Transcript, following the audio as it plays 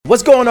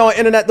What's going on,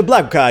 Internet? The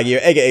Black Kyle here,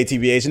 aka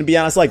TBH, and to be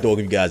honest, I'd like to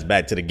welcome you guys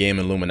back to the Game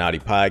Illuminati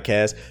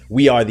podcast.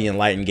 We are the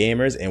Enlightened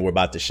Gamers, and we're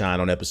about to shine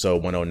on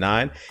episode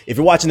 109. If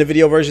you're watching the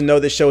video version, know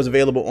this show is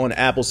available on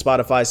Apple,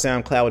 Spotify,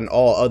 SoundCloud, and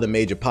all other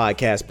major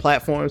podcast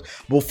platforms.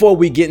 Before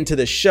we get into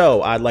the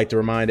show, I'd like to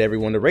remind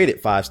everyone to rate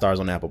it 5 stars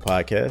on Apple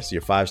Podcasts.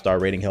 Your 5-star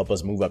rating helps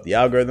us move up the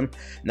algorithm.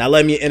 Now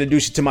let me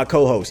introduce you to my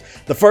co-host,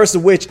 the first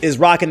of which is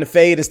rocking the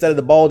fade instead of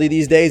the baldy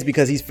these days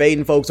because he's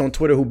fading folks on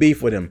Twitter who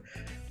beef with him.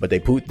 But they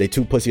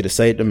too pussy to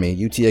say it to me.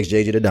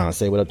 UTXJJ the Don,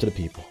 say what up to the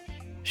people.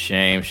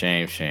 Shame.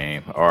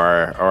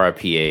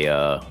 RIP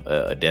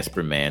a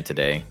desperate man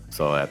today.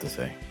 That's all I have to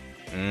say.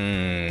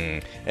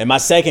 And my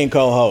second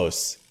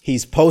co-host,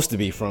 he's supposed to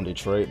be from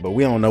Detroit, but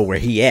we don't know where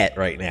he at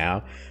right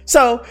now.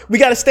 So we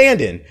got a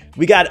stand-in.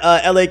 We got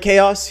LA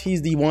Chaos.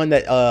 He's the one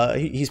that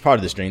he's part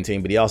of the stream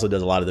team, but he also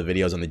does a lot of the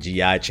videos on the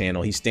GI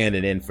channel. He's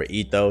standing in for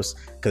Ethos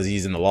because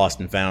he's in the Lost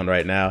and Found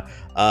right now.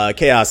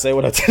 Chaos, say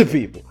what up to the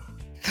people.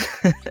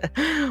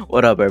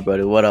 What up,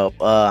 everybody? What up?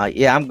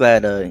 Yeah, I'm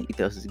glad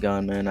Ethos is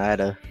gone, man. I had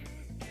to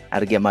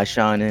get my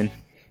shine in.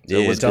 So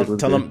yeah, tell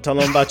them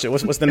about you.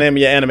 What's the name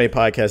of your anime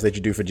podcast that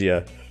you do for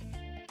GI?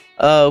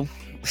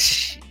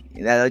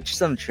 Just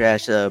some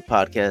trash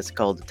podcast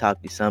called the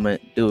Talkie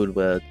Summit, dude,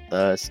 with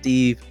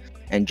Steve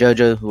and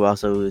JoJo, who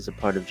also is a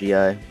part of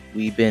GI.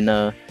 We've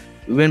been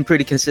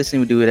pretty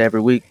consistent. We do it every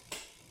week.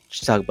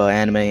 Just talk about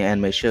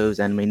anime shows,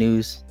 anime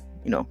news.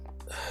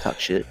 Talk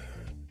shit.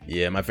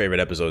 Yeah, my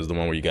favorite episode is the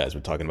one where you guys were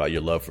talking about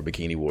your love for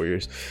Bikini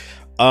Warriors.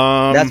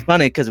 That's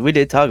funny because we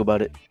did talk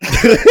about it.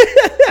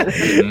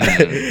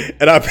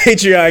 And our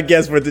Patreon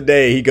guest for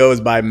today, he goes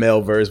by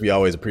Melverse. We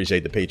always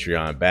appreciate the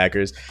Patreon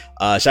backers.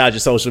 Shout out your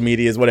social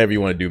medias, whatever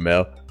you want to do,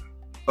 Mel.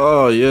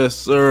 Oh, yes,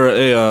 sir.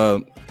 Hey,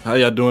 how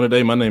y'all doing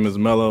today? My name is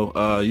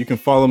Mello. You can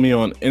follow me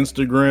on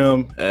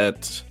Instagram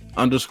at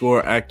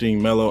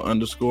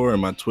 _actingmellow_,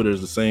 and my Twitter is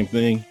the same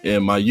thing.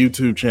 And my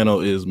YouTube channel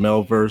is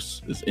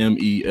Melverse. It's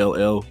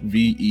MELLVERSE.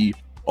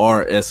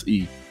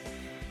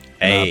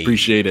 Hey, I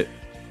appreciate it.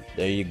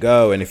 There you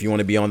go. And if you want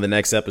to be on the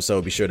next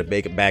episode, be sure to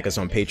back us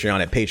on Patreon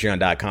at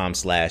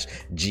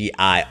patreon.com/GI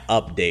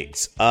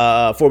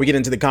updates. Before we get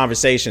into the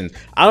conversation,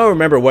 I don't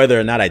remember whether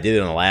or not I did it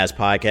on the last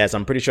podcast.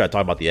 I'm pretty sure I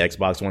talked about the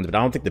Xbox ones, but I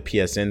don't think the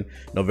PSN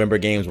November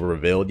games were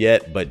revealed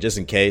yet. But just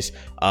in case,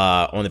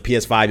 on the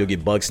PS5, you'll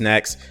get Bug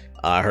Snacks.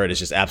 I heard it's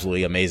just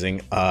absolutely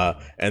amazing.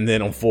 And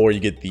then on 4, you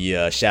get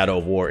the Shadow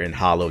of War and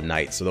Hollow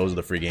Knight. So those are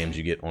the free games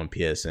you get on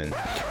PSN.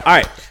 All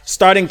right,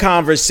 starting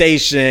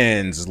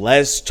conversations.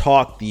 Let's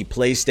talk the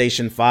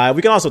PlayStation 5.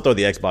 We can also throw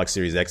the Xbox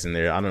Series X in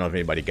there. I don't know if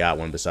anybody got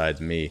one besides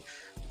me.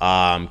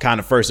 Kind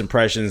of first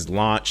impressions,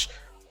 launch,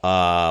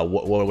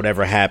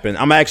 whatever happened.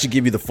 I'm gonna actually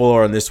give you the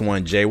floor on this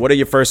one, Jay. What are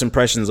your first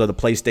impressions of the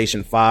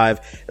PlayStation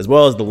 5 as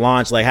well as the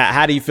launch? Like,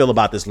 how do you feel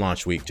about this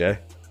launch week, Jay?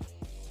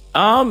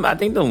 I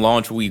think the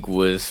launch week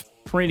was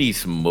pretty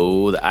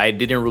smooth. I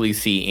didn't really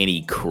see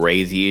any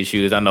crazy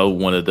issues. I know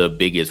one of the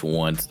biggest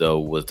ones, though,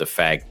 was the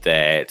fact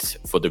that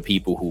for the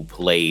people who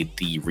played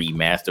the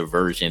remastered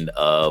version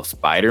of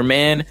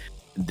Spider-Man,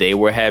 they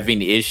were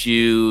having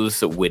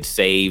issues with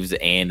saves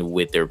and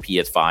with their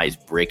PS5's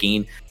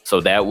bricking. So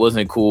that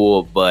wasn't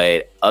cool.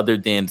 But other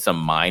than some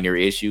minor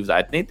issues,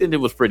 I think that it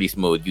was pretty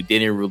smooth. You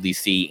didn't really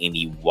see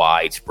any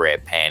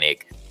widespread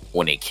panic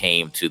when it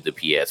came to the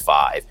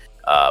PS5.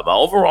 My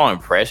overall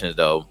impressions,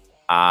 though,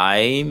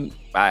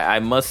 I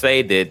must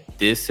say that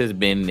this has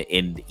been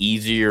an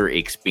easier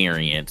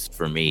experience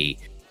for me.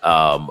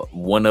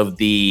 One of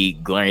the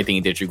glaring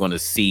things that you're going to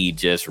see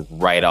just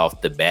right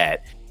off the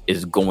bat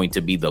is going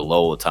to be the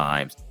load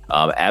times.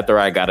 After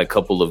I got a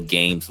couple of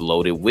games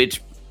loaded,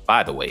 which,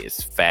 by the way,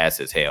 is fast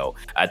as hell.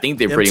 I think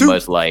they're pretty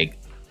much like,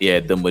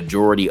 the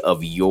majority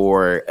of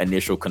your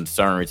initial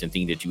concerns and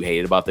things that you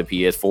hated about the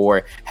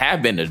PS4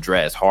 have been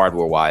addressed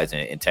hardware-wise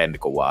and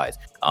technical-wise.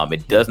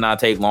 It does not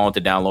take long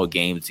to download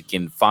games. You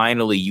can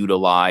finally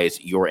utilize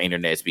your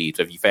internet speed.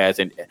 So if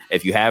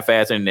you have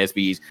fast internet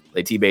speeds,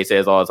 like T-Bay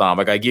says all the time,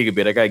 I got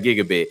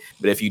gigabit.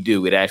 But if you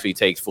do, it actually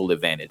takes full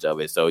advantage of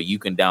it. So you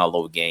can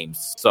download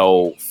games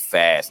so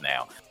fast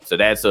now. So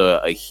that's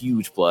a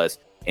huge plus.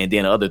 And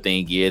then the other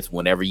thing is,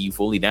 whenever you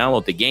fully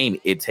download the game,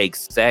 it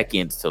takes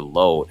seconds to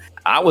load.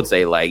 I would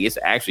say it's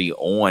actually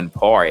on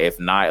par, if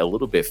not a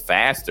little bit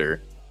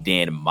faster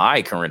than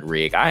my current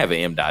rig. I have an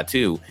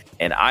M.2,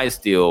 and I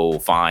still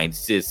find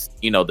just,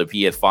 the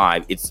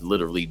PS5, it's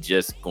literally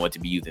just going to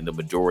be using the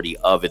majority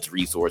of its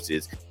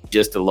resources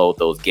just to load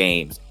those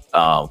games.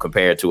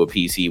 Compared to a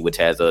PC, which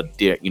has a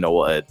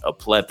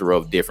plethora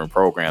of different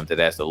programs that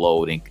has to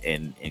load and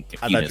compute.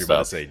 I thought you were about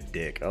to say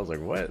dick. I was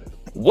like, what?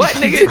 What,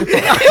 nigga?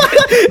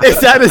 It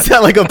sounded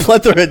like a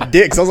plethora of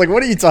dicks. I was like,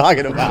 what are you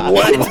talking about?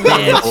 What,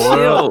 man?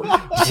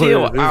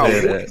 Chill out.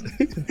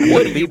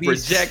 What are you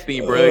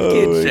projecting, bro?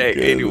 Get checked.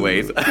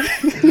 Anyways.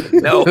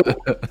 No.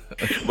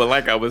 But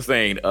like I was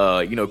saying,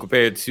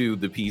 compared to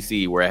the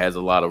PC, where it has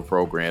a lot of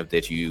programs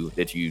that you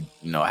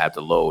have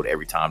to load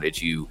every time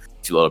that you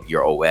load up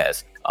your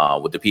OS.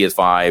 With the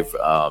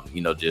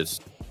PS5,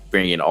 just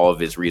bringing all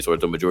of its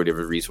resources, the majority of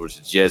its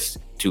resources, just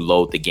to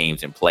load the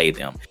games and play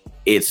them.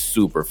 it's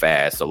super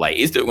fast. So like,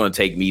 it's still going to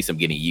take me some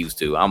getting used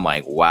to. I'm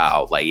like,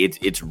 wow, like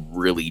it's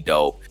really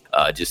dope.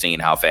 Just seeing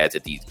how fast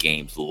that these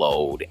games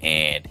load,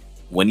 and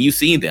when you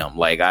see them,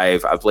 like I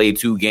played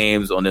 2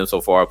 games on them so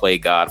far. I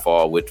played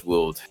Godfall, which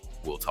we'll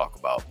talk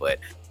about, but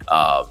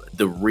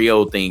the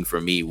real thing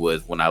for me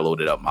was when I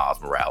loaded up Miles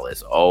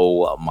Morales.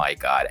 Oh my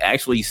God,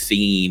 actually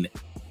seeing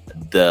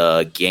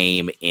the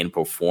game in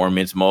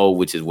performance mode,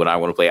 which is what I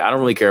want to play. I don't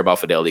really care about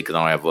fidelity because I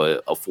don't have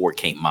a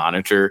 4K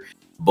monitor,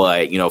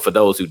 but for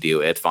those who do,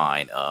 it's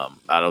fine.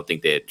 I don't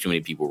think that too many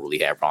people really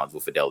have problems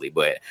with fidelity,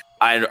 but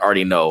I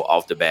already know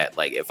off the bat,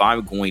 like if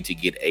I'm going to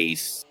get a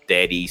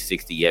steady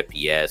 60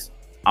 FPS,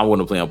 I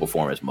want to play on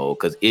performance mode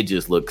because it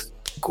just looks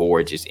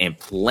gorgeous and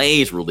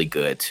plays really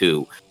good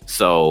too.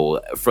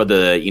 So for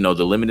the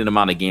the limited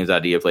amount of games I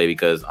did play,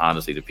 because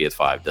honestly the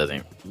PS5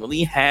 doesn't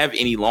really have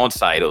any launch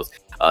titles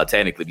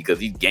technically, because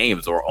these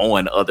games are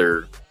on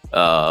other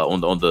on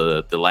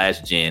the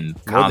last gen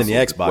more than the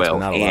Xbox, well, but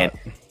not a lot.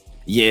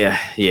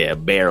 Yeah,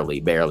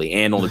 barely,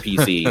 and on the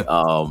PC.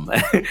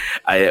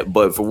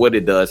 But for what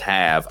it does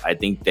have, I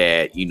think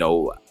that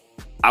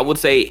I would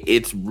say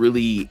it's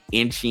really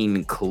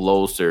inching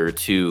closer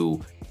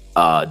to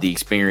the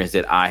experience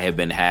that I have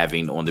been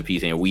having on the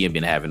PC, and we have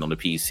been having on the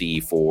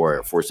PC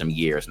for some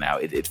years now.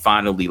 It's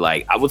finally,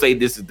 like, I would say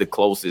this is the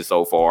closest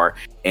so far,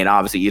 and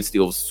obviously it's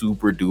still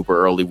super duper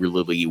early. We're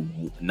literally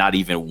not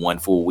even 1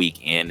 full week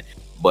in,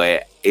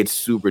 but it's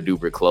super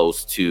duper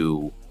close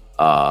to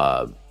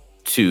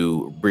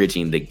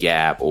bridging the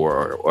gap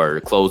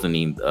or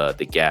closing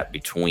the gap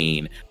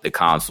between the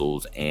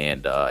consoles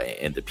and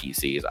the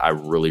PCs. I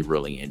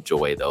really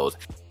enjoy those.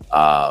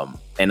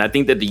 And I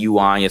think that the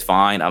UI is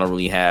fine. I don't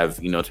really have,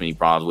 too many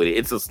problems with it.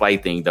 It's a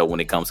slight thing though when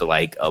it comes to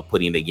like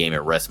putting the game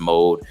in rest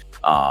mode.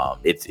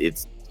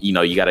 It's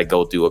you got to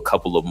go through a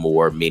couple of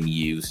more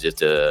menus just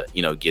to,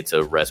 get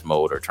to rest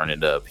mode or turn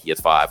the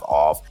PS5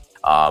 off.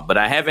 But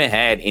I haven't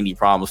had any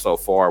problems so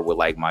far with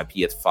like my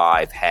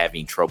PS5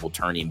 having trouble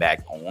turning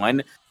back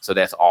on. So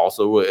that's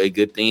also a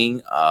good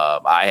thing.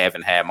 I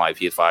haven't had my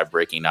PS5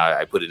 breaking.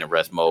 I put it in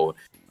rest mode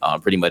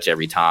pretty much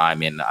every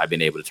time, and I've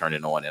been able to turn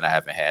it on, and I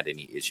haven't had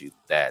any issues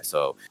with that.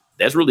 So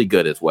that's really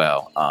good as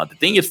well. The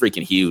thing is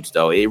freaking huge,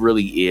 though. It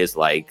really is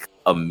like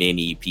a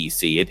mini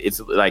PC. It's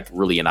like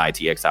really an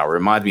ITX tower. It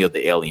reminds me of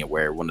the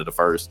Alienware, one of the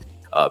first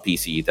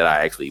PCs that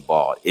I actually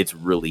bought. It's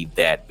really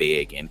that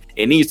big, and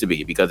it needs to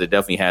be, because it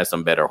definitely has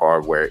some better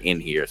hardware in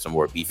here, some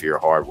more beefier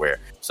hardware.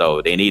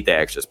 So they need the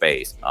extra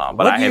space. But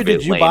what year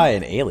did you buy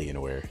an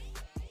Alienware?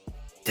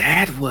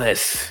 That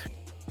was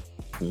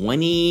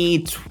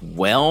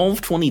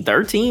 2012,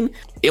 2013.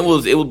 It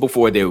was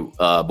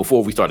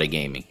before we started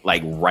gaming,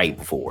 like right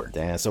before.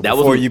 Damn, so that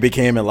before you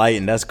became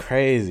enlightened. That's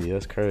crazy.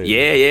 Yeah.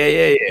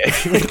 Yeah.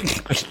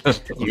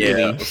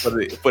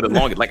 For the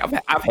longest, like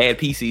I've had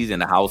PCs in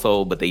the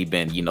household, but they've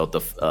been,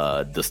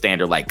 the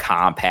standard like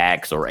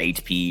compacts or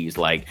HPs,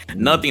 like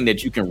nothing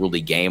that you can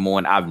really game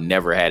on. I've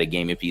never had a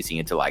gaming PC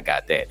until I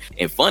got that.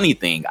 And funny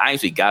thing, I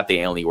actually got the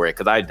Alienware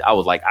because I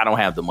was like, I don't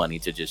have the money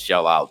to just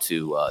shell out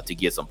to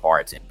get some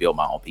parts and build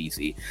my own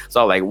PC.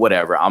 So I was like,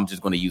 whatever, I'm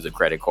just going to use a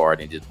credit card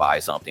and just buy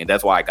something.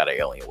 That's why I got an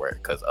Alienware,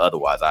 because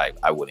otherwise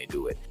I wouldn't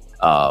do it.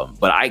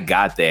 But I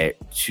got that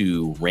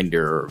to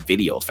render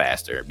videos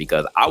faster,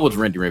 because I was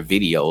rendering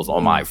videos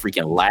on my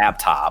freaking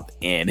laptop,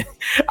 and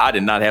I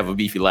did not have a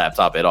beefy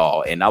laptop at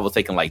all. And I was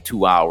taking like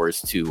 2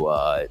 hours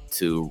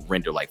to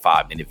render like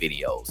 5-minute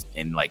videos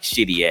in like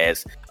shitty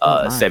ass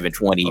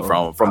 720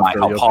 from my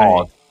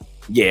Hauppauge.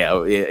 Yeah,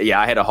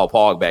 I had a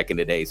Hauppauge back in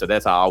the day, so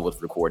that's how I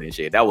was recording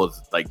shit. That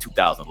was like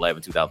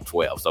 2011,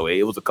 2012. So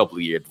it was a couple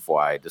of years before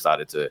I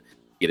decided to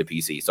get a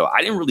PC. So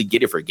I didn't really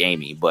get it for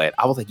gaming, but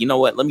I was like, you know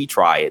what? Let me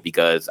try it,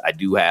 because I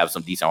do have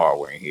some decent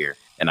hardware in here,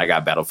 and I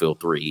got Battlefield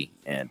 3,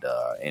 and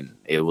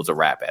it was a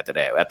wrap after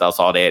that. After I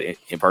saw that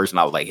in person,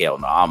 I was like, hell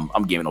no,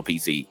 I'm gaming on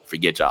PC.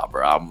 Forget y'all,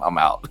 bro. I'm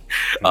out.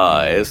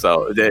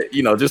 So that,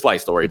 just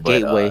like story, but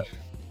Gateway.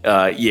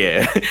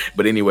 Yeah.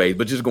 But anyway,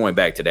 but just going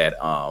back to that,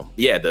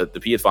 the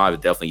PS5 is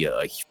definitely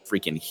a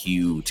freaking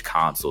huge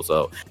console.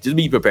 So just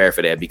be prepared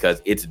for that, because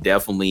it's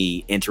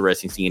definitely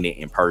interesting seeing it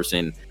in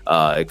person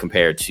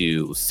compared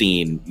to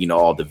seeing,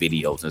 all the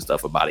videos and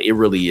stuff about it. It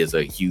really is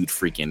a huge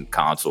freaking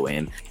console.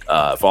 And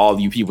for all of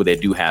you people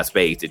that do have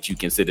space that you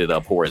can sit it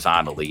up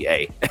horizontally,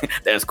 hey,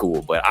 that's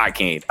cool. But I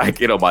can't. I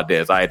get on my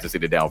desk. I had to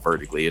sit it down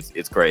vertically.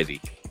 It's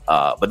crazy.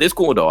 But it's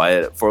cool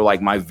though. For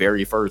like my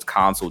very first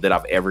console that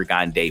I've ever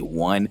gotten day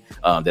one,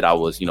 that I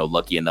was,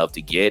 lucky enough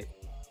to get,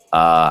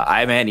 I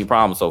haven't had any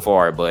problems so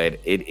far, but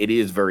it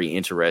is very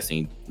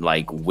interesting,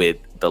 like with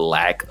the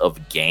lack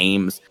of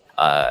games,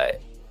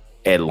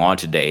 at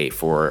launch day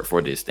for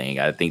this thing.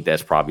 I think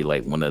that's probably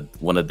like one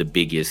of the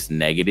biggest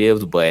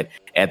negatives, but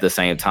at the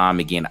same time,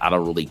 again, I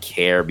don't really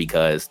care,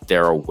 because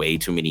there are way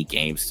too many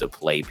games to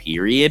play,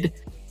 period.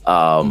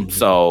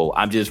 So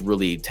I'm just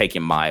really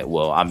taking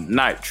I'm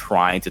not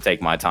trying to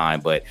take my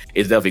time, but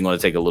it's definitely going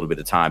to take a little bit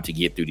of time to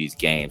get through these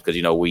games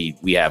because,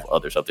 we have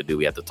other stuff to do.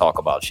 We have to talk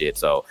about shit.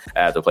 So I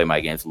have to play my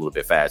games a little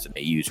bit faster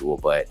than usual.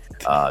 But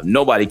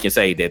nobody can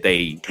say that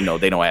they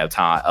don't have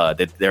time,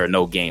 that there are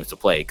no games to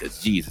play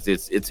because, Jesus,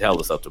 it's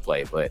hella stuff to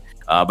play. But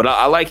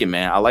I like it,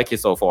 man. I like it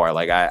so far.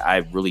 Like, I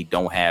really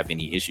don't have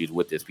any issues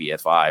with this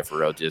PS5 for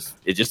real. It's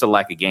just a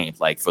lack of games.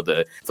 Like, for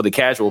the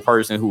casual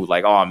person who's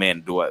like, oh,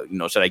 man,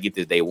 should I get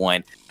this day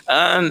one?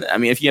 I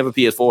mean, if you have a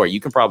PS4, you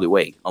can probably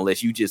wait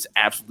unless you just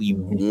absolutely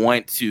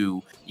want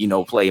to,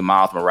 play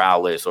Miles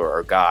Morales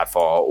or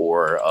Godfall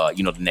or,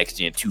 the next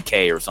gen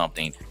 2K or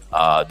something.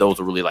 Those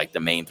are really like the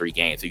main 3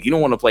 games. So if you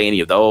don't want to play any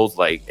of those,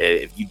 like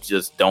if you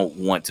just don't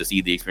want to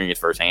see the experience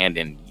firsthand,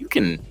 then you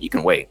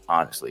can wait.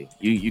 Honestly,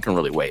 you can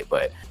really wait.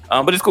 But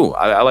it's cool.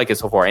 I like it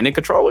so far, and the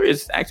controller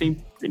is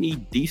actually pretty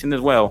decent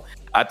as well.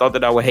 I thought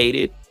that I would hate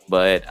it,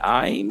 but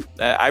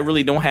I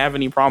really don't have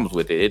any problems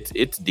with it.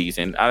 It's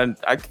decent.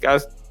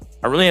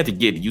 I really have to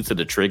get used to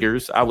the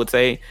triggers. I would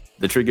say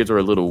the triggers are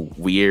a little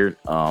weird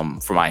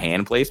for my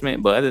hand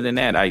placement, but other than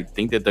that, I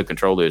think that the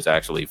controller is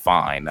actually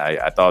fine.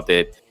 I thought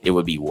that it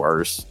would be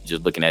worse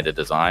just looking at the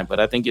design,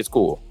 but I think it's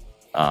cool.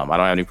 I don't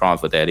have any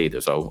problems with that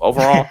either. So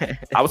overall,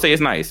 I would say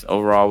it's nice.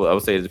 Overall, I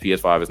would say the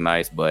PS5 is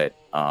nice, but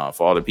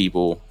for all the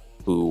people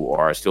who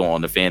are still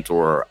on the fence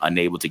or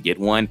unable to get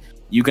one,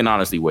 you can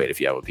honestly wait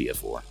if you have a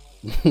PS4.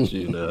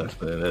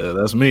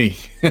 That's me.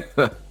 I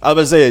was about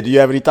to say, do you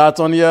have any thoughts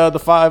on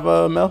the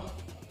 5, Mel?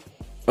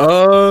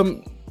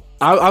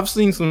 I've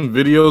seen some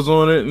videos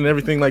on it and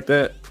everything like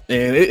that,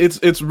 and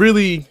it's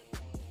really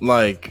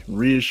like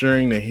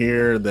reassuring to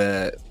hear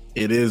that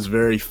it is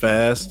very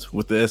fast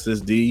with the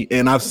SSD.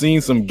 And I've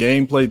seen some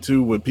gameplay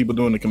too with people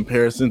doing the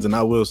comparisons, and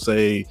I will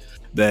say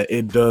that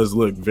it does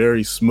look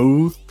very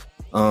smooth.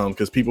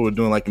 Because people were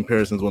doing like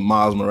comparisons with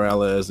Miles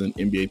Morales and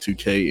NBA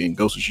 2K and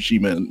Ghost of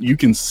Tsushima, and you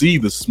can see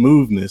the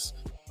smoothness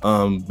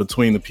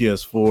between the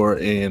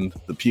PS4 and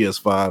the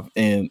PS5,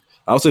 and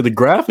I would say the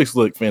graphics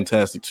look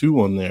fantastic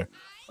too on there.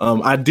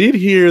 I did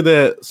hear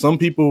that some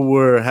people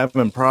were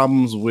having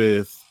problems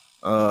with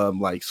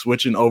like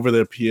switching over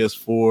their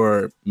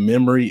PS4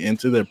 memory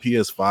into their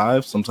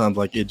PS5. Sometimes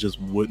like it just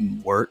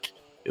wouldn't work,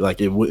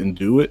 like it wouldn't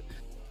do it.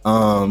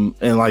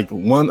 And like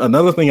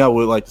another thing I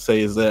would like to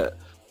say is that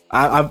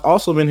I've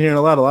also been hearing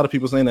a lot of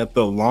people saying that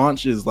the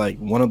launch is like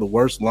one of the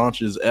worst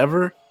launches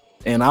ever.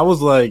 And I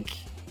was like,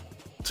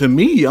 to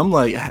me, I'm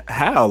like,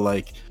 how?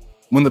 Like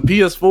when the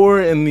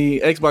PS4 and the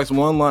Xbox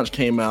One launch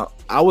came out,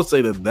 I would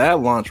say that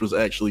launch was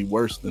actually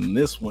worse than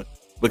this one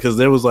because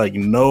there was like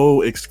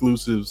no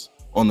exclusives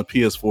on the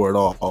PS4 at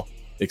all,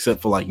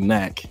 except for like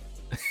Knack.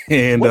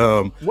 And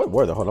what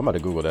were the? Hold on, I'm about to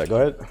Google that. Go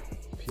ahead.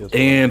 PS4.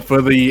 And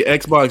for the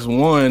Xbox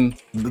One,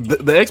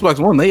 the Xbox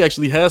One, they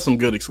actually had some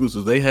good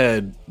exclusives. They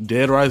had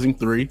Dead Rising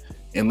 3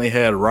 and they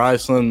had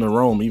Rise Son to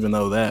Rome, even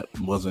though that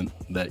wasn't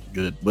that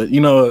good. But,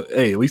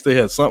 hey, at least they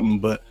had something.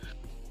 But,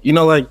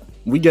 like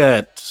we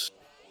got,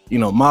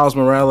 Miles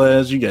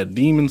Morales, you got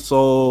Demon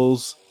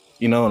Souls,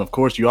 and of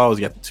course you always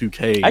got the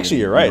 2K.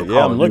 Actually, you're right.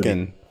 Yeah, I'm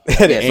looking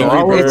at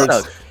Angry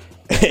Birds.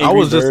 I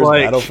was just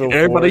like,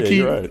 everybody 4,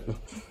 keep. right.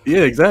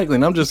 Yeah, exactly.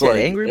 And I'm just like,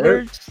 Angry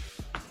Birds?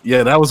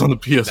 Yeah, that was on the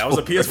PS4. That was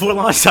a PS4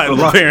 launch title,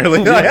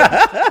 apparently.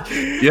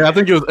 Yeah, I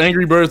think it was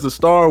Angry Birds, the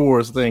Star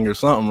Wars thing or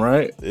something,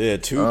 right? Yeah,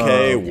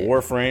 2K,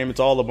 Warframe.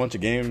 It's all a bunch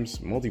of games,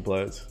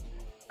 multiplayers.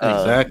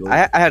 Exactly.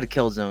 I had a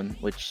Killzone,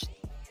 which...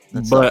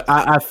 But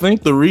I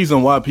think the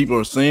reason why people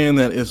are saying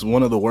that it's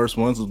one of the worst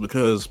ones is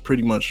because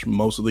pretty much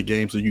most of the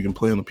games that you can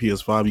play on the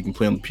PS5, you can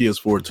play on the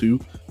PS4 too.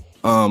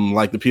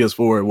 Like the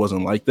PS4, it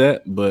wasn't like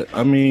that. But,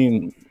 I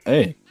mean,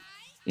 hey...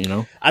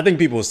 I think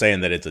people are saying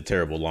that it's a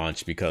terrible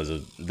launch because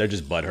they're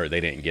just butthurt they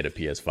didn't get a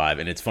PS5,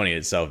 and it's funny in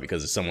itself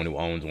because as someone who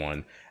owns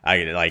one,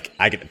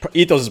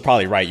 Ethos is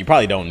probably right. You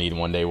probably don't need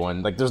one day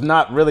one. Like, there's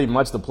not really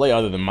much to play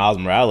other than Miles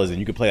Morales, and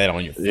you can play that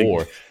on your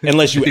 4,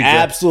 unless you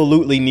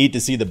absolutely need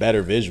to see the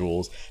better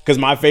visuals. Because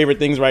my favorite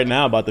things right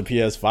now about the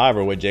PS5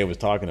 are what Jay was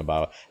talking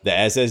about. The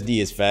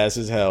SSD is fast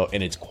as hell,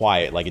 and it's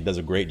quiet. Like, it does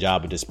a great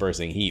job of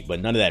dispersing heat, but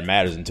none of that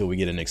matters until we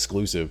get an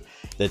exclusive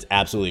that's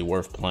absolutely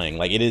worth playing.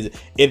 Like,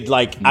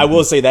 I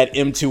will say that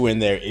M2 in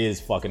there is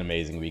fucking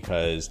amazing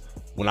because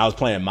when I was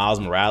playing Miles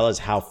Morales,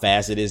 how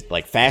fast it is.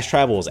 Like, fast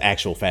travel is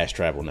actual fast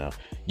travel now.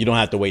 You don't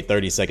have to wait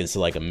 30 seconds to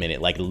like a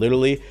minute. Like,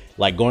 literally,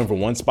 like going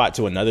from one spot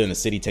to another in the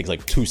city takes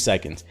like 2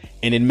 seconds.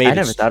 And it made I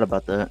never thought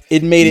about that.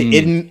 It made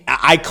it.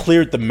 I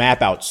cleared the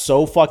map out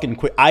so fucking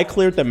quick. I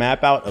cleared the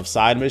map out of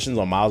side missions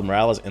on Miles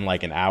Morales in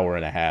like an hour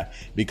and a half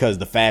because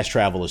the fast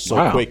travel is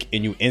so quick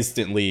and you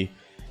instantly.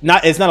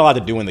 It's not a lot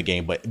to do in the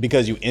game, but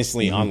because you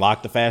instantly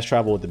unlock the fast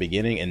travel at the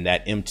beginning and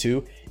that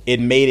M2, it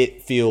made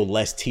it feel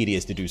less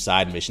tedious to do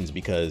side missions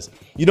because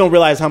you don't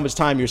realize how much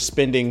time you're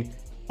spending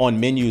on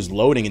menus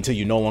loading until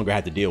you no longer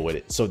have to deal with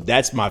it. So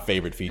that's my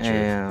favorite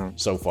feature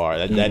so far.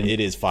 That it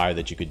is fire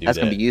that you could do that's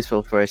that. gonna be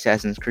useful for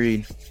Assassin's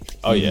Creed.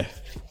 Oh yeah.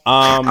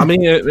 I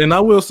mean, and I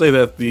will say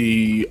that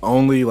the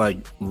only like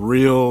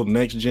real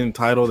next gen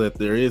title that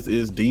there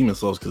is Demon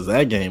Souls, because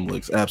that game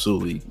looks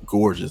absolutely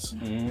gorgeous.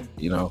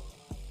 You know.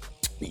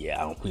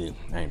 Yeah, I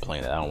ain't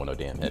playing that. I don't want no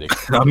damn headache.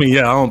 I mean,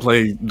 yeah, I don't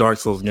play Dark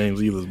Souls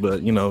games either,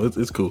 but you know,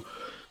 it's cool.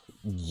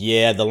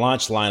 Yeah, the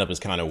launch lineup is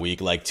kind of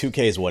weak. Like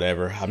 2K is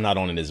whatever. I'm not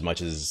on it as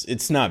much as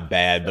it's not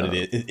bad, but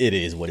it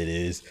is what it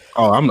is.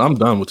 Oh, I'm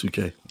done with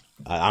 2K.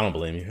 I don't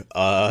blame you.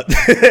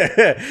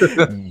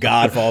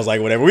 Godfall's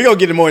like whatever. We gonna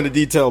get more into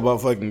detail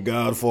about fucking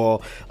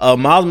Godfall.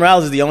 Miles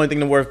Morales is the only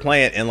thing worth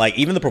playing, and like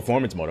even the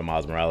performance mode of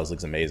Miles Morales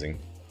looks amazing.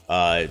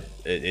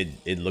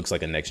 It looks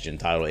like a next gen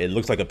title. It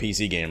looks like a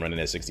PC game running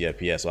at 60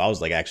 FPS. So I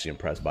was like actually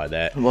impressed by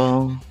that.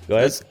 Well, go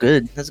ahead. That's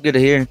good. That's good to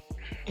hear.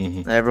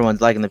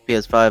 Everyone's liking the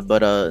PS5,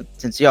 but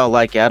since y'all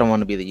like it, I don't want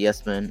to be the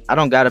yes man. I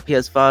don't got a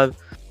PS5,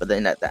 but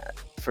then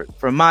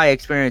from my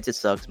experience, it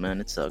sucks,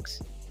 man. It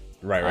sucks.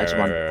 Right. I just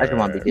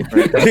want to be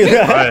different.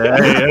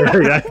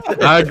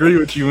 I agree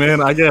with you,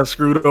 man. I got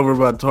screwed over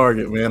by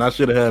Target, man. I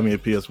should have had me a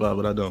PS5,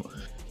 but I don't.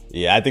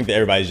 Yeah, I think that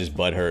everybody's just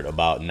butthurt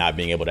about not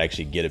being able to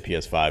actually get a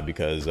PS5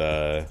 because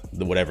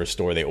whatever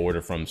store they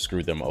order from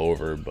screwed them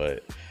over.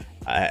 But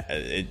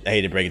I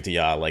hate to break it to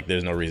y'all, like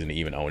there's no reason to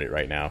even own it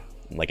right now.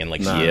 Like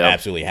you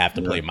absolutely have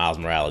to play Miles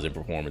Morales in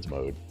performance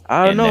mode.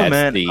 I don't know,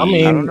 man.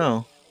 I don't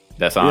know.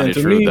 That's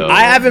honest truth, though.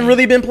 I haven't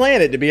really been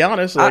playing it, to be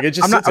honest. Like it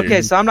just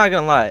so I'm not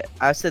gonna lie.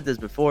 I've said this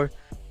before.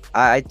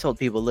 I told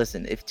people,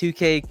 listen, if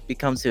 2K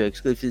becomes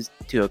exclusive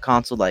to a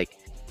console, like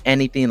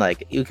anything,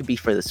 like it could be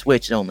for the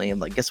Switch only. I'm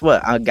like, guess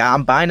what?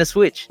 I'm buying a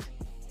Switch,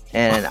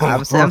 and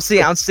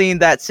I'm seeing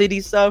that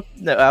City stuff.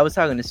 I was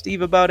talking to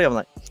Steve about it. I'm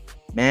like,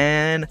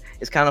 man,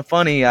 it's kind of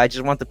funny. I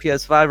just want the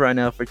PS5 right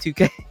now for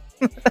 2K.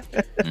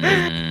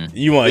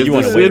 You want to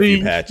wait a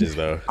few patches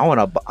though. I want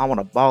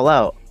to ball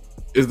out.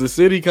 Is the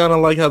city kind of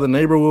like how the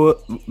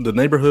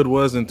neighborhood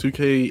was in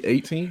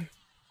 2K18?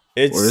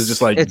 Or is it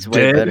just like it's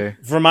way better?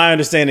 From my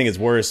understanding, it's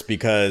worse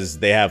because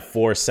they have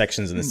 4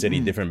 sections in the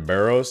city, different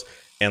boroughs,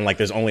 and like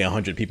there's only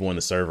 100 people in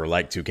the server,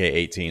 like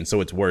 2K18.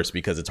 So it's worse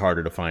because it's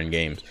harder to find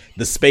games.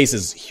 The space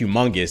is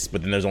humongous,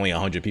 but then there's only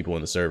 100 people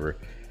in the server.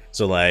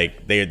 So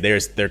like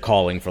they're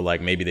calling for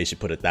like maybe they should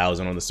put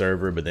 1,000 on the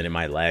server, but then it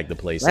might lag the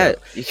place up.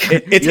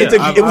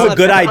 It was a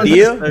good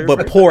idea,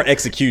 but poor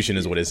execution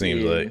is what it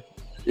seems like.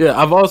 Yeah,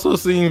 I've also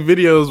seen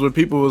videos where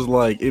people was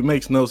like, it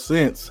makes no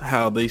sense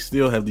how they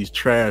still have these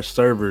trash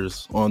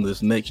servers on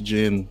this next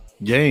gen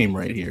game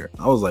right here.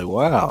 I was like,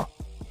 wow.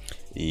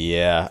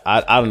 Yeah,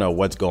 I don't know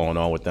what's going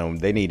on with them.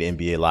 They need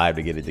NBA Live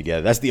to get it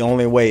together. That's the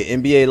only way.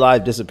 NBA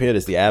Live disappeared.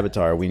 It's the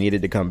Avatar. We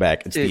needed to come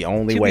back. It's the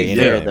only way in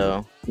there,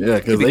 though. Yeah,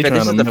 because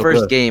this is the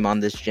first game on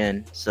this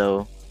gen,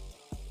 so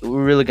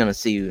we're really gonna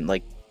see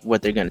like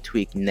what they're gonna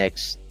tweak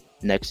next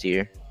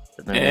year.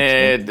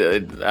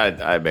 And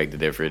I beg to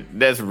differ.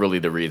 That's really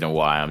the reason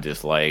why I'm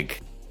just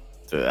like,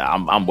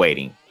 I'm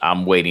waiting.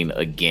 I'm waiting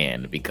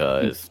again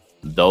because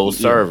those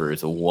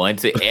servers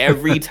once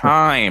every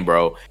time,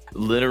 bro.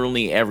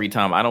 Literally every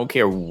time. I don't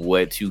care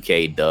what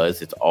 2K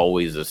does. It's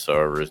always the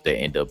servers that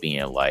end up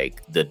being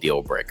like the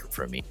deal breaker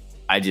for me.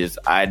 I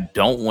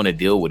don't want to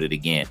deal with it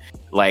again.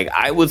 Like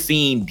I was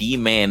seeing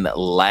D-Man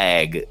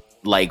lag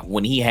like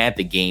when he had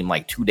the game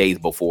like 2 days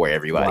before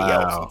everybody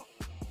else.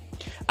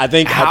 I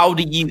think I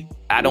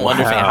don't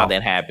understand how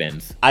that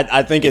happens.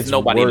 I think it's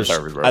nobody worse. in the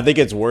servers, bro. I think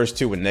it's worse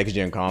too with next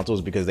gen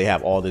consoles because they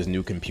have all this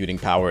new computing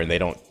power and they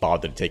don't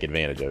bother to take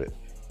advantage of it.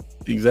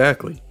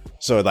 Exactly.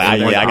 So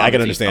like, I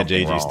can understand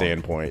JG's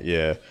standpoint.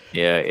 Yeah,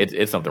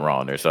 it's something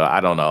wrong there. So I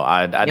don't know.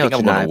 I think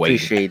I'm going to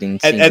wait.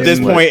 At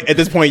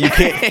this point, you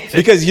can't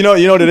because you know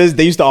what it is.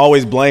 They used to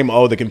always blame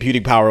the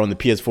computing power on the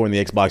PS4 and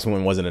the Xbox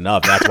One wasn't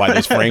enough. That's why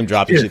there's frame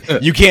drop.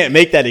 You can't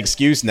make that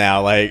excuse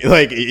now. Like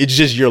it's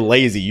just you're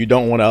lazy. You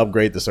don't want to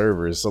upgrade the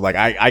servers. So like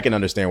I can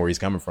understand where he's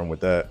coming from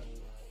with that.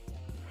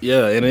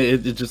 Yeah, and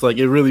it's just like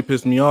it really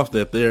pissed me off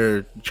that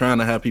they're trying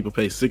to have people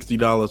pay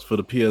 $60 for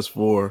the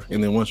PS4,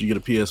 and then once you get a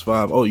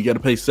PS5, you got to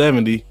pay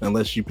 $70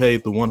 unless you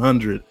paid the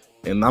 $100.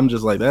 And I'm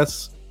just like,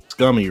 that's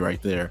scummy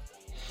right there.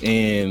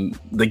 And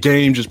the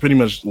game just pretty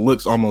much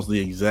looks almost the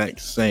exact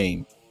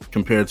same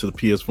compared to the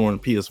PS4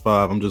 and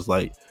PS5. I'm just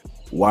like,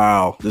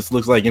 wow, this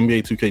looks like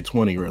NBA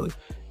 2K20, really.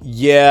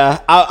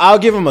 Yeah, I'll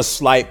give them a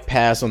slight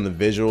pass on the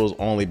visuals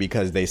only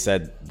because they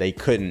said they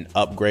couldn't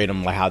upgrade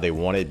them like how they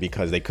wanted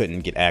because they couldn't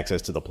get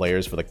access to the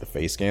players for like the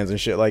face scans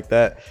and shit like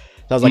that.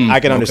 So I was like,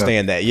 I can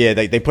understand that. Yeah,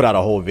 they put out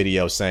a whole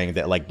video saying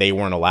that like they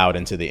weren't allowed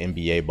into the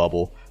NBA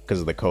bubble because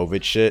of the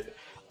COVID shit.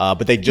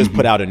 But they just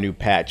put out a new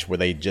patch where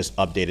they just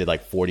updated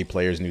like 40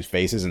 players' new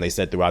faces, and they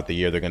said throughout the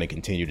year they're going to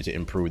continue to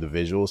improve the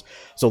visuals.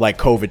 So like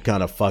COVID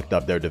kind of fucked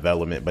up their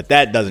development, but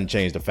that doesn't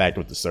change the fact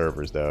with the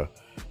servers though.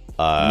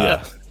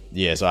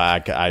 Yeah, so I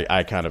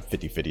kind of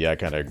 50-50. I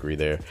kind of agree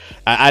there.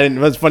 I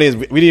didn't. What's funny is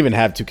we didn't even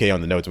have 2K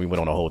on the notes, and we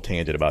went on a whole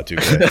tangent about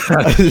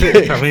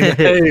 2K. I mean,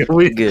 hey,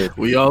 Good.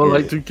 we all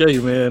like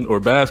 2K, man, or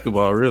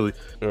basketball, really.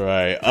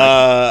 Right.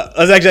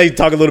 Let's actually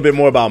talk a little bit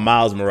more about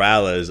Miles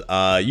Morales.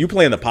 You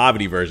playing the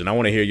poverty version. I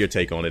want to hear your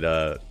take on it.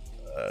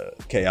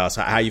 Chaos.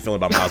 How you feeling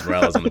about Miles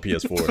Morales on the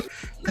PS4?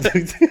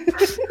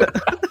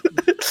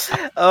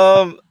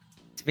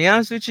 To be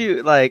honest with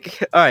you, like,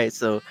 all right,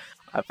 so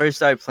I first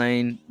started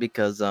playing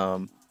because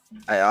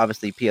I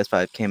obviously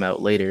PS5 came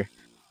out later,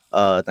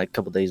 like a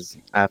couple days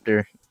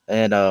after,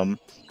 and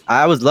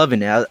I was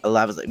loving it. I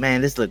was like,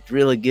 man, this looked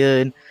really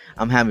good.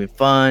 I'm having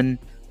fun.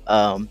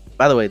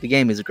 By the way, the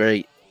game is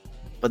great.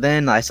 But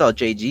then I saw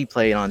JG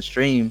play it on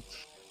stream,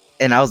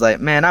 and I was like,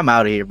 man, I'm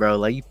out of here, bro.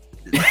 Like,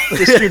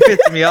 this stream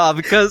pissed me off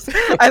because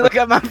I look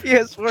at my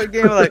PS4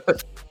 game like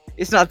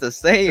it's not the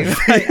same.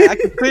 Like, I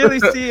can clearly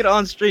see it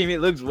on stream.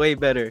 It looks way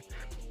better.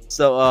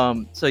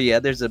 So yeah,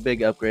 there's a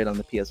big upgrade on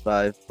the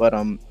PS5. But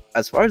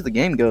as far as the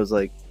game goes,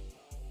 like,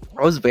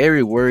 I was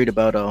very worried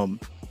about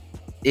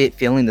it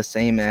feeling the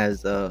same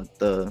as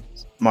the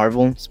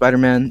Marvel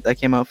Spider-Man that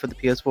came out for the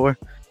PS4,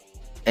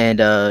 and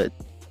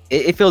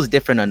it feels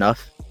different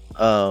enough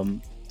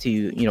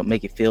to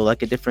make it feel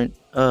like a different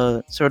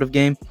sort of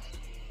game.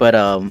 But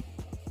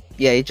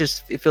yeah,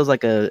 it feels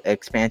like a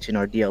expansion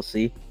or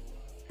DLC.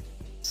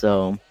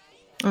 So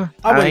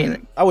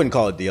I wouldn't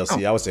call it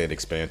DLC. I would say an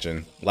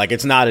expansion. Like,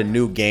 it's not a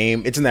new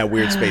game. It's in that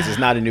weird space. It's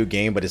not a new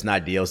game, but it's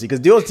not DLC, because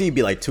DLC would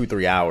be like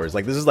 2-3 hours.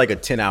 Like, this is like a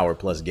 10-hour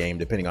plus game,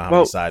 depending on how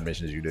many side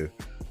missions you do.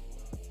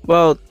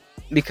 Well,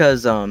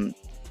 because to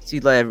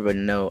let everybody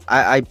know,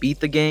 I beat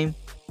the game,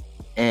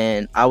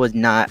 and I was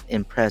not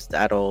impressed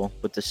at all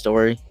with the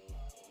story.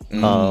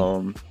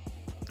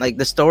 Like,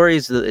 the story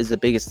is the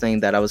biggest thing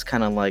that I was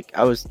kind of like.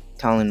 I was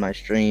telling my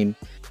stream,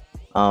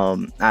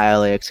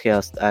 LAX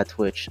Chaos at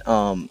Twitch.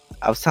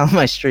 I was telling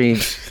my stream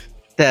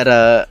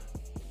that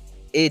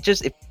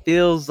it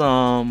feels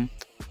the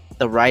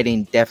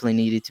writing definitely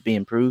needed to be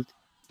improved,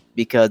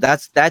 because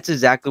that's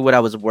exactly what I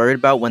was worried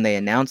about when they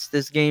announced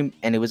this game,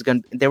 and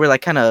they were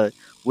like kind of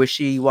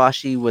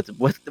wishy-washy with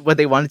what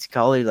they wanted to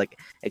call it, like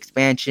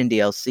expansion,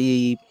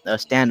 DLC, a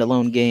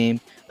standalone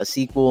game, a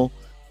sequel.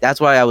 That's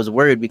why I was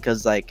worried,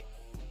 because like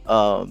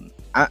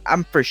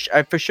I for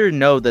sure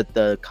know that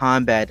the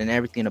combat and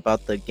everything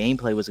about the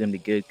gameplay was going to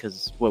be good,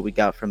 because what we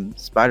got from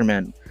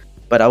Spider-Man.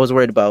 But I was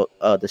worried about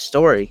the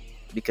story,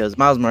 because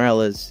Miles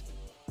Morales,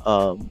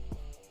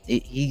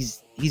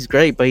 he's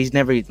great, but he's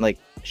never like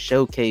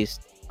showcased.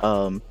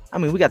 I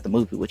mean, we got the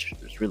movie, which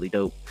was really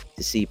dope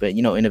to see, but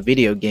in a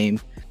video game,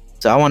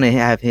 so I want to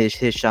have his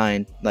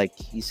shine like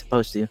he's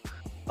supposed to.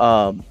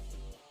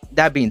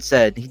 That being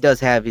said, he does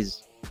have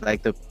his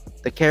like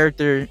the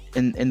character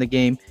in the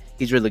game.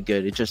 He's really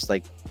good. It's just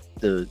like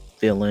the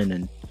villain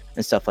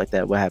and stuff like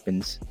that. What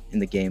happens in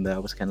the game that I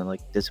was kind of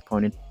like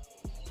disappointed.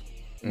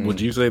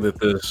 Would you say that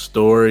the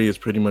story is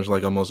pretty much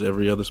like almost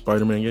every other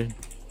Spider-Man game?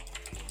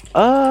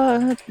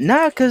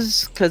 Nah,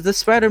 cause the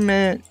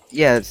Spider-Man,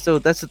 yeah. So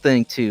that's the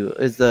thing too.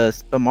 Is the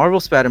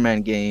Marvel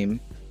Spider-Man game?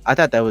 I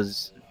thought that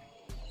was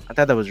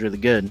really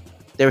good.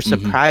 They were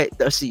surprised.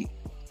 See,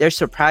 there's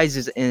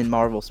surprises in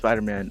Marvel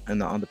Spider-Man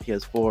on the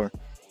PS4,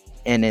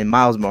 and in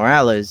Miles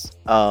Morales.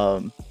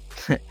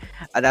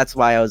 That's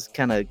why I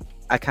kind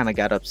of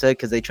got upset,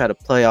 because they try to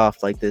play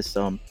off like this.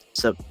 So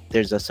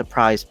there's a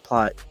surprise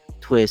plot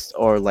twist,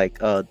 or like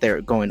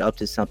they're going up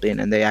to something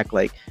and they act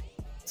like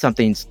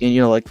something's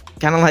like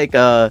kind of like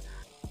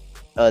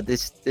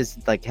this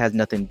like has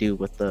nothing to do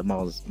with the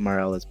Miles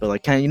Morales, but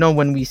like kind of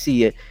when we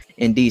see it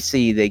in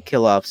DC, they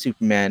kill off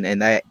Superman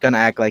and they're gonna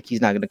act like he's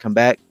not gonna come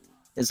back.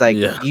 It's like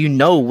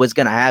what's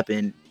gonna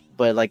happen,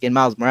 but like in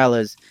Miles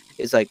Morales,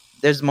 it's like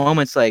there's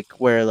moments like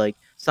where like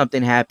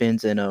something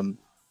happens and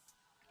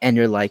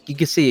you're like, you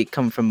can see it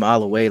come from a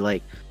mile away,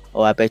 like,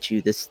 oh, I bet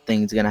you this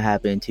thing's gonna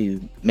happen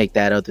to make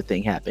that other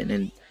thing happen,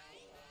 and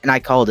I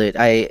called it.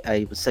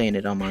 I was saying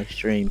it on my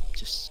stream.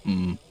 Just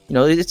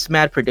it's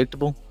mad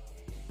predictable.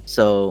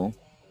 So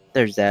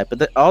there's that.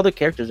 But all the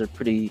characters are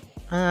pretty.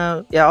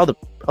 All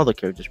the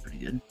characters are pretty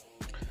good.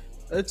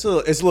 It's a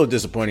little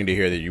disappointing to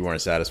hear that you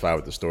weren't satisfied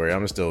with the story. I'm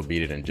gonna still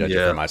beat it and judge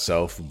it for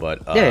myself,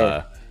 but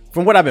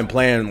from what I've been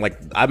playing, like,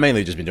 I've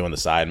mainly just been doing the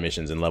side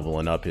missions and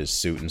leveling up his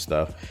suit and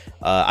stuff.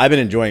 I've been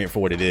enjoying it for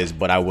what it is,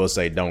 but I will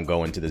say, don't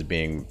go into this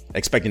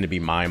expecting to be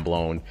mind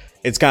blown.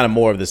 It's kind of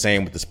more of the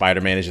same with the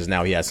Spider-Man. It's just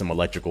now he has some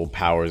electrical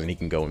powers and he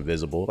can go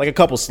invisible. Like, a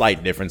couple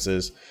slight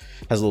differences.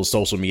 Has a little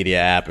social media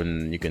app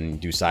and you can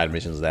do side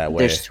missions that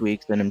way. There's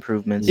tweaks and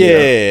improvements. Yeah.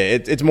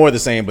 It's more the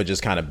same, but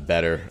just kind of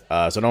better.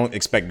 So don't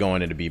expect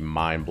going in to be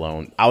mind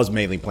blown. I was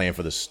mainly playing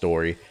for the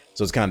story.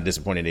 So it's kind of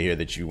disappointing to hear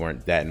that you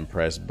weren't that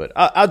impressed, but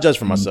I'll judge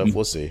for myself.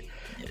 We'll see.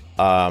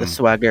 The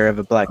swagger of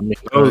a black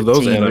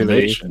those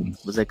animations really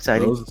was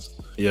exciting.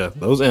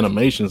 Those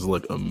animations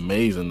look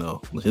amazing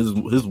though.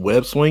 His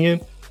web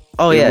swinging.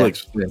 Oh yeah, it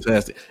looks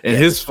fantastic. And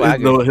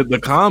the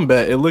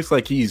combat, it looks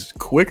like he's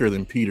quicker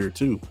than Peter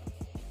too.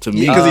 To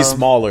me, because he's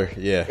smaller.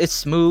 Yeah, it's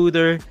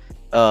smoother.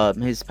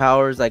 his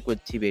powers, like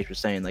what TBH was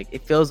saying, like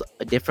it feels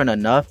different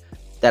enough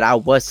that I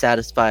was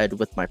satisfied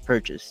with my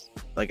purchase.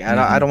 Like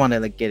I don't want to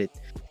like get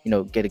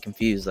it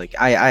confused. Like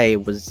I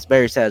was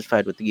very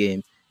satisfied with the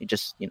game. It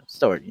just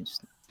story,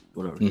 just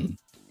whatever.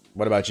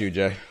 What about you,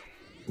 Jay?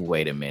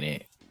 Wait a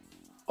minute.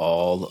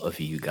 All of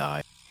you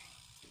guys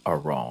are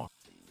wrong.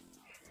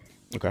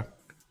 Okay.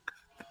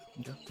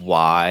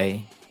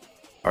 Why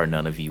are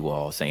none of you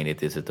all saying that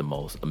this is the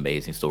most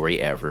amazing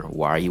story ever?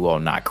 Why are you all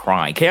not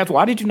crying? Chaos,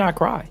 why did you not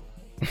cry?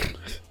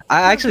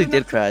 I actually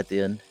did cry at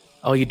the end.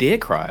 Oh, you did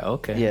cry.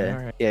 Okay. Yeah,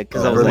 All right. yeah,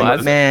 because I was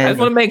like, man. I just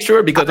want to make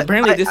sure because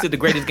apparently this is the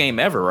greatest game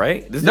ever,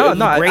 right? This is No,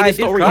 the I greatest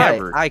did story cry.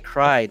 ever. I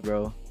cried,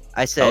 bro.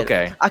 I said,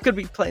 Okay. I could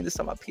be playing this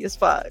on my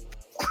PS5.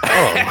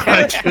 Oh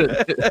my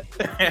goodness.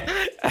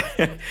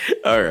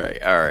 all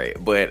right.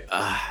 But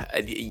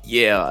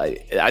yeah,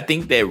 I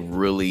think that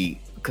really,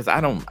 because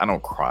I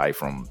don't cry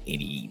from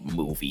any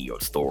movie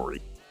or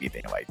story,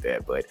 anything like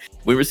that. But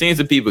we were seeing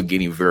some people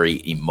getting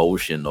very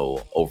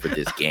emotional over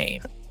this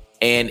game.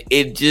 And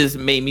it just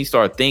made me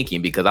start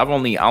thinking because I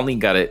only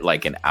got it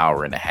like an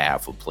hour and a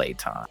half of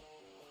playtime.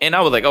 And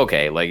I was like,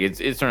 okay, like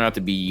it's turned out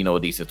to be, a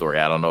decent story.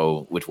 I don't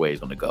know which way it's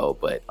going to go,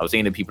 but I was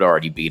seeing that people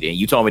already beat it. And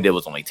you told me that it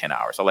was only 10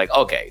 hours. So I'm like,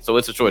 okay, so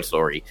it's a short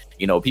story.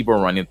 People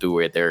are running through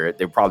it. They're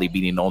probably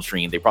beating it on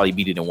stream. They probably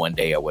beat it in one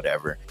day or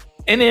whatever.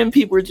 And then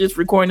people are just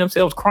recording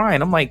themselves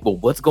crying. I'm like, well,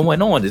 what's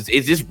going on? Is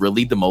this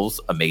really the most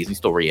amazing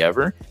story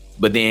ever?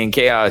 But then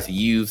Chaos,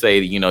 you say,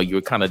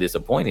 you're kind of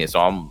disappointed. So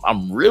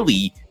I'm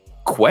really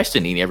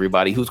questioning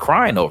everybody who's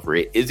crying over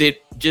it. Is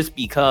it just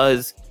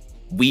because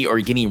we are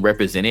getting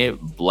represented,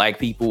 Black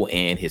people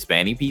and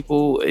Hispanic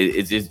people?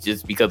 Is this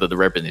just because of the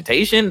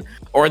representation,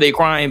 or are they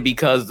crying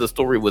because the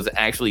story was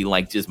actually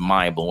like just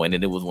mind blowing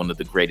and it was one of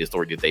the greatest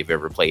stories that they've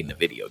ever played in a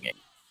video game?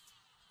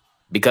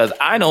 Because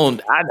I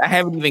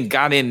haven't even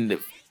gotten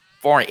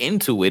far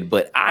into it,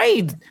 but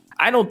I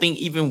don't think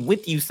even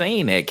with you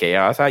saying that,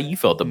 Chaos, how you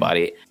felt about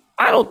it,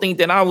 I don't think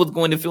that I was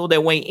going to feel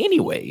that way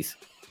anyways.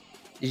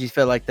 Did you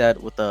feel like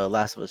that with The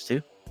Last of Us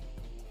 2?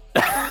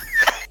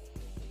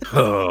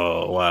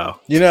 Oh wow!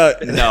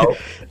 No.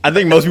 I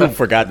think most people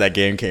forgot that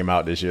game came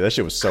out this year. That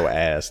shit was so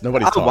ass.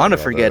 Nobody's. I want to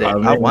forget it. I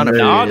I want to.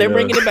 No, they're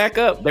bringing it back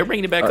up. They're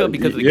bringing it back up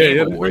because of the game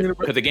award.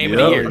 Because the game of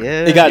the year.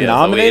 Yeah. It got Yeah, so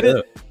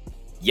nominated.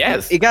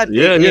 Yes. It got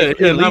Yeah, it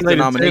leaked the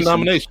 10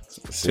 nominations.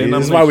 See,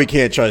 this is why we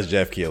can't trust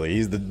Jeff Keighley.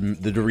 He's the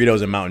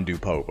Doritos and Mountain Dew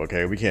Pope.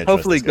 Okay, we can't.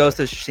 Hopefully, trust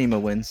this Ghost of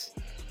Tsushima wins.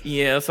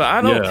 Yeah, so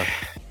I don't. Yeah.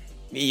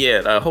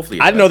 Yeah, hopefully.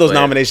 guy. I didn't know those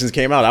but- nominations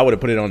came out. I would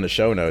have put it on the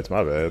show notes.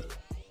 My bad.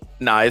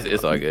 Nah,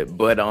 it's all good.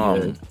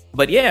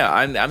 But yeah,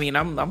 I mean,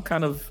 I'm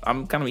kind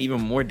of even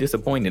more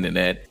disappointed in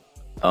that.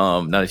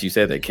 Now that you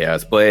said that,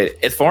 Chaos. But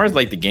as far as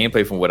like the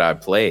gameplay from what I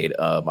played,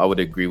 I would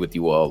agree with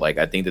you all. Like,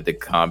 I think that the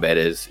combat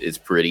is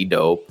pretty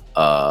dope.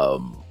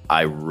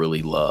 I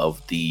really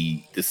love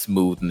the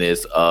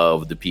smoothness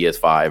of the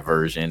PS5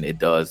 version. It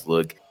does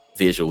look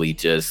visually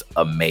just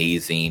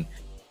amazing.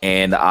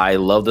 And I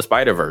love the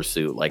Spider-Verse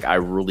suit. Like, I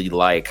really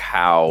like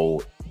how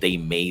they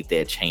made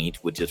that change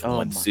with just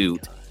one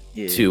suit.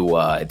 Yeah.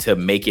 To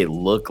make it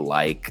look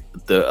like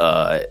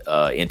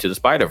the Into the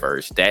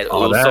Spider-Verse. That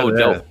was so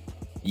dope.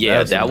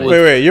 Yeah, that was.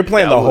 Wait, you're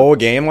playing the whole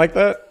game like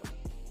that?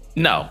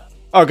 No.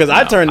 Oh, because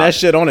I turned that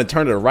shit on and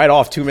turned it right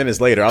off 2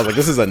 minutes later. I was like,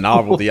 this is a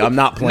novelty. I'm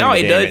not playing No, the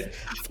it game. does.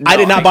 I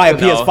did not buy a No.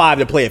 PS5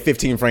 to play at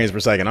 15 frames per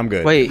second. I'm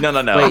good. Wait, No.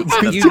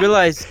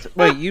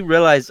 Wait, you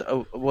realize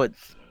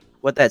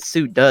what that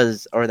suit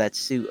does, or that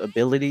suit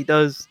ability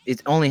does?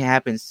 It only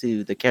happens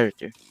to the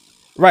character.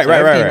 Right.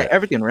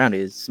 Everything around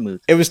it is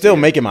smooth. It was still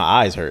making my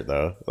eyes hurt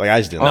though. Like I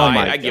just didn't. No,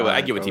 like I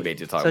it. get what T-Bait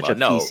is talking Such about. a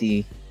No.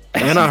 PC.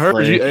 And I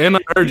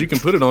heard you can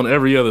put it on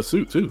every other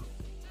suit too.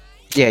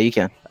 Yeah, you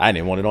can. I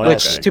didn't want it on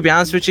Which, that. to be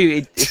honest with you,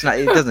 it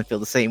doesn't feel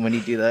the same when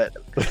you do that.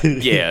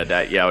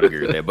 I would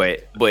agree with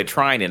that. But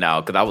trying it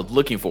out, because I was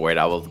looking for it.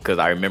 Because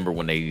I remember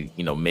when they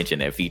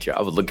mentioned that feature,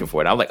 I was looking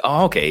for it. I was like,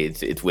 oh, okay,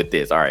 it's with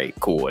this. All right,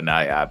 cool. And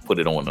I put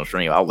it on the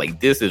stream. I was like,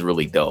 this is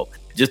really dope.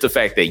 Just the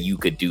fact that you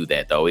could do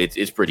that though,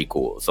 it's pretty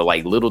cool. So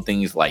like little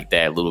things like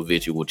that, little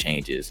visual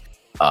changes,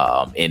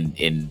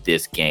 in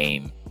this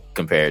game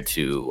compared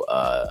to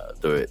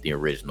the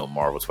original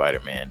Marvel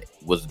Spider-Man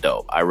was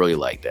dope. I really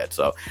like that.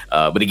 So,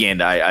 but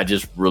again, I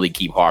just really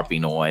keep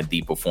harping on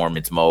the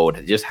performance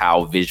mode, just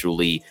how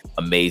visually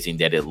amazing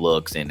that it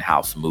looks and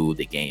how smooth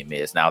the game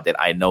is. Now that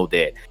I know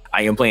that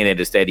I am playing at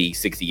a steady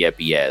 60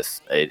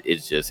 FPS,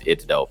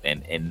 it's dope.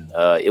 And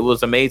it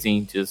was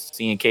amazing just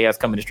seeing Chaos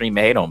come in the stream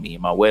and hate on me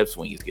and my web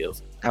swinging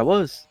skills.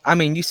 I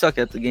mean, you suck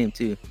at the game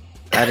too.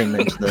 I didn't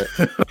mention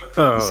that.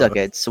 You suck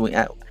at swing.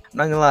 I'm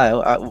not gonna lie.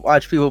 I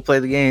watch people play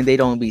the game. They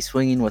don't be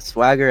swinging with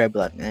swagger. I'd be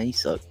like, man, you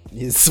suck.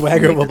 He's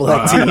swagger of a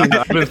black team.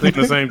 I've been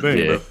thinking the same thing.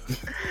 Yeah.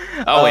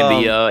 Bro. Oh,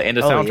 and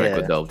the soundtrack yeah.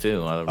 was dope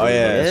too. Oh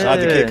yeah, shout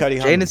out to Kid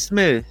Cudi. Jaden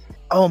Smith.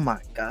 Oh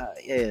my god,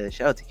 yeah.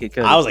 Shout out to Kid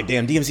Cudi. I was like,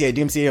 damn,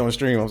 DMCA on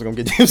stream. I was gonna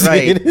get DMCA.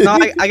 right. No,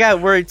 I got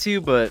worried too,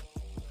 but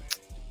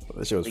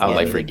That shit was I was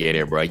like, Yeah. forget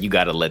it, bro. You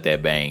got to let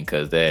that bang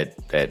because that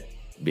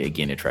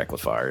beginning track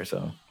was fire.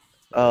 So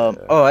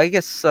I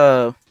guess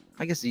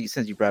I guess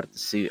since you brought up the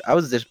suit, I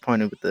was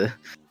disappointed with the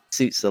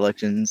suit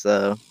selections.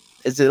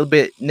 It's a little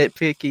bit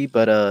nitpicky,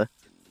 but it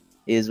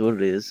is what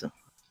it is.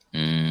 I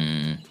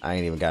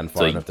ain't even gotten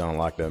far enough to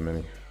unlock that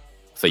many.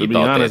 So To you be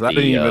thought honest, that I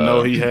didn't even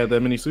know he had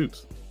that many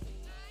suits.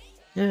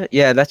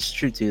 Yeah, that's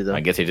true too, though. I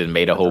guess they just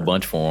made a whole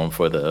bunch for him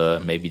for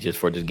the maybe just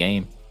for this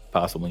game,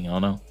 possibly. I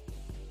don't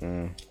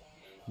know.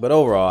 But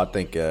overall, I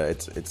think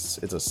it's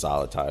a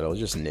solid title.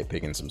 Just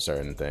nitpicking some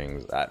certain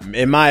things.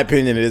 In my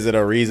opinion, is it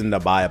a reason to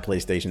buy a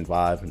PlayStation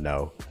 5?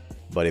 No.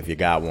 But if you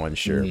got one,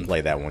 sure, play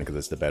that one because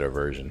it's the better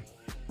version.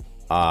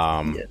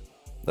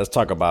 Let's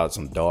talk about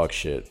some dog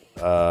shit.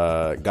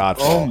 Godfall.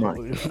 Oh my!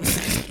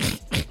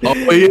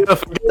 Oh yeah, I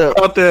forgot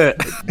about that.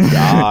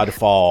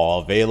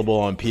 Godfall, available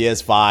on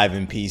PS5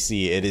 and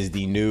PC. It is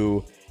the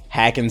new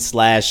hack and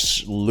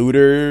slash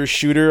looter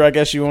shooter, I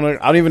guess you want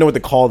to. I don't even know what to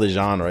call the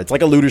genre. It's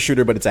like a looter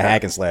shooter, but it's a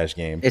hack and slash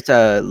game. It's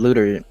a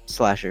looter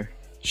slasher.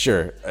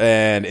 Sure,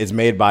 and it's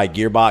made by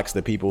Gearbox,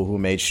 the people who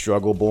made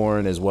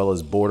Struggleborn as well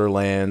as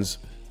Borderlands,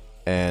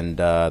 and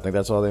I think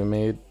that's all they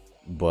made.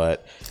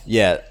 But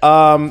yeah,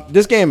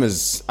 this game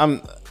is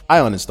I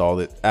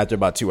uninstalled it after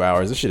about 2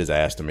 hours. This shit is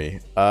ass to me.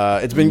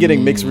 It's been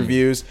getting mixed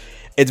reviews.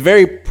 It's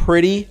very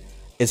pretty.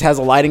 It has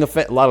a lighting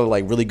effect, a lot of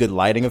like really good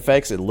lighting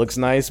effects. It looks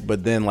nice,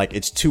 but then like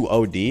it's too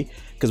OD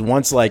because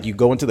once like you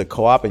go into the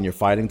co-op and you're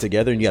fighting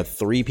together and you have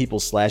 3 people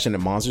slashing at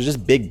monsters,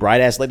 just big bright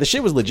ass, like the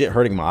shit was legit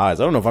hurting my eyes.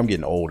 I don't know if I'm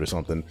getting old or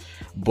something,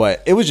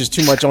 but it was just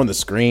too much on the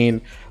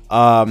screen.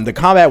 The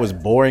combat was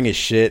boring as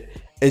shit.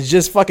 It's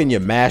just fucking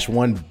you mash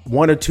one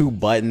or two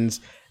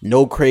buttons,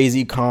 no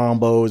crazy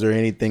combos or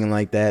anything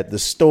like that. The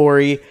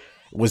story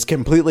was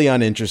completely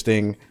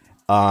uninteresting.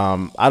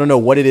 I don't know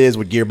what it is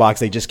with Gearbox.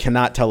 They just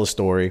cannot tell a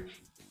story.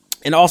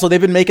 And also, they've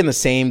been making the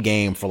same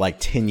game for like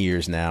 10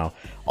 years now.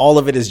 All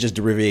of it is just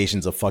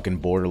derivations of fucking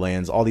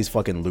Borderlands. All these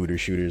fucking looter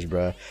shooters,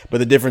 bruh. But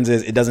the difference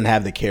is it doesn't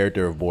have the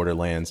character of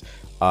Borderlands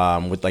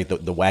with like the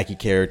wacky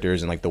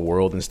characters and like the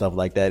world and stuff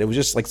like that. It was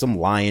just like some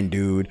lion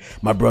dude.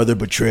 My brother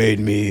betrayed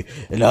me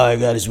and now I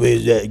gotta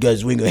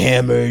swing a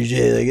hammer and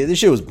shit. Like, this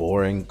shit was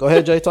boring. Go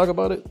ahead, Jay. Talk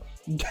about it.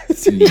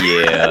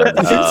 Yeah.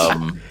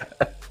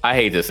 I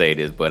hate to say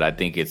this, but I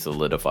think it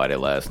solidified it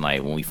last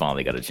night when we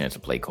finally got a chance to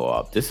play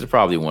co-op. This is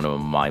probably one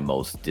of my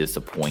most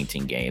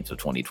disappointing games of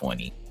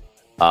 2020.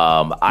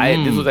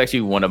 This was actually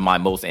one of my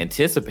most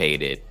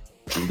anticipated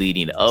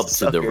leading up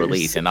to the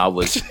release, and I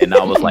was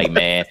like,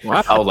 man,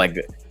 I was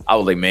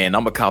like, man,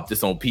 I'm gonna cop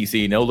this on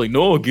PC, and they was like,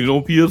 no, get it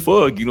on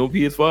PS5, get it on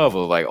PS5. I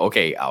was like,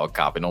 okay, I'll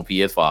cop it on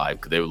PS5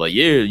 because they were like,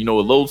 yeah, you know,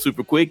 it loads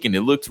super quick and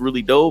it looks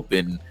really dope,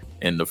 and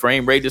the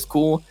frame rate is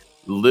cool.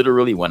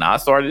 Literally, when I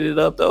started it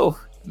up though,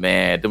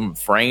 man, them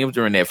frames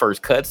during that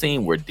first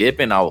cutscene were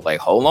dipping. I was like,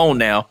 hold on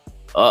now.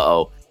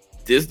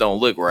 This don't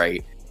look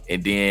right.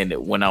 And then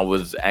when I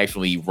was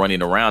actually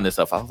running around and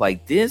stuff, I was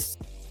like, this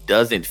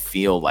doesn't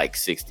feel like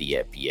 60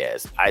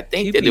 FPS. I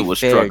think that it was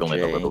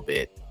struggling a little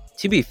bit.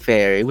 To be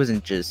fair, it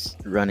wasn't just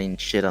running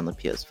shit on the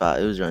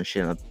PS5. It was running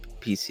shit on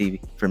PC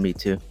for me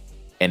too.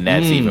 And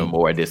that's even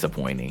more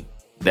disappointing.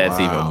 That's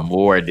even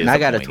more disappointing. And I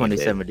got a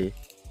 2070.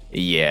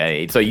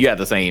 Yeah, so you have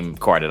the same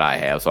card that I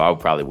have, so I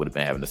probably would have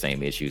been having the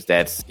same issues.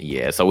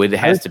 So it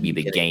has to be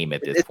the game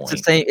at this point.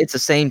 It's the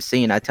same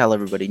scene. I tell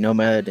everybody,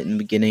 Nomad in the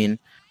beginning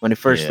when it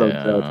first loads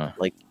up,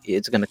 like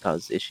it's gonna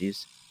cause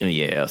issues.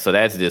 Yeah, so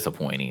that's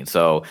disappointing.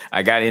 So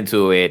I got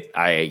into it.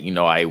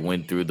 I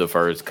went through the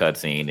first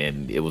cutscene,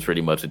 and it was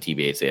pretty much what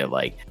TBA said,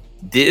 like,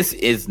 this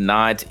is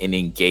not an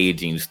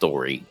engaging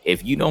story.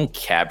 If you don't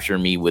capture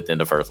me within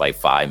the first like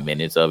 5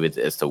 minutes of it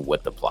as to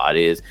what the plot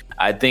is,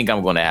 I think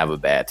I'm going to have a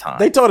bad time.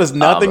 They told us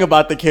nothing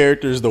about the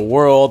characters, the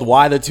world,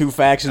 why the two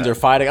factions are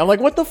fighting. I'm like,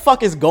 what the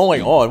fuck is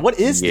going on? What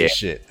is this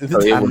shit?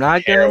 I'm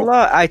not gonna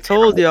lie. I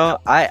told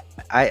y'all,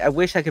 I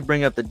wish I could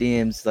bring up the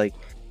DMs like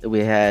that we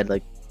had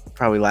like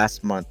probably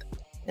last month,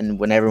 and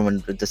when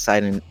everyone was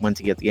deciding when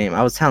to get the game,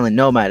 I was telling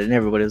Nomad and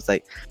everybody was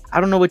like, I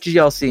don't know what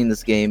y'all see in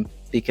this game.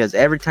 Because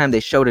every time they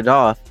showed it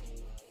off,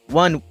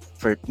 when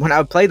I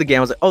would play the game,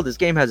 I was like, "Oh, this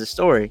game has a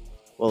story."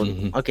 Well,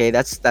 okay,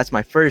 that's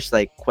my first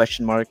like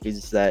question mark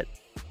is that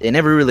they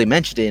never really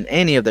mentioned it in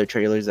any of their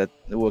trailers that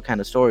what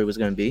kind of story was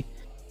going to be.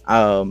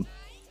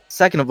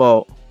 Second of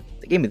all,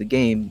 they gave me the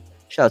game.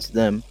 Shout out to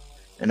them,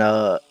 and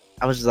I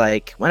was just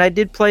like, when I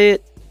did play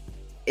it,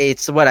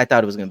 it's what I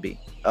thought it was going to be.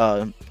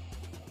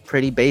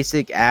 Pretty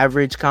basic,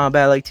 average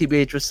combat, like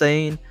TBH was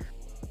saying.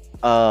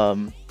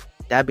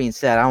 That being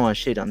said, I don't want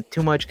to shit on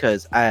too much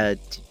because to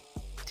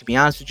be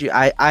honest with you,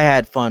 I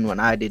had fun when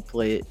I did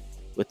play it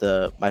with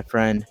my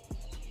friend.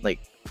 Like,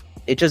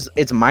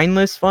 it's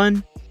mindless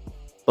fun,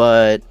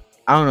 but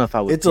I don't know if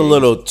I would. It's a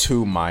little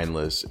too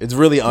mindless. It's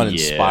really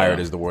uninspired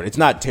is the word. It's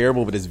not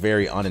terrible, but it's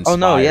very uninspired. Oh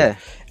no, yeah.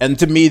 And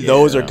to me,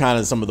 those are kind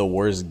of some of the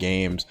worst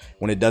games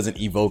when it doesn't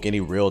evoke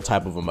any real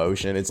type of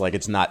emotion. It's like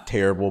it's not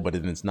terrible, but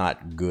it's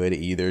not good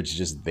either. It's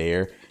just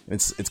there.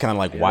 It's kind of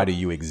like, why do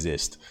you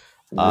exist?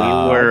 We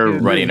were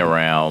running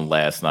around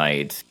last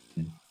night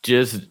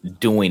just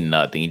doing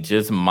nothing,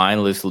 just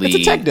mindlessly It's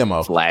a tech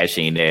demo.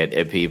 flashing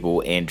at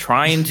people and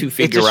trying to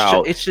figure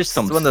out. It's just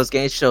some one of those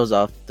games shows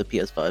off the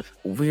PS5.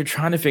 we're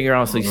trying to figure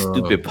out some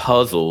stupid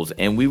puzzles,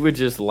 and we were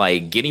just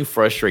like getting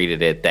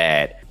frustrated at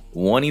that,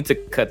 wanting to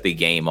cut the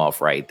game off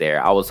right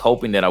there. I was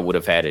hoping that I would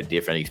have had a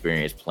different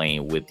experience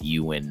playing with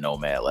you and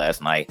Nomad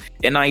last night,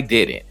 and I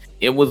didn't.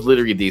 It was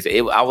literally these.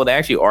 I would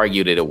actually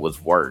argue that it was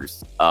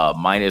worse,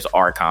 minus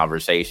our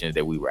conversations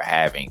that we were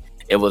having.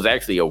 It was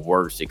actually a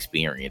worse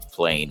experience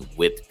playing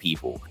with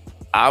people.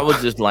 I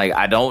was just like,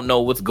 I don't know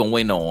what's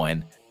going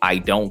on. I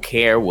don't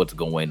care what's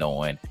going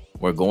on.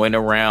 We're going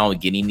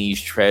around getting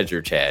these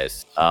treasure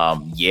chests.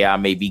 Yeah, I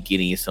may be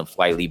getting some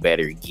slightly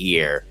better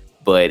gear,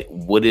 but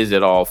what is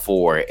it all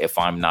for if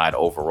I'm not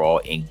overall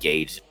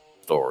engaged in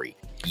the story?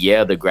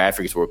 Yeah, the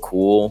graphics were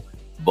cool,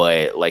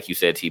 but like you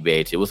said,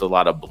 TBH, it was a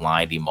lot of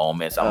blinding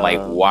moments. I'm like,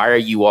 why are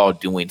you all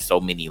doing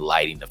so many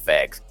lighting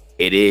effects?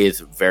 It is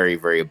very,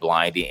 very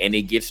blinding, and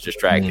it gets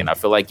distracting. I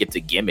feel like it's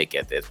a gimmick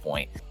at this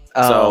point.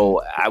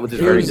 So I was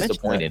just very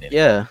disappointed in it.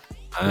 Yeah,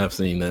 I have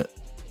seen that.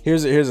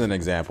 Here's an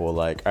example.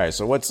 Like, all right,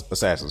 so what's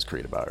Assassin's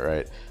Creed about,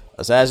 right?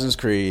 Assassin's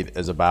Creed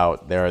is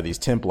about, there are these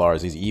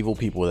Templars, these evil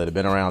people that have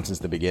been around since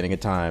the beginning of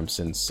time,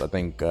 since I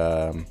think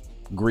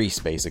Greece,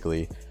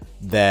 basically,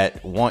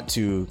 that want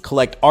to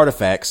collect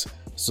artifacts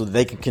so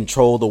they can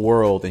control the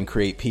world and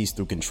create peace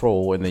through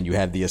control. And then you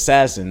have the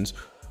assassins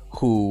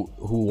who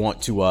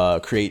want to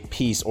create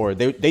peace, or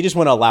they just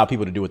want to allow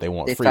people to do what they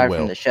want. They free fire will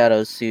from the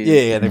shadows to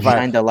they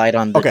shine the light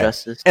on the Okay.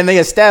 justice. And they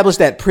established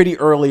that pretty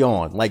early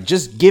on. Like,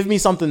 just give me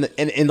something that,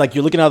 and like,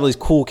 you're looking at all these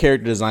cool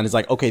character design. It's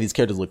like, okay, these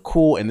characters look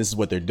cool, and this is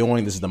what they're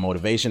doing. This is the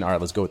motivation. All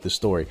right, let's go with the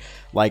story.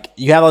 Like,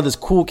 you have all this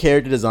cool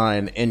character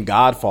design in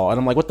Godfall, and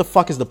I'm like, what the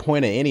fuck is the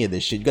point of any of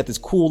this shit? You got this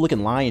cool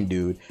looking lion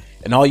dude,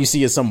 and all you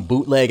see is some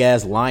bootleg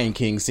ass Lion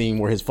King scene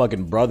where his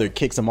fucking brother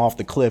kicks him off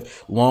the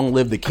cliff. Long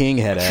live the king,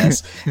 head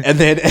ass. and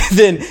then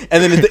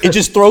it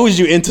just throws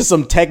you into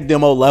some tech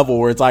demo level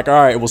where it's like, all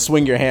right, we'll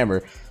swing your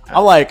hammer.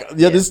 I'm like,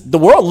 the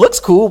world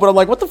looks cool, but I'm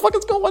like, what the fuck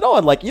is going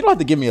on? Like, you don't have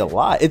to give me a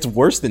lot. It's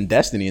worse than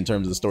Destiny in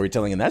terms of the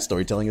storytelling, and that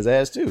storytelling is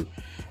ass too.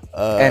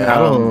 And I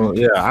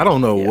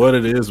don't know what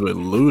it is with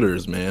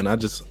looters, man.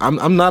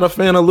 I'm not a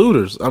fan of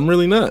looters. I'm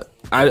really not.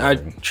 I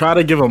try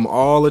to give them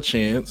all a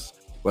chance.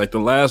 Like,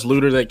 the last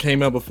looter that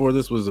came out before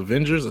this was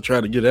Avengers. I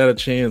tried to give that a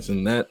chance,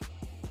 and that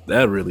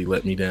really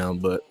let me down.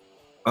 But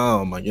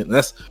oh my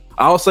goodness,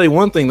 I'll say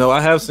one thing though.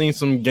 I have seen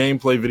some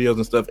gameplay videos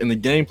and stuff, and the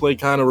gameplay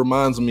kind of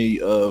reminds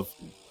me of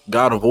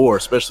God of War,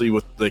 especially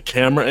with the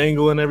camera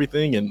angle and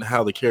everything, and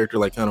how the character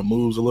like kind of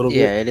moves a little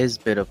bit. Yeah, it is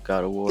a bit of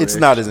God of War. It's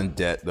not as in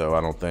depth though.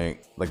 I don't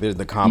think. Like,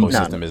 the combo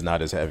system is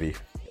not as heavy.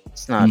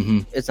 It's not.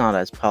 It's not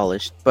as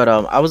polished. But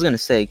I was gonna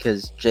say,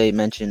 because Jay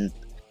mentioned,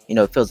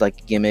 it feels like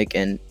a gimmick,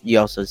 and you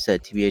also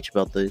said, TBH,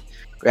 about the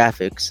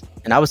graphics.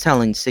 And I was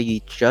telling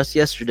Siggy just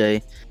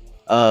yesterday,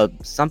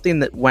 something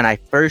that when I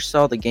first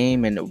saw the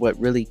game and what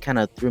really kind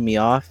of threw me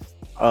off,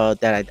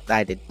 that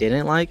I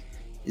didn't like,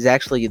 is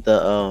actually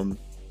the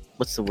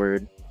what's the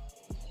word?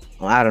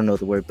 Well, I don't know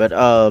the word, but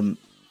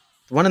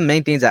one of the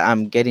main things that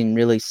I'm getting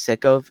really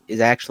sick of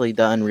is actually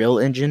the Unreal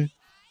Engine.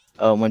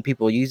 When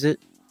people use it,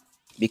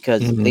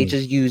 because they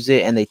just use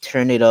it and they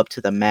turn it up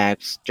to the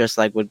max, just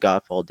like what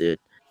Godfall did.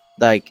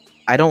 Like,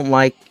 I don't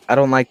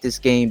like this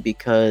game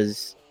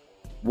because,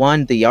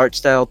 one, the art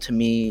style to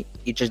me,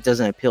 it just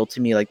doesn't appeal to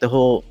me. Like, the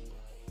whole,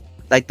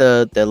 like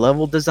the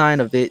level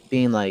design of it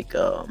being like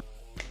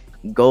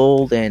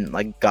gold and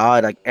like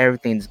God, like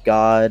everything's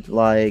God.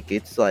 Like,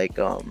 it's like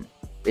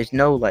there's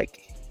no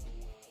like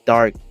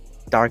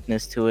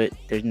darkness to it.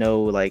 There's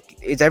no like,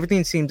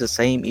 everything seems the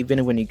same,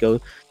 even when you go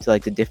to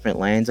like the different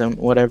lands and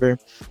whatever.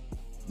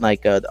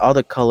 Like all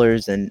the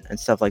colors and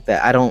stuff like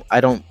that, I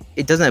don't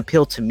it doesn't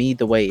appeal to me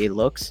the way it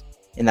looks,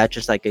 and that's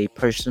just like a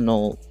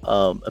personal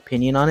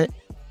opinion on it.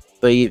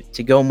 But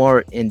to go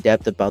more in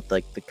depth about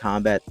like the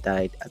combat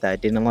that I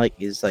didn't like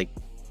is like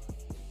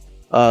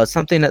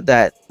something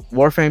that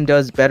Warframe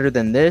does better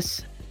than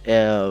this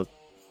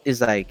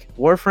is like,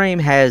 Warframe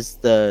has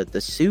the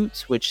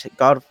suits, which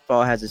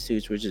Godfall has the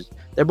suits, which is,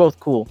 they're both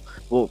cool.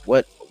 Well,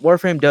 what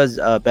Warframe does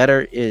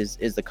better is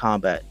the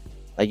combat.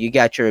 Like, you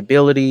got your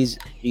abilities,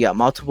 you got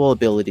multiple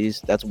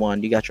abilities. That's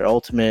one. You got your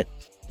ultimate,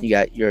 you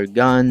got your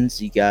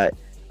guns, you got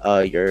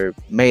your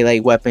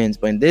melee weapons.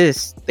 But in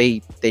this,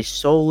 they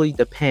solely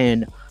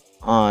depend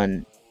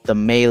on the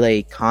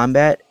melee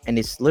combat, and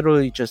it's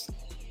literally just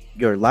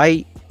your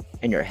light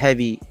and your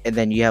heavy, and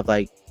then you have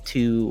like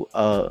two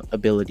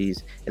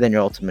abilities, and then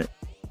your ultimate.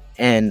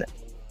 And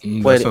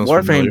what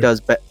Warframe does,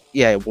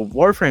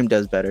 Warframe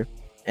does better.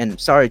 And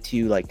sorry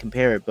to like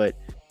compare it, but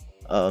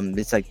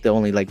it's like the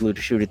only like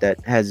looter shooter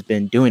that has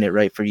been doing it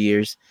right for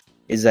years.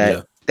 Is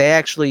that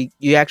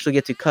you actually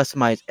get to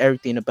customize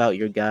everything about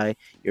your guy,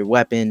 your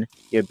weapon,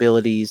 your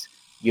abilities,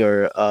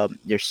 your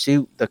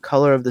suit, the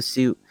color of the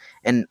suit.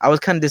 And I was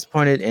kind of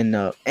disappointed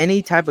in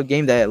any type of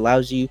game that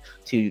allows you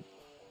to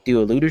do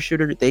a looter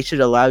shooter. They should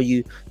allow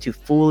you to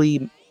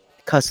fully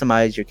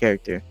customize your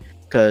character,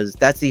 because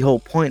that's the whole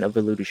point of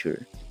a looter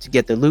shooter. to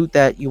get the loot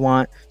that you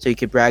want, so you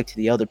could brag to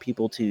the other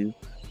people to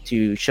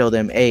show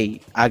them,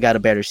 hey, I got a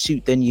better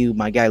suit than you,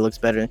 my guy looks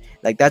better.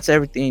 Like, that's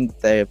everything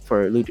that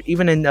for loot.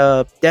 Even in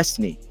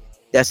Destiny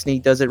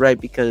does it right,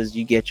 because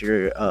you get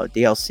your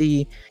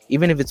DLC,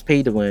 even if it's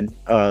pay to win,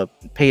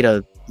 pay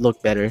to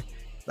look better.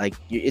 Like,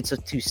 it's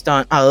to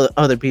stunt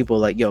other people,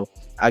 like, yo,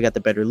 I got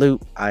the better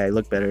loot, I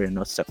look better,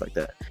 and stuff like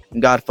that.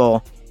 In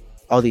Godfall,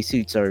 all these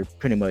suits are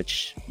pretty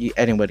much,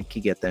 anybody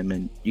can get them,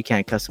 and you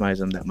can't customize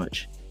them that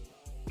much.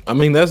 I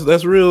mean,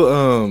 that's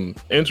real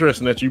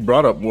interesting that you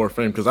brought up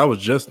Warframe, because I was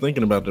just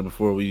thinking about that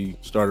before we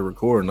started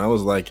recording. I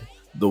was like,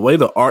 the way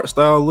the art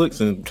style looks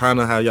and kind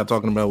of how y'all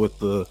talking about with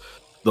the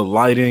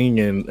lighting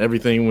and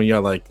everything when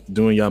y'all like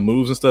doing y'all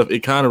moves and stuff, it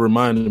kind of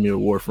reminded me of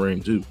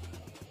Warframe too.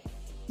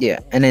 Yeah,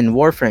 and in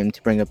Warframe,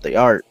 to bring up the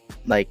art,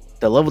 like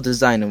the level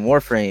design in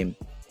Warframe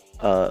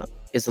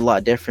is a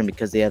lot different,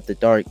 because they have the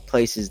dark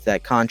places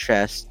that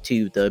contrast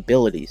to the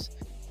abilities.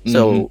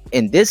 So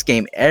in this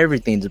game,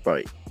 everything's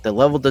bright. The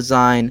level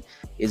design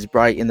is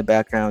bright in the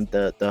background.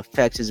 The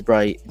effects is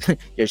bright.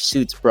 Your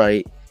suit's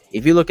bright.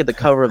 If you look at the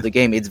cover of the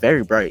game, it's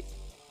very bright.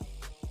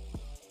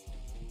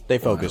 They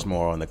focus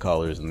more on the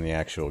colors than the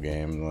actual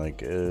game.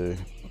 Like,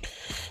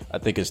 I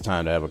think it's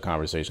time to have a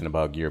conversation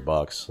about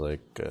Gearbox.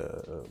 Like,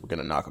 we're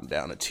gonna knock them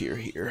down a tier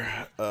here.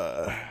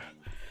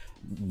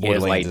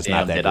 Borderlands is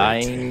not that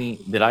great.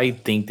 Did I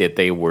think that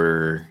they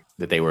were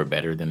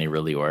better than they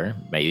really were?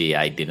 Maybe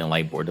I didn't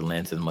like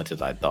Borderlands as much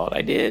as I thought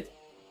I did.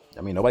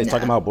 I mean, nobody's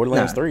talking about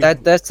Borderlands 3.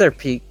 That's their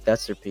peak.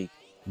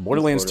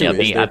 Borderlands 2.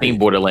 I think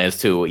Borderlands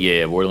 2.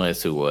 Yeah,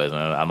 Borderlands 2 was.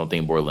 I don't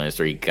think Borderlands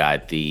 3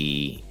 got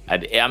the.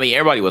 I mean,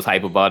 everybody was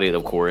hype about it,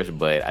 of course,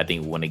 but I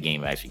think when the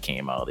game actually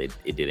came out, it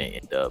didn't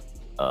end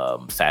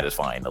up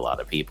satisfying a lot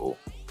of people.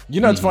 You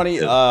know, it's funny.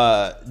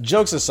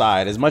 Jokes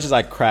aside, as much as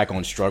I crack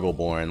on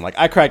Struggleborn, like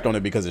I cracked on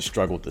it because it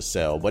struggled to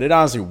sell, but it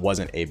honestly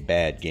wasn't a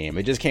bad game.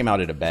 It just came out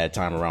at a bad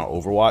time around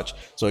Overwatch,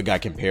 so it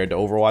got compared to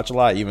Overwatch a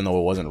lot, even though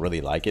it wasn't really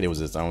like it. It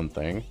was its own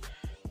thing.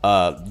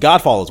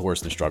 Godfall is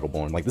worse than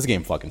Struggleborn. Like, this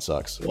game fucking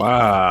sucks.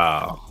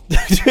 Wow.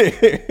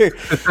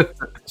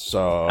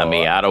 So I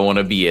mean, I don't want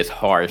to be as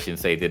harsh and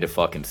say that it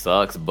fucking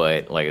sucks,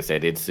 but like I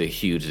said, it's a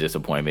huge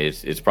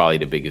disappointment. It's probably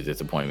the biggest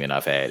disappointment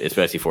I've had,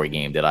 especially for a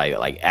game that I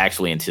like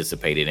actually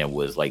anticipated and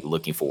was like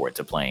looking forward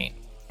to playing.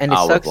 And it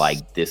I sucks was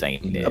like, this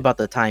ain't it. about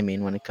the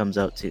timing when it comes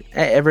out to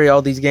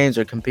all these games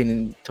are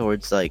competing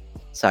towards like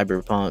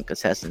Cyberpunk,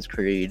 Assassin's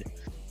Creed,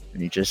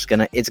 and it's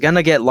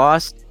gonna get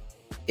lost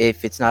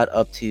if it's not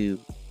up to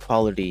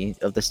quality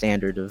of the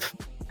standard of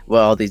what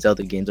all these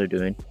other games are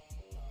doing.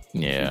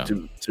 Yeah.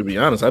 To be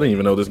honest, I didn't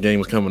even know this game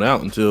was coming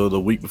out until the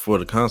week before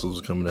the consoles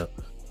was coming out.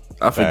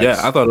 I forget.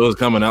 I thought it was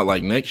coming out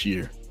like next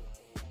year.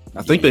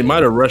 I think they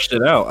might have rushed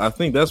it out. I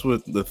think that's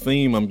what the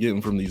theme I'm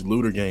getting from these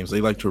looter games. They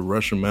like to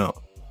rush them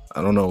out.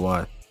 I don't know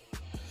why.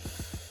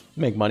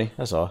 Make money.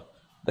 That's all.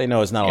 They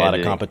know it's not a lot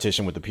of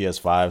competition with the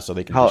PS5, so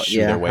they can just shoot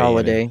their way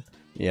holiday. in.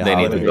 Yeah, they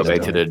need to go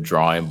back to the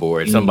drawing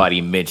board.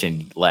 Somebody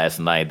mentioned last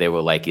night, they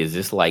were like, is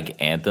this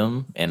like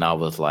Anthem? And I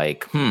was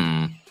like,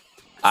 I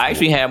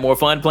actually had more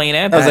fun playing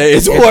Anthem. I was like,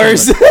 it's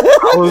worse.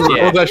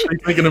 I was actually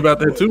thinking about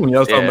that too when y'all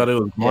was talking about it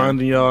was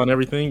grinding y'all and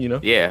everything, you know?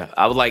 Yeah,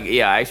 I was like,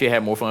 I actually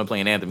had more fun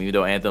playing Anthem, even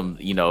though Anthem,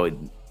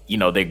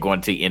 they're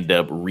going to end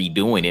up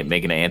redoing it,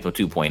 making it Anthem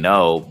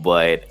 2.0,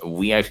 but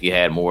we actually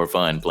had more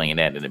fun playing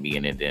that in the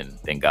beginning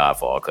than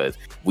Godfall, because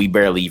we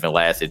barely even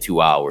lasted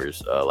 2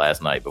 hours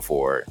last night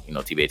before,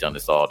 TBH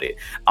uninstalled it.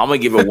 I'm going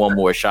to give it one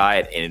more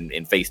shot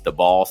and face the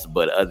boss,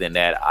 but other than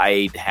that,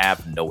 I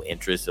have no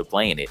interest in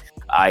playing it.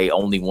 I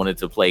only wanted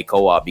to play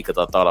co-op because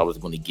I thought I was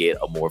going to get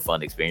a more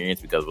fun experience,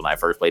 because when I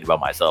first played it by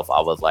myself,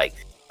 I was like,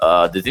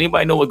 does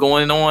anybody know what's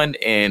going on?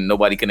 And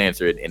nobody can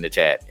answer it in the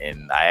chat.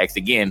 And I asked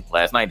again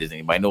last night, does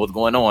anybody know what's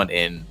going on?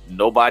 And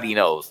nobody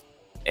knows.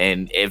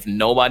 And if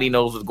nobody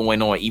knows what's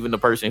going on, even the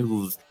person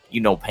who's,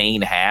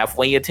 paying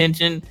halfway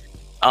attention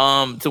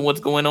to what's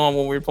going on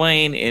when we're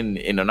playing and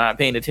they're not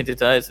paying attention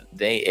to us,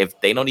 if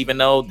they don't even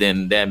know,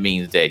 then that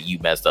means that you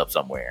messed up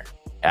somewhere.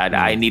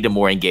 I need a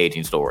more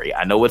engaging story.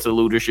 I know it's a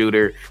looter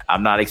shooter.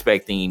 I'm not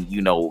expecting,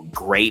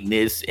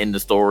 greatness in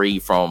the story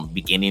from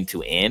beginning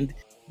to end.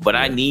 But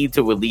I need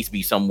to at least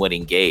be somewhat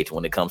engaged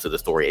when it comes to the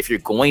story. If you're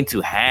going to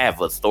have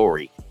a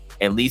story,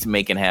 at least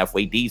make it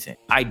halfway decent.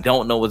 I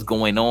don't know what's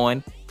going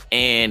on,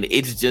 and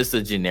it's just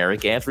a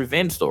generic ass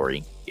revenge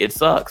story. It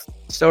sucks.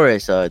 Story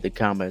aside, the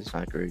combat's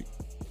not great.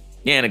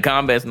 Yeah, and the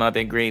combat's not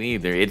that great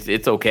either.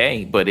 It's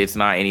okay, but it's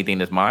not anything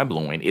that's mind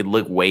blowing. It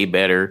looked way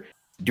better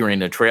during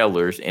the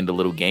trailers and the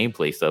little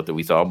gameplay stuff that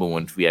we saw, but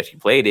once we actually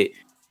played it,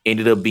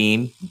 ended up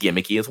being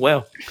gimmicky as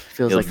well.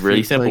 Feels like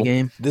really simple.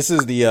 Game. This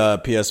is the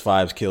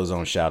PS5's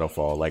Killzone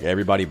Shadowfall. Like,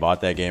 everybody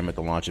bought that game at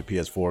the launch of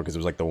PS4 because it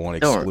was like the one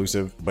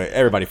exclusive, but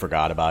everybody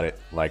forgot about it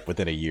like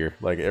within a year.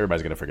 Like,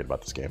 everybody's gonna forget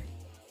about this game.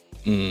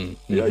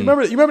 Mm-hmm. You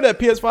remember that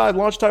PS5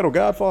 launch title,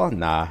 Godfall?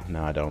 Nah,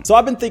 I don't. So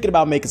I've been thinking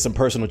about making some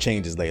personal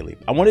changes lately.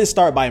 I wanted to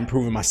start by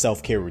improving my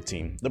self-care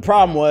routine. The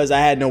problem was I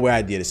had no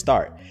idea to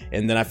start,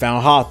 and then I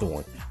found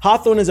Hawthorne.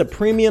 Hawthorne is a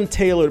premium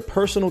tailored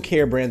personal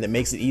care brand that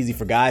makes it easy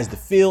for guys to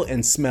feel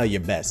and smell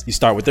your best. You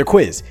start with their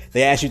quiz.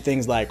 They ask you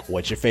things like,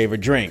 what's your favorite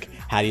drink?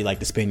 How do you like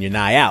to spend your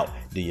night out?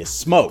 Do you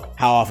smoke?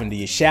 How often do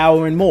you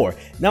shower? And more.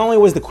 Not only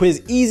was the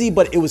quiz easy,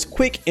 but it was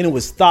quick and it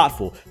was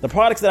thoughtful. The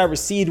products that I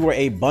received were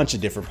a bunch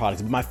of different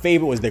products, but my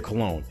favorite was their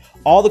cologne.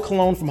 All the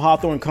cologne from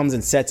Hawthorne comes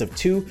in sets of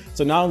 2,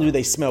 so not only do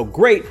they smell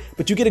great,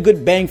 but you get a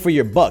good bang for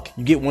your buck.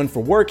 You get one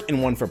for work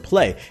and one for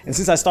play. And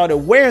since I started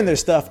wearing their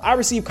stuff, I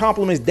receive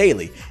compliments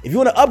daily. If you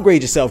want to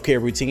upgrade your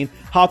self-care routine,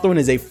 Hawthorne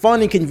is a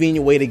fun and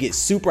convenient way to get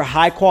super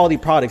high-quality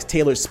products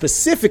tailored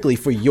specifically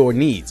for your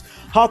needs.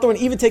 Hawthorne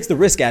even takes the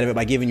risk out of it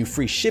by giving you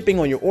free shipping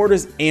on your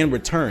orders and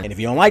return. And if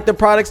you don't like their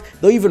products,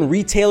 they'll even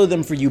retailer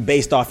them for you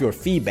based off your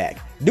feedback.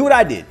 Do what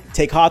I did.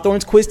 Take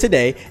Hawthorne's quiz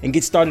today and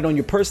get started on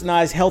your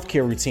personalized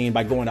healthcare routine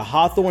by going to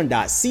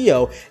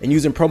hawthorne.co and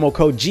using promo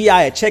code GI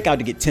at checkout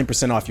to get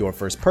 10% off your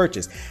first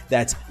purchase.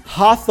 That's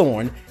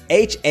Hawthorne,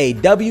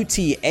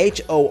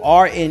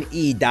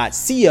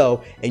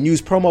 HAWTHORNE.co, and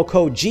use promo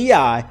code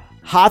GI,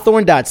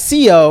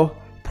 hawthorne.co.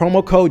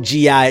 Promo code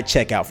GI at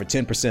checkout for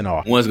 10%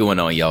 off. What's going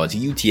on, y'all? It's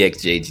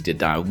UTXJG the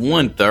Don,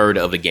 1/3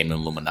 of the Gaming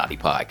Illuminati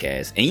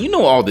podcast. And you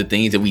know all the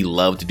things that we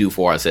love to do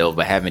for ourselves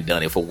but haven't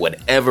done it for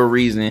whatever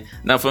reason.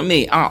 Now, for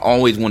me, I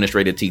always wanted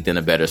straighter teeth and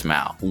a better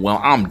smile. Well,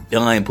 I'm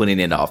done putting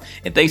it off.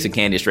 And thanks to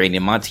Candid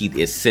Straightening, my teeth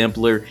is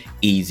simpler,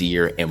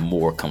 easier, and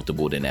more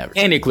comfortable than ever.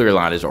 Candid clear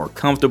aligners are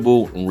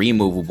comfortable,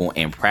 removable,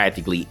 and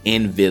practically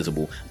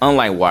invisible,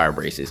 unlike wire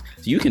braces.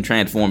 So you can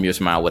transform your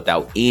smile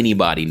without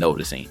anybody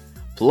noticing.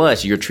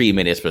 Plus, your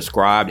treatment is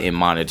prescribed and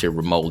monitored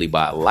remotely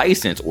by a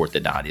licensed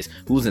orthodontist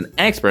who's an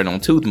expert on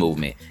tooth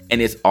movement,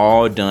 and it's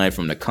all done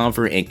from the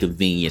comfort and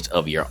convenience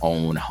of your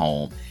own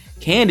home.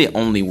 Candid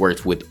only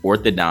works with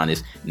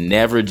orthodontists,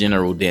 never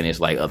general dentists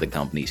like other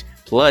companies.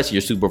 Plus, your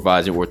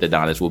supervisor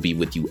orthodontist will be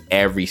with you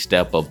every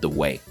step of the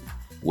way.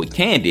 With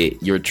Candid,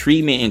 your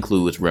treatment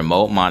includes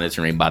remote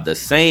monitoring by the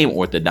same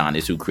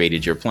orthodontist who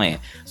created your plan,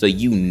 so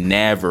you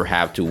never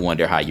have to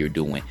wonder how you're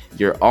doing.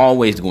 You're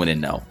always going to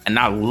know, and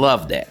I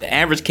love that. The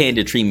average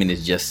Candid treatment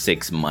is just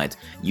 6 months.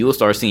 You'll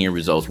start seeing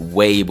results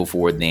way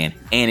before then,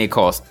 and it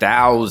costs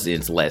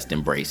thousands less than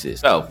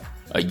braces. So,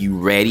 are you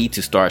ready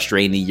to start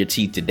straightening your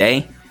teeth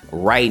today?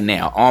 Right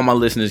now, all my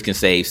listeners can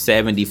save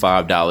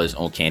 $75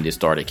 on Candid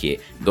Starter Kit.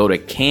 Go to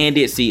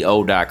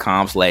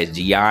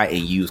candidco.com/GI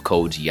and use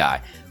code GI.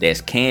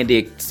 That's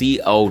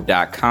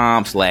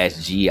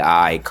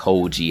candidco.com/GI,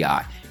 code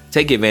GI.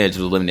 Take advantage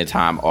of the limited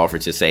time offer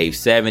to save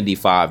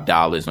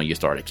 $75 on your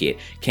starter kit.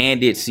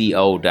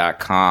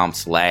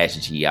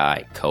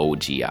 candidco.com/GI, code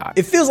GI.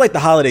 It feels like the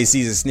holiday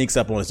season sneaks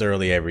up on us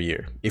early every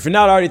year. If you're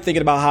not already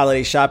thinking about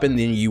holiday shopping,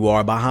 then you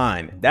are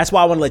behind. That's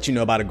why I want to let you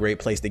know about a great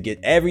place to get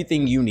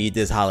everything you need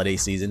this holiday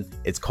season.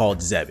 It's called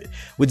Zebit.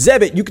 With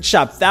Zebit, you can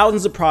shop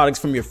thousands of products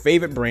from your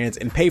favorite brands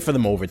and pay for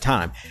them over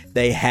time.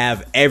 They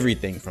have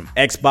everything from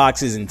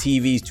Xboxes and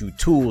TVs to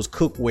tools,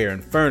 cookware,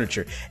 and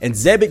furniture. And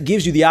Zebit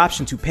gives you the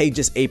option to pay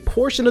just a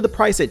portion of the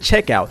price at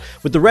checkout,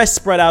 with the rest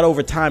spread out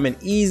over time in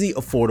easy,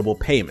 affordable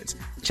payments.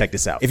 Check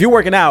this out. If you're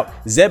working out,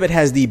 Zebit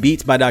has the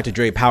Beats by Dr.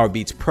 Dre Power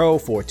Beats Pro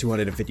for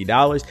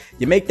 $250.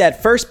 You make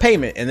that first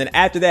payment, and then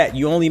after that,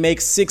 you only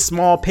make 6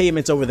 small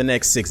payments over the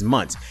next 6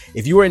 months.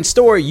 If you were in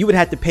store, you would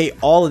have to pay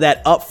all of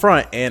that up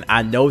front, and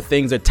I know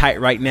things are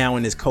tight right now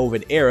in this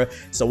COVID era,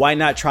 so why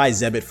not try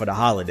Zebit for the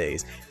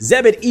holidays?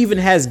 Zebit even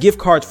has gift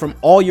cards from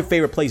all your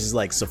favorite places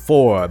like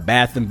Sephora,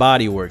 Bath &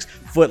 Body Works,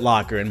 Foot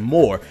Locker, and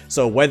more.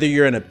 So whether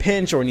you're in a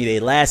pinch or need a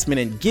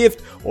last-minute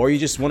gift, or you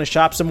just want to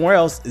shop somewhere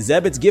else,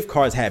 Zebit's gift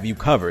cards have you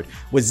covered.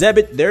 With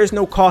Zebit, there's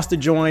no cost to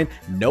join,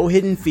 no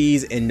hidden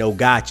fees, and no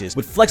gotchas.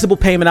 With flexible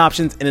payment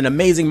options and an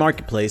amazing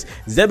marketplace,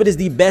 Zebit is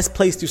the best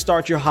place to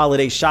start your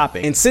holiday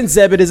shopping. And since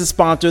Zebit is a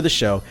sponsor of the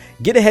show,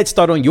 get a head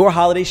start on your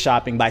holiday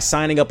shopping by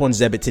signing up on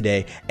Zebit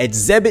today at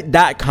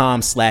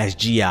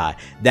zebit.com/GI.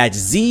 That's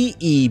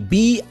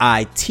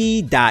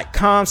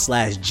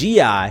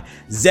ZEBIT.com/GI,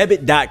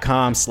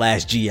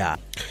 zebit.com/GI.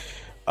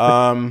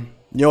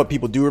 You know what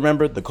people do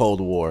remember? The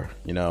Cold War.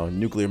 You know,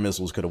 nuclear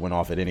missiles could have went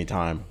off at any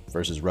time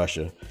versus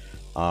Russia.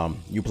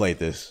 You played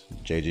this,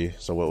 JG.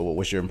 So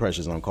what's your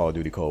impressions on Call of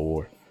Duty Cold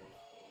War?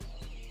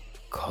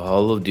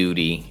 Call of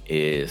Duty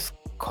is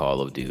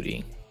Call of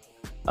Duty.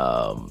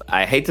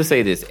 I hate to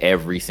say this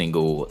every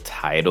single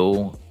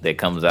title that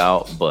comes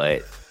out,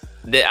 but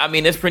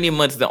it's pretty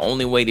much the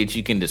only way that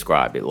you can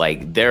describe it.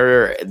 Like,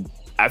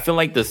 I feel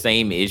like the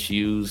same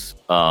issues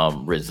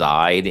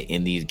reside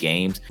in these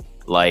games.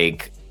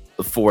 Like,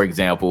 for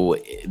example,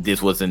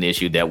 this was an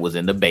issue that was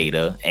in the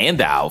beta and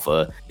the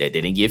alpha that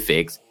didn't get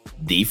fixed.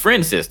 The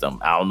friend system.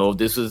 I don't know if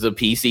this was a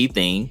PC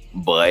thing,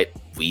 but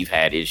we've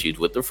had issues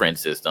with the friend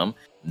system.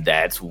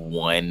 That's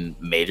one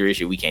major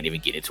issue. We can't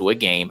even get into a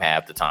game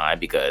half the time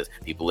because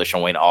people are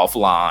showing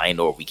offline,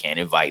 or we can't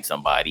invite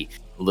somebody.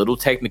 Little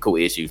technical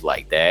issues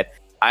like that.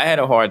 I had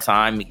a hard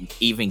time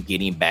even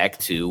getting back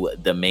to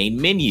the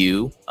main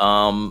menu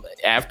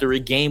after a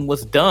game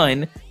was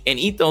done. And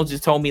Ethos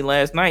just told me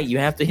last night, you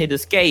have to hit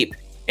escape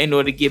in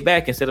order to get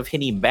back instead of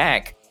hitting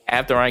back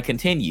after I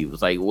continue.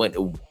 It's like, what?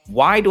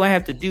 Why do I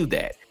have to do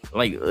that?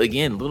 like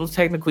again, little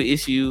technical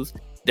issues.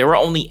 There were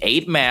only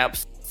 8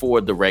 maps for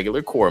the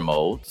regular core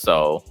mode.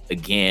 So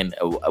again,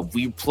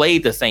 we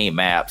played the same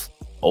maps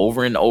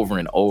over and over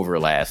and over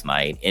last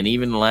night, and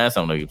even the last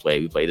time we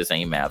played the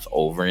same maps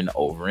over and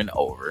over and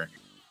over.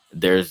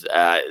 They're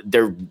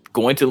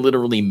going to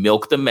literally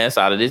milk the mess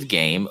out of this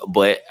game,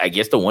 but I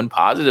guess the one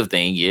positive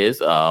thing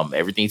is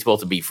everything's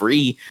supposed to be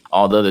free.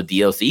 All the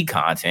DLC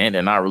content,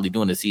 they're not really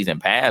doing the season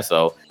pass,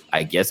 so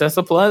I guess that's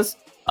a plus.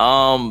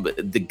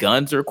 The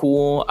guns are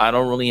cool. I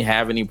don't really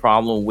have any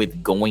problem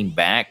with going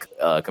back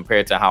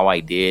compared to how I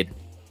did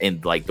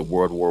in like the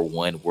World War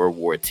I, World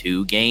War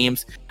II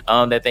games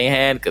that they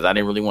had, because I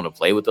didn't really want to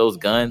play with those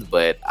guns,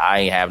 but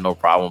I have no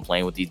problem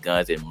playing with these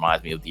guns. It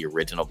reminds me of the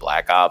original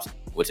Black Ops,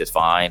 which is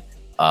fine.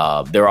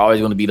 There are always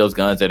going to be those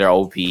guns that are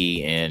OP,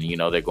 and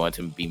they're going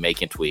to be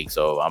making tweaks,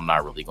 so I'm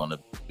not really going to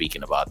be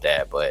speaking about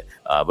that. But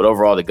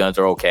overall, the guns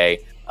are okay.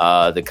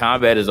 The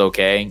combat is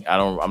okay.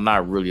 I'm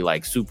not really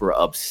like super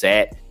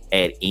upset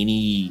at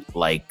any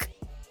like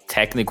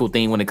technical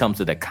thing when it comes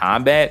to the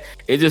combat.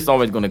 It's just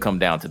always going to come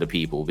down to the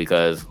people,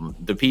 because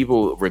the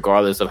people,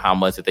 regardless of how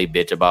much that they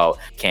bitch about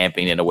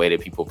camping and the way that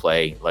people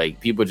play,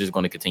 like people are just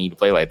going to continue to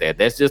play like that.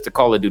 That's just the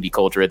Call of Duty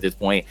culture at this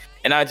point,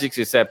 and I just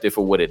accept it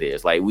for what it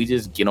is. Like we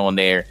just get on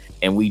there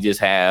and we just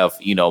have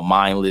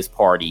mindless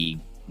party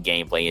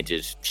gameplay and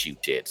just shoot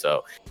shit.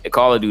 So the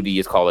Call of Duty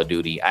is Call of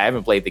Duty. I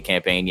haven't played the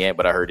campaign yet,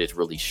 but I heard it's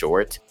really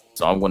short,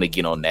 so I'm going to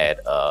get on that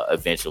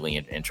eventually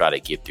and try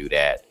to get through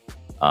that.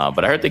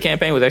 But I heard the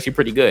campaign was actually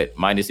pretty good,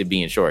 minus it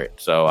being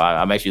short. So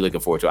I'm actually looking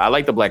forward to it. I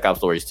like the Black Ops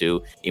stories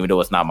too, even though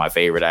it's not my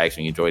favorite. I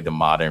actually enjoyed the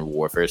Modern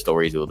Warfare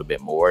stories a little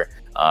bit more.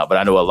 But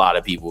I know a lot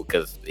of people,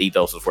 because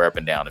Ethos was up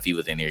and down. If he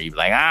was in here, he'd be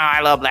like, I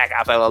love Black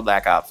Ops. I love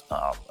Black Ops.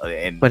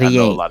 But he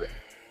ain't.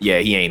 Yeah,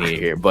 he ain't in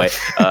here, but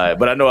I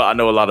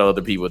know a lot of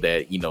other people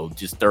that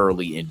just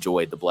thoroughly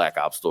enjoyed the Black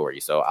Ops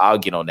story. So I'll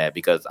get on that,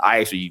 because I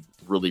actually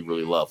really,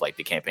 really love like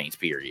the campaigns.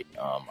 Period.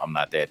 I'm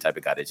not that type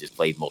of guy that just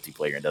plays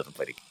multiplayer and doesn't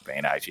play the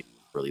campaign. I actually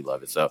really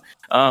love it. So,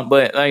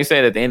 but like I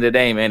said, at the end of the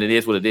day, man, it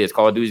is what it is.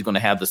 Call of Duty is going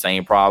to have the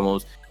same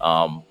problems.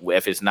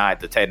 If it's not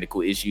the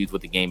technical issues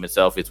with the game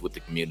itself, it's with the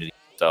community.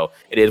 So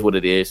it is what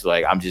it is.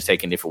 Like I'm just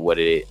taking it for what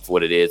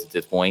it is at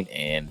this point,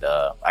 and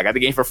I got the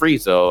game for free,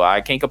 so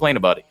I can't complain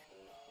about it.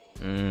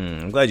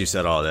 I'm glad you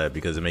said all that,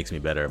 because it makes me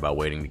better about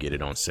waiting to get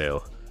it on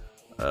sale.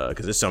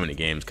 Because there's so many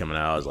games coming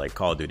out. I was like,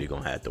 Call of Duty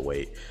gonna have to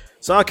wait.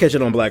 So I'll catch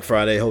it on Black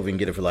Friday. Hope we can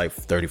get it for like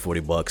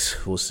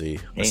 $30-$40. We'll see.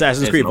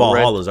 Assassin's Creed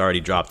Valhalla's already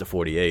dropped to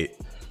 $48.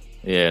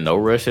 Yeah, no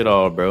rush at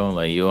all, bro.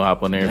 Like you'll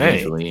hop on there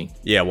eventually.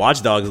 Yeah,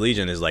 Watch Dogs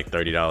Legion is like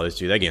 $30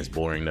 too. That game's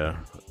boring though.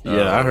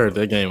 Yeah, I heard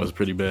that game was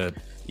pretty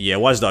bad. Yeah,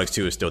 Watch Dogs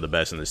 2 is still the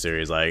best in the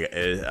series. Like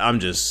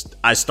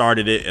I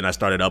started it and I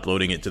started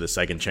uploading it to the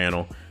second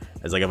channel.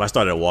 It's like if I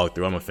started a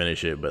walkthrough, I'm gonna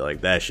finish it. But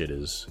like that shit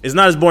it's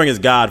not as boring as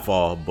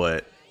Godfall,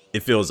 but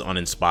it feels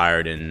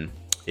uninspired and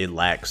it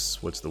lacks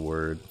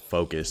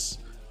focus.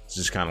 It's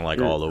just kind of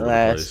like all over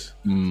the place.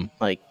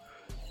 Like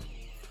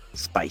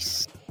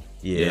spice.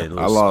 Yeah,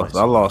 I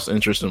lost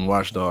interest in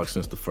Watch Dogs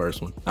since the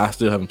first one. I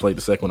still haven't played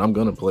the second one. I'm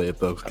gonna play it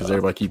though, because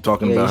everybody keep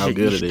talking about how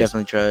good it is.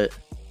 Definitely try it.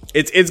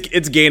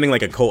 It's gaining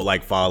like a cult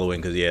like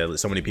following, because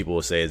so many people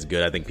will say it's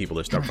good. I think people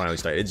are finally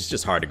starting. It's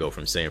just hard to go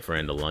from San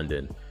Fran to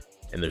London,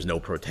 and there's no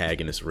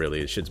protagonist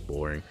really. This shit's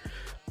boring.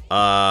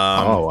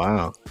 Oh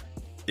wow.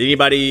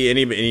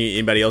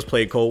 Anybody else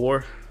played Cold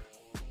War?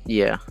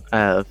 Yeah, I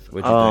have.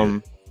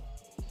 I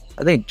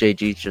think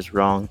JG's just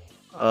wrong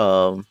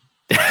about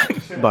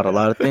a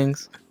lot of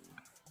things,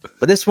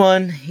 but this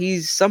one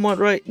he's somewhat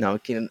right. No, I'm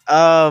kidding.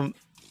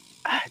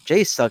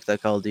 Jay sucks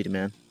at Call of Duty,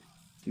 man.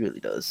 He really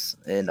does,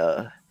 and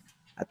I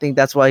think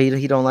that's why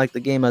he don't like the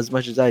game as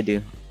much as I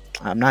do.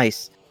 I'm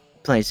nice.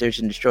 Playing Search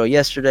and Destroy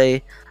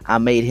yesterday. I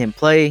made him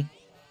play,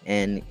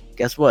 and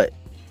guess what?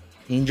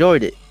 He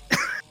enjoyed it.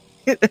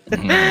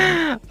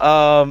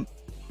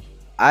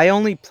 I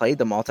only played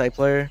the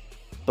multiplayer,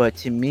 but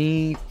to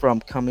me,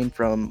 coming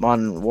from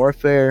Modern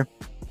Warfare,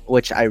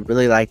 which I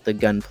really like the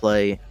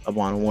gunplay of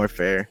Modern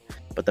Warfare,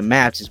 but the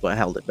maps is what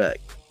held it back.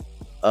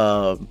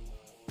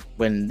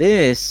 When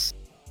this,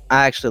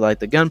 I actually like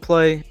the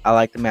gunplay. I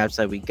like the maps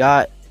that we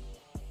got,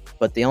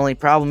 but the only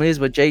problem is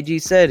what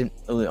JG said.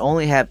 We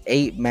only have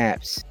 8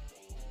 maps,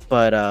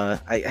 but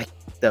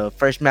the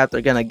first map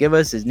they're gonna give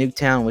us is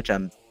Nuketown, which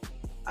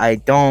I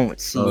don't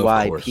see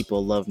why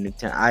people love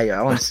Nuketown. I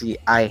honestly,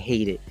 I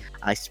hate it.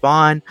 I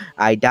spawn,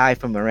 I die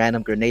from a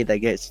random grenade that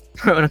gets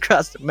thrown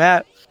across the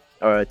map,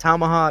 or a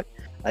tomahawk.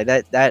 Like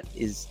that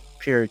is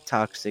pure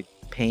toxic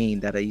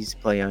pain that I used to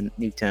play on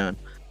Nuketown.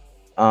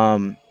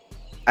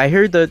 I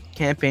heard the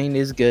campaign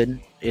is good.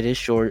 It is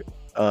short.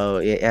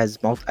 It has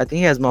I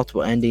think it has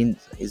multiple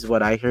endings, is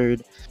what I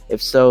heard.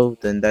 If so,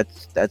 then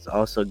that's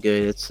also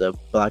good. It's a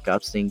Black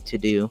Ops thing to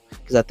do,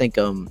 because I think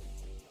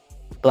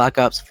Black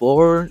Ops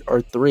 4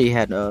 or 3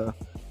 had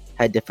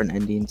different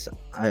endings,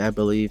 I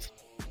believe.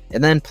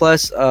 And then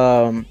plus,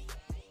 I'm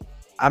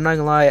not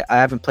gonna lie, I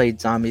haven't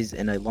played zombies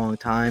in a long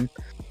time,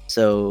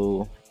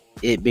 so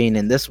it being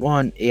in this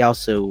one, it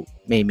also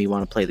made me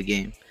want to play the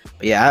game.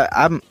 But yeah,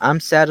 I'm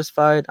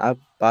satisfied. I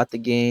bought the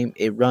game.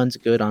 It runs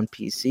good on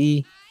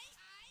PC.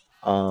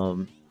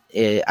 I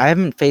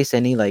haven't faced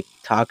any like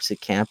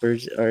toxic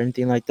campers or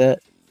anything like that.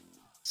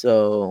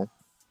 So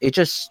it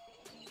just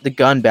the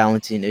gun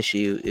balancing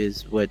issue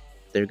is what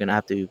they're gonna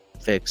have to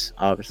fix.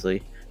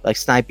 Obviously, like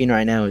sniping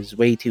right now is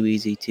way too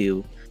easy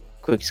to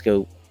quick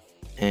scope,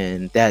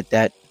 and that's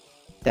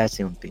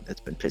the only thing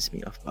that's been pissing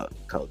me off about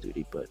Call of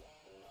Duty. But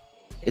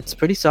it's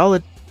pretty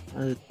solid.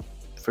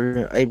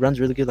 It runs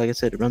really good. Like I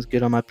said, it runs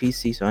good on my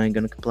PC, so I ain't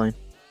gonna complain.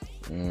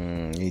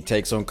 Any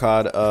takes on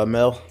COD,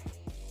 Mel?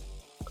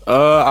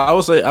 I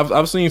would say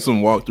I've seen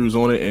some walkthroughs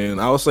on it,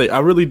 and I would say I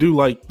really do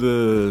like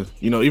the,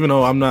 even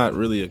though I'm not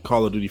really a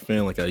Call of Duty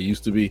fan like I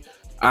used to be,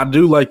 I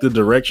do like the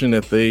direction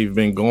that they've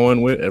been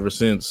going with ever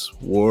since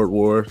World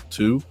War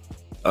II.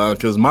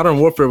 Because Modern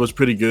Warfare was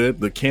pretty good.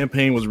 The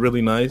campaign was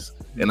really nice,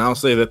 and I'll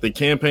say that the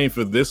campaign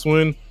for this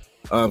one,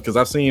 because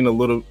I've seen a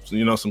little,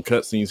 some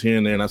cutscenes here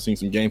and there, and I've seen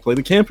some gameplay.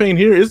 The campaign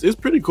here is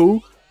pretty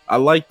cool. I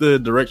like the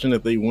direction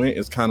that they went.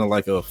 It's kind of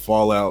like a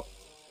Fallout.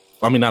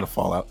 I mean, not a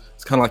Fallout.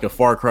 It's kind of like a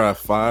Far Cry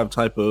 5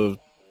 type of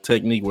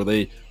technique where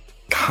they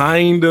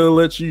kind of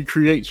let you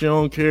create your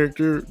own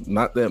character,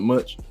 not that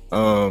much.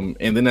 And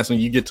then that's when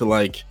you get to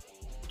like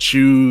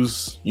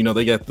choose.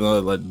 They got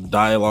the like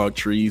dialogue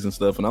trees and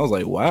stuff, and I was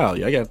like, wow,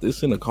 I got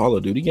this in a Call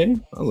of Duty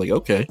game. I was like,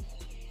 okay.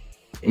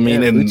 I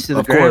mean, and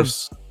of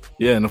course,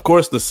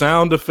 the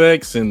sound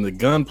effects and the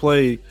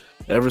gunplay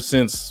ever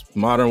since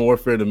Modern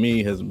Warfare to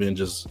me has been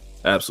just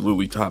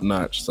absolutely top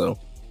notch. So,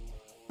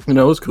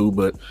 it's cool,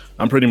 but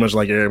I'm pretty much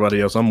like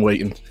everybody else. I'm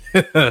waiting.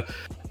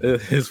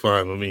 It's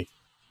fine with me.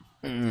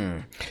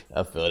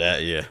 I feel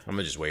that. Yeah, I'm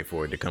gonna just wait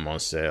for it to come on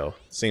sale.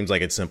 Seems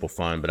like it's simple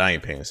fun, but I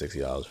ain't paying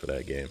 $60 for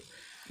that game.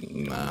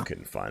 Nah, I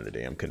couldn't find the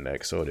damn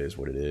Connect, so it is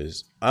what it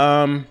is.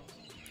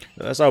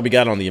 That's all we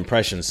got on the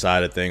impression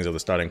side of things of the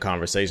starting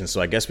conversation.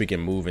 So I guess we can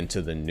move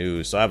into the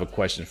news. So I have a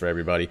question for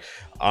everybody.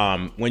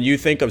 When you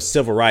think of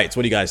civil rights,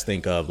 what do you guys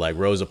think of? Like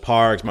Rosa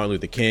Parks, Martin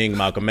Luther King,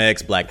 Malcolm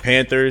X, Black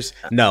Panthers?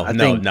 No. I'm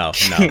going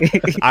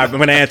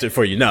to answer it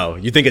for you. No.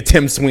 You think of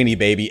Tim Sweeney,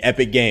 baby.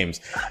 Epic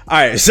Games. All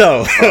right.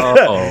 So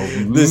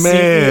the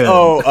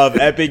CEO of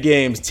Epic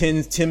Games,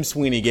 Tim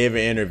Sweeney, gave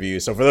an interview.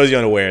 So for those of you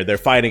unaware, they're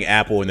fighting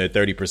Apple and their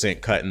 30%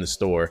 cut in the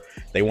store.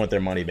 They want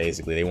their money,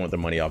 basically. They want their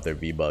money off their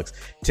V-Bucks.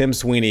 Tim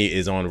Sweeney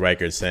is on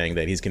record saying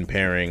that he's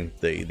comparing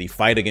the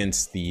fight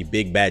against the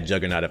big bad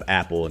juggernaut of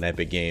Apple and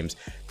Epic Games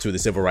to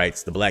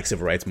the black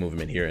civil rights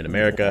movement here in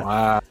America.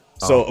 Wow.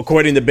 So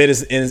according to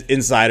Business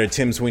Insider,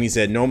 Tim Sweeney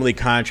said, normally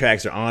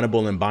contracts are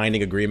honorable and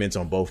binding agreements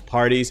on both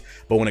parties,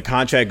 but when a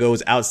contract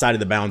goes outside of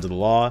the bounds of the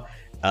law,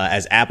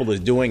 as Apple is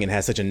doing and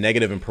has such a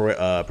negative and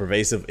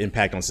pervasive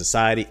impact on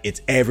society,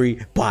 it's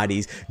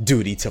everybody's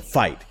duty to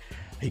fight.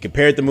 He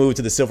compared the move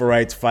to the civil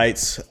rights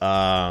fights,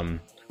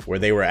 where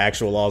they were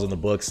actual laws on the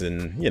books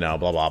and, blah,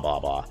 blah,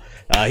 blah, blah.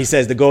 He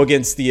says to go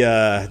against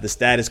the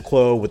status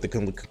quo with the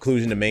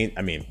conclusion to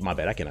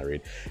I cannot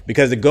read.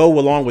 Because the go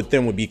along with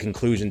them would be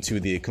collusion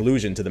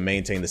to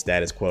maintain the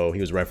status quo.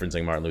 He was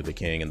referencing Martin Luther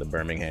King and the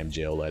Birmingham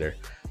jail letter.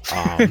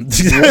 Oh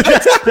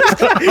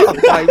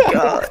my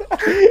God.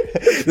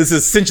 This is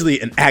essentially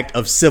an act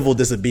of civil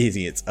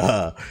disobedience.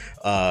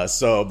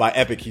 So by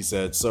Epic, he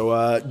said.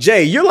 So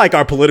Jay, you're like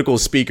our political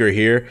speaker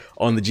here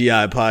on the GI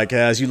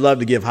podcast. You love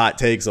to give hot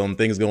takes on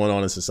things going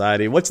on in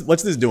society. What's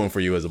this doing for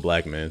you as a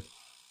black man?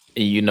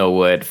 You know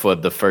what? For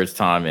the first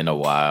time in a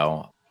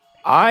while,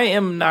 I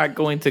am not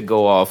going to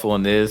go off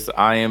on this.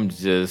 I am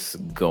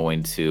just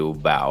going to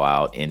bow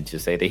out and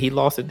just say that he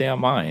lost his damn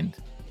mind.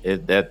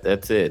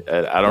 That's it.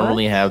 I don't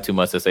really have too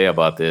much to say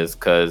about this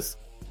because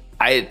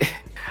I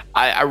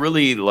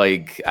really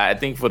I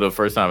think for the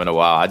first time in a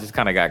while, I just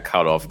kind of got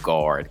caught off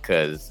guard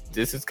because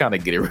this is kind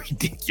of getting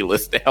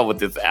ridiculous now with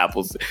this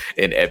Apple's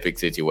and Epic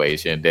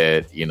situation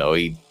that,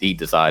 he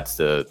decides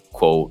to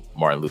quote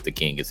Martin Luther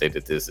King and say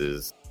that this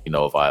is,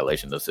 a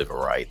violation of civil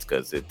rights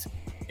because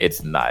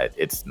it's not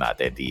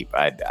that deep.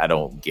 I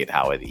don't get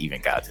how it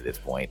even got to this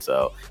point.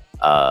 So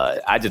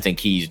I just think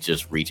he's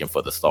just reaching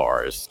for the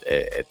stars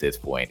at this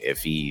point.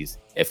 If he's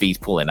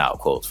pulling out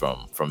quotes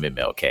from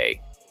MLK.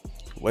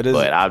 What is?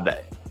 But I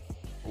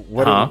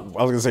was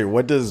gonna say,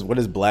 what does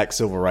black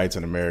civil rights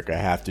in America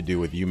have to do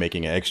with you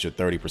making an extra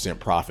 30%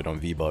 profit on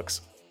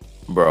V-Bucks?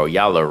 Bro,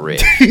 y'all are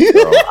rich.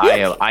 Bro,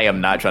 I am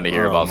not trying to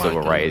hear about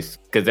civil rights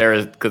because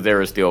there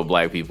are still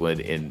black people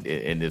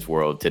in this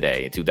world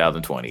today in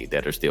 2020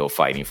 that are still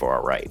fighting for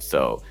our rights.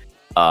 So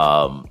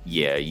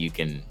yeah, you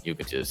can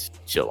just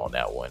chill on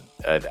that one.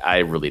 I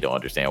really don't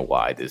understand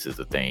why this is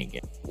a thing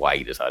and why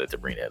he decided to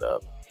bring that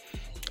up.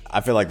 I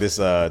feel like this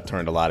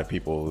turned a lot of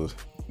people,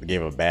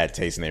 gave them a bad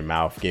taste in their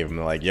mouth, gave them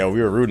like, yo,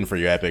 we were rooting for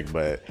you, Epic,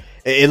 but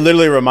it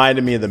literally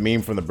reminded me of the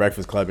meme from the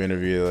Breakfast Club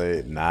interview.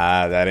 Like,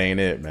 nah, that ain't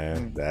it,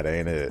 man. That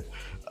ain't it.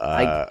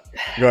 Go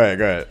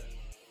ahead.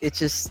 It's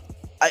just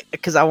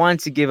because I wanted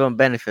to give him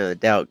benefit of the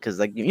doubt because,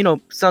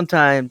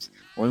 sometimes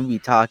when we be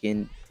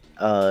talking,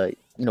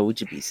 we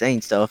should be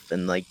saying stuff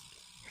and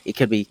it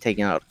could be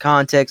taken out of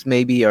context,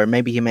 maybe, or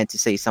maybe he meant to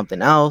say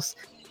something else.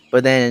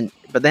 But then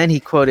he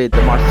quoted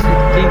the Martin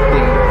Luther King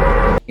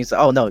thing. He said,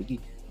 "Oh no,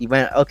 you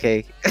meant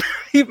okay,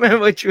 he meant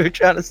what you were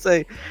trying to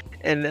say,"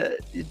 and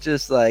it's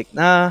just like,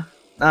 nah,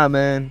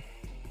 man,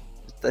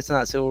 that's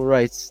not civil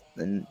rights.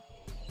 And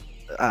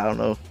I don't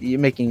know, you're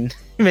making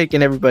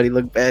everybody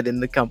look bad in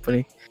the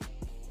company.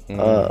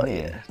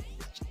 Yeah,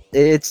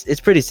 it's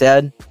pretty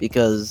sad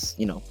because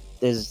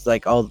there's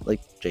like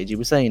JG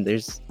was saying,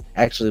 there's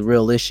actually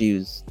real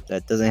issues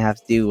that doesn't have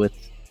to do with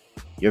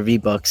your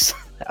V-Bucks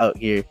out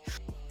here,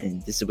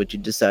 and this is what you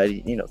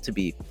decided to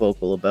be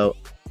vocal about.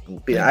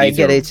 I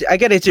get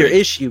it's your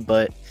issue,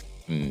 but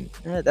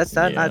that's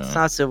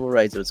not civil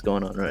rights what's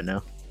going on right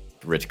now.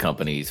 Rich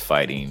companies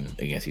fighting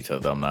against each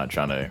other. I'm not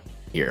trying to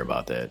hear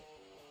about that.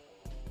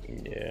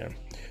 Yeah.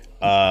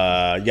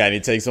 Got any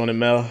takes on it,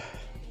 Mel?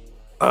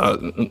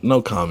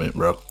 No comment,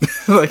 bro.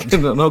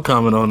 No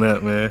comment on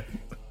that, man.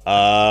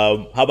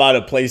 How about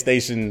a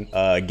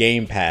PlayStation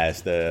Game Pass?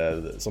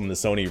 Some of the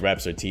Sony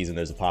reps are teasing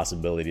there's a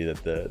possibility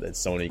that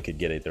Sony could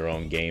get their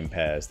own Game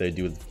Pass. They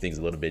do things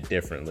a little bit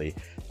differently,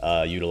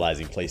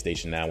 utilizing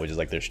PlayStation Now, which is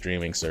like their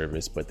streaming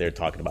service, but they're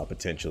talking about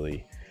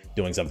potentially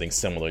doing something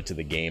similar to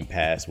the Game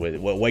Pass.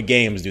 What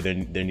games do there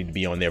need to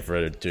be on there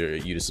for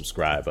you to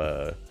subscribe?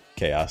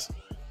 Chaos.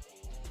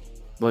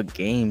 What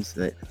games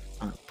that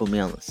put me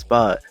on the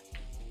spot?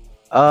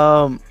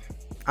 I'm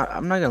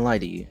not gonna lie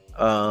to you.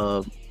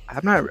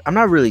 I'm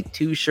not really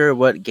too sure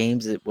what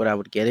games what I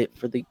would get it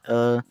for the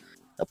a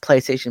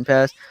PlayStation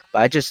Pass,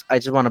 but I just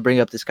want to bring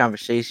up this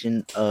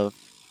conversation of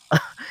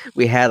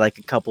we had like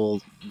a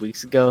couple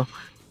weeks ago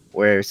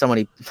where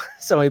somebody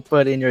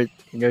put in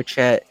your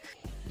chat,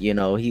 he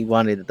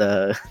wanted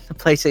the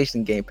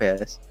PlayStation Game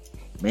Pass.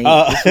 Man,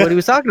 that's what he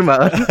was talking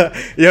about.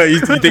 Yeah, you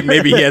think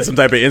maybe he had some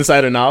type of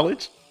insider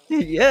knowledge?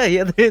 Yeah, he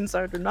had the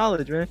insider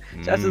knowledge, man.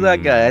 Shout out to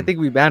that guy. I think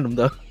we banned him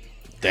though.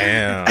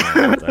 Damn.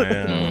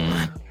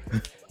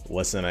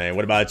 What's the name?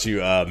 What about you,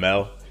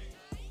 Mel?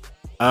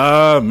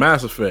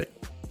 Mass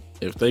Effect.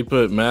 If they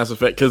put Mass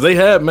Effect, because they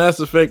had Mass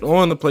Effect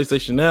on the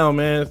PlayStation Now,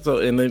 man. So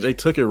and they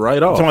took it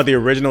right off. Talking about the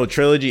original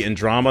trilogy,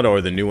 Andromeda, or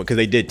the new one? Because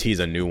they did tease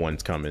a new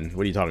one's coming.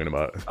 What are you talking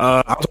about?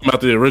 I'm talking about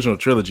the original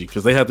trilogy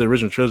because they had the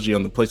original trilogy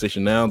on the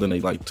PlayStation Now. Then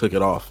they took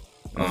it off.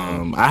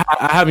 I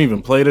haven't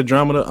even played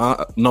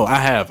Andromeda. No, I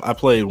have. I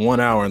played 1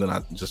 hour and then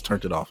I just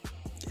turned it off.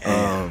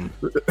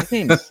 That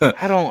game's,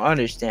 I don't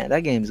understand. That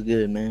game's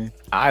good, man.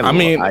 I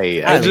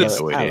just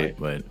enjoyed it,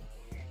 but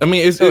I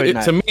mean,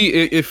 to me,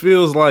 it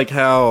feels like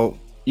how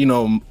the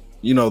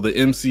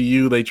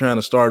MCU, they trying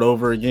to start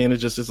over again.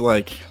 It's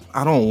like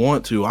I don't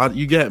want to.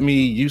 You got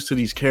me used to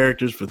these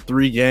characters for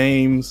 3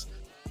 games,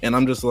 and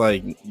I'm just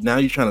like, now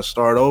you're trying to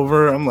start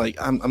over. I'm like,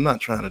 I'm not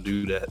trying to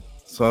do that.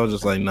 So I was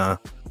just like, nah.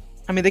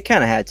 I mean, they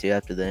kind of had to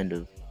after the end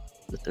of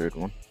the third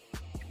one,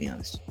 to be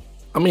honest.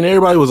 I mean,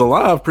 everybody was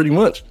alive pretty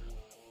much.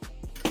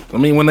 I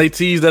mean, when they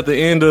teased at the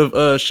end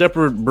of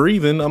Shepard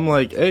breathing, I'm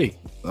like, hey,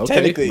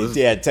 okay.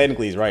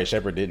 Technically he's right.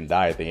 Shepard didn't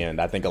die at the end.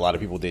 I think a lot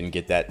of people didn't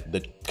get that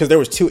because there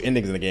was 2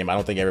 endings in the game. I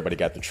don't think everybody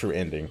got the true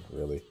ending,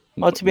 really.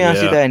 Well, to be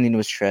honest, that ending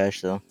was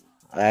trash, though.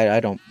 I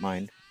don't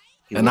mind.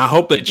 And I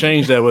hope they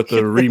change that with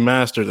the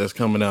remaster that's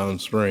coming out in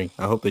spring.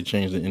 I hope they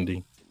change the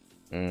ending.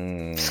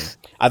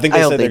 I think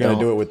they said they're going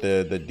to do it with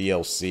the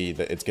DLC.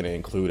 That it's going to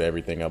include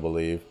everything, I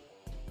believe.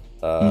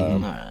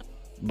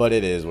 But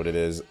it is what it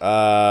is.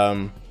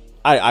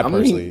 I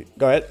personally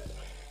go ahead.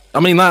 I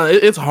mean,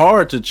 it's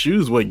hard to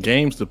choose what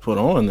games to put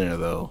on there,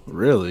 though.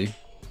 Really,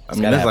 I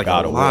mean, there's like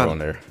God a of lot War on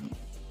there.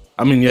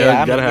 I mean, you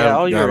gotta have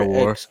all God your of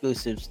War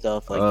exclusive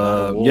stuff. Like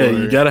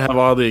you gotta have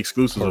all the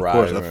exclusives.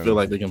 Horizon. Of course, I feel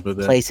like they can put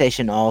that.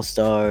 PlayStation All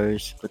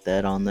Stars, put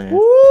that on there.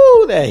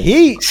 Woo, that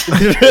heat!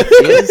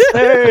 Yes,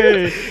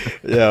 sir.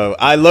 Yo,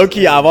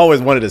 I've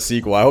always wanted a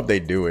sequel. I hope they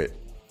do it.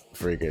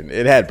 Freaking,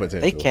 it had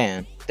potential. They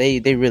can.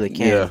 They really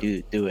can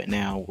do it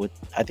now. With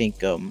I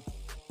think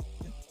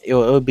it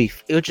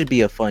would just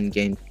be a fun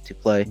game to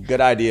play.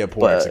 Good idea,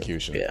 poor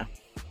execution. Yeah.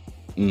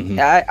 Mm-hmm.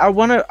 I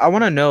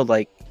wanna know,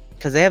 like,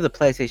 because they have the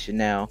PlayStation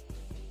Now,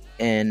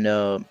 and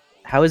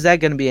how is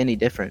that going to be any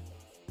different?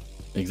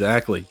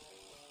 Exactly.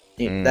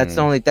 That's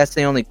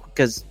the only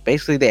because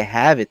basically they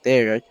have it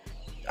there.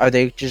 Are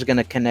they just going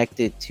to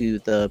connect it to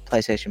the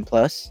PlayStation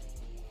Plus?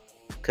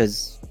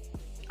 Because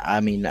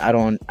I mean, I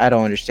don't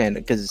understand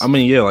it. Because I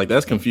mean, yeah, like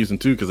that's confusing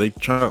too. Because they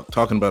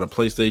talking about a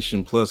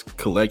PlayStation Plus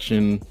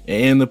collection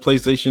and the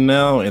PlayStation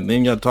Now, and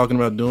then y'all talking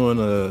about doing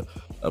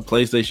a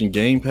PlayStation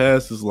Game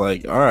Pass. Is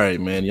like, all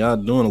right, man, y'all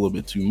doing a little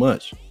bit too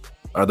much.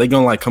 Are they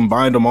gonna like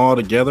combine them all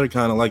together,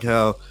 kind of like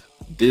how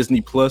Disney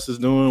Plus is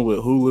doing with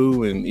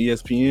Hulu and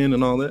ESPN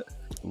and all that?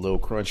 A little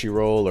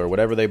Crunchyroll or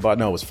whatever they bought.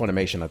 No, it was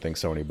Funimation. I think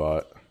Sony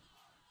bought.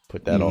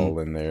 Put that all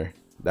in there.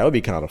 That would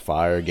be kind of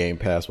fire. Game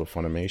Pass with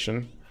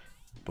Funimation,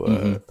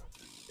 but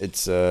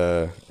it's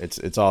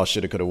all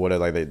shoulda, coulda, woulda.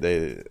 Like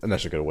they not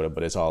shoulda, coulda, woulda,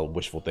 but it's all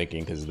wishful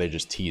thinking because they're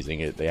just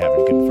teasing it. They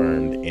haven't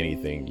confirmed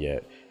anything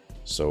yet,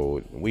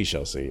 so we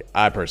shall see.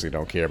 I personally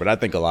don't care, but I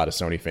think a lot of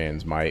Sony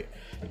fans might.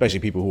 Especially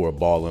people who are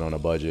balling on a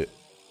budget.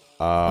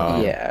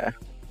 Yeah.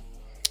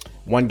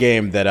 One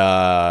game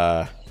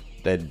that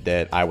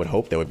that I would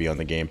hope that would be on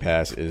the Game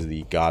Pass is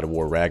the God of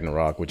War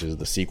Ragnarok, which is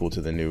the sequel to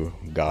the new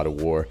God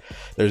of War.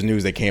 There's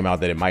news that came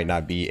out that it might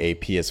not be a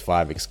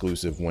PS5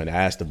 exclusive. When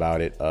asked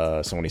about it,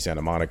 Sony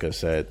Santa Monica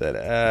said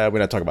that we're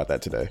not talking about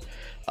that today.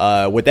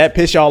 Would that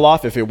piss y'all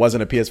off if it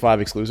wasn't a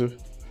PS5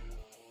 exclusive?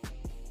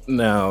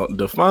 Now,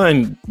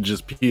 define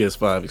just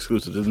PS5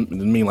 exclusive. Doesn't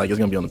mean like it's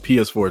gonna be on the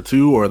PS4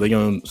 too, or are they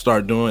gonna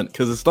start doing?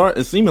 Because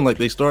it's seeming like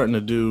they starting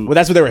to do. Well,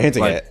 that's what they were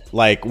hinting at.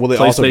 Like, will it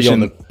also be on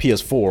the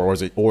PS4,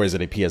 or is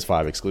it a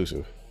PS5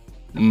 exclusive?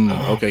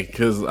 Okay,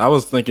 because I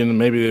was thinking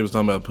maybe they was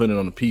talking about putting it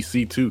on the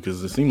PC too,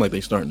 because it seemed like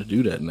they starting to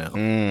do that now.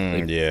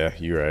 Yeah,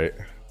 you're right.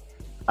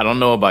 I don't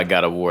know about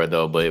God of War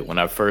though, but when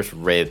I first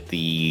read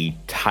the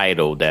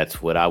title,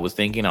 that's what I was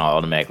thinking. I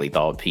automatically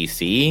thought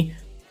PC.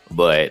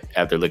 But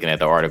after looking at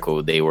the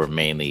article, they were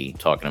mainly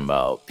talking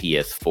about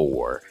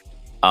PS4.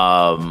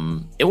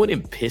 It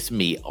wouldn't piss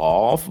me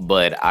off,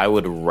 but I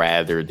would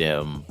rather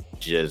them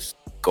just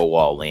go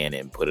all in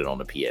and put it on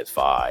the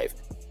PS5.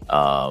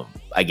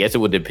 I guess it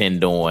would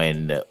depend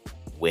on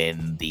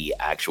when the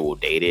actual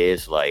date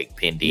is, like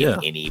pending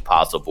any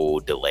possible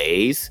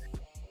delays.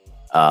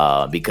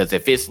 Because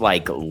if it's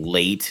like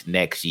late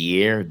next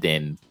year,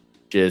 then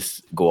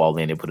just go all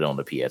in and put it on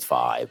the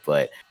PS5.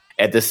 But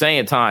at the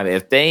same time,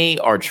 if they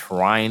are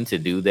trying to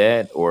do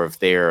that, or if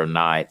they're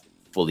not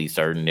fully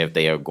certain if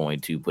they are going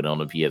to put it on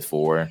the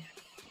PS4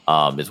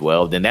 as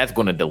well, then that's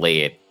going to delay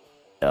it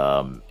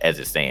as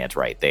it stands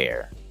right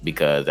there.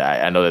 Because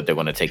I know that they're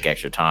going to take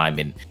extra time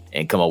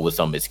and come up with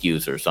some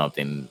excuse or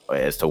something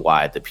as to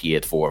why the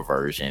PS4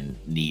 version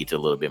needs a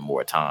little bit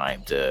more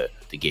time to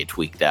get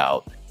tweaked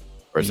out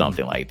or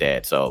something like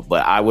that. So,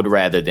 but I would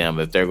rather them,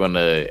 if they're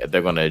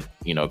gonna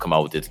come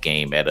out with this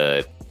game at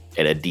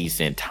a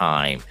decent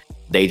time,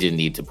 they just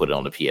need to put it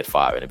on the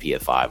PS5 and the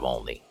PS5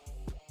 only.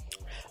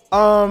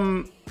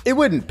 It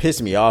wouldn't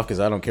piss me off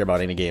because I don't care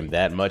about any game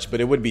that much, but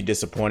it would be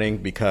disappointing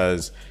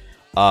because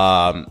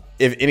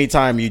if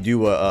anytime you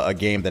do a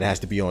game that has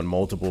to be on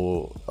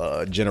multiple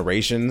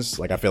generations,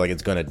 like I feel like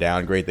it's going to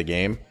downgrade the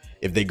game.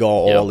 If they go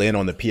all in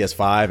on the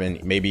PS5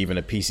 and maybe even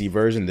a PC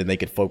version, then they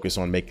could focus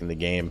on making the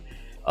game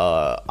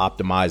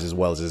optimized as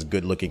well as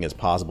good looking as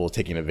possible,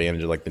 taking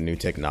advantage of like the new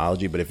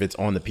technology. But if it's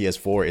on the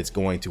PS4, it's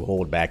going to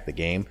hold back the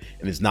game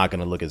and it's not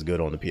going to look as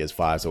good on the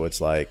PS5. So it's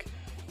like,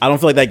 I don't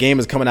feel like that game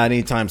is coming out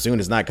anytime soon.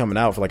 It's not coming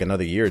out for like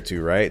another year or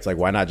two, right? It's like,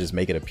 why not just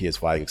make it a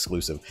PS5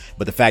 exclusive?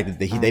 But the fact that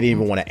they didn't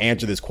even want to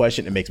answer this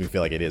question, it makes me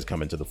feel like it is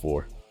coming to the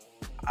fore.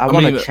 I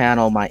want to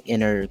channel my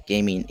inner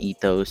gaming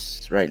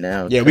ethos right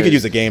now. Yeah, we could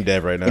use a game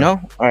dev right now. You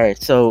know? All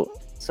right, so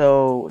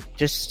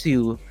just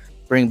to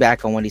bring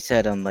back on what he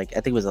said on, like, I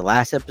think it was the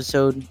last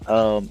episode.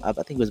 I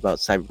think it was about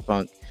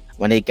Cyberpunk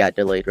when it got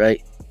delayed,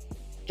 right?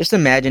 Just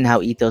imagine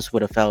how Ethos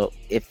would have felt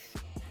if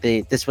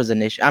this was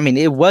an issue. I mean,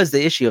 it was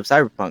the issue of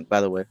Cyberpunk,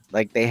 by the way.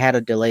 Like, they had a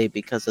delay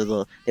because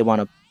of they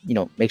want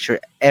to, make sure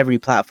every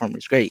platform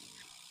is great.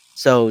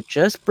 So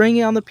just bring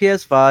it on the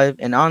PS5,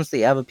 and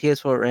honestly, I have a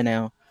PS4 right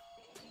now.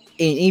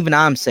 And even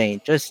I'm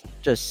saying, just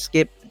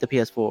skip the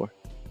PS4,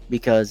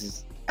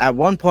 because at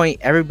one point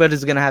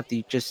everybody's gonna have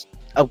to just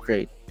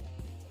upgrade.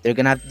 They're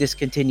gonna have to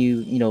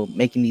discontinue,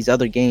 making these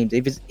other games.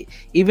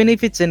 Even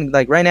if it's in,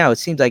 like, right now, it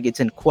seems like it's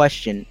in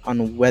question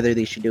on whether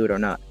they should do it or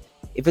not.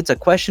 If it's a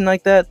question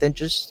like that, then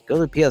just go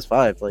to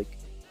PS5. Like,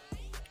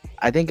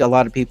 I think a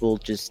lot of people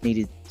just need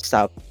to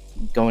stop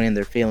going in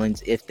their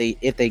feelings if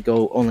they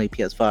go only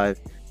PS5.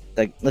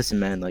 Like, listen,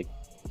 man, like,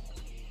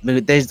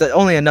 there's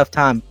only enough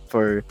time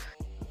for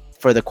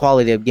the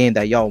quality of game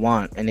that y'all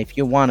want, and if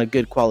you want a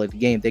good quality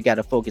game, they got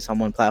to focus on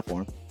one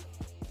platform.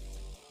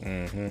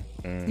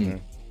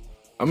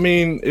 I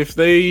mean, if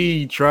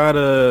they try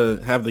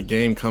to have the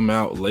game come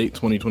out late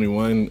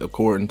 2021,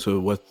 according to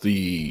what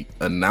the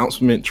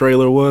announcement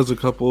trailer was a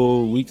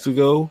couple weeks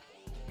ago,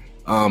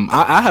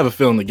 I have a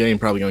feeling the game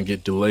probably gonna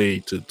get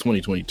delayed to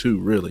 2022,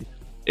 really.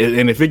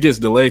 And if it gets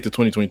delayed to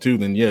 2022,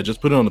 then yeah,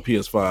 just put it on the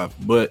PS5.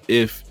 But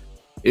if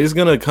it's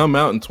gonna come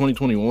out in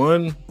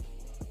 2021,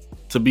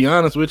 to be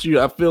honest with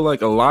you, I feel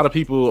like a lot of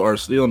people are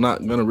still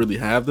not gonna really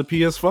have the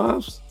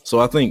PS5s.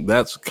 So I think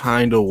that's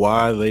kind of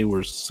why they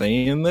were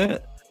saying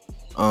that.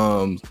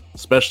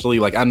 Especially,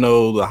 like, I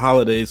know the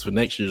holidays for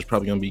next year is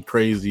probably gonna be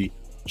crazy,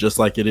 just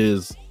like it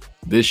is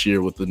this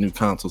year with the new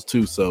consoles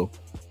too. So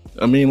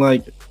I mean,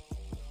 like,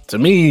 to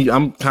me,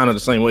 I'm kind of the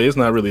same way. It's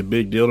not really a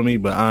big deal to me,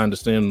 but I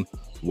understand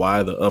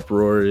why the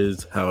uproar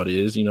is how it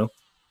is,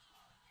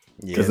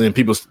 because then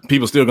people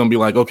still gonna be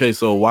like, okay,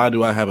 so why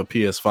do I have a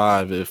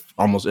PS5 if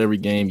almost every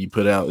game you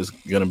put out is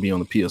gonna be on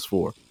the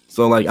PS4?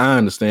 So, like, I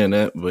understand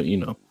that, but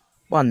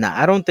well, nah,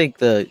 I don't think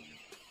the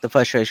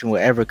frustration will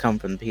ever come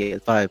from the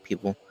PS5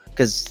 people,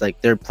 because,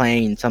 like, they're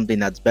playing something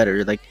that's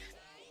better, like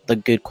the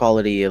good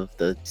quality of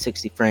the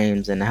 60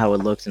 frames and how it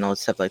looks and all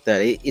stuff like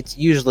that. It's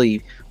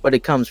usually what it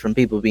comes from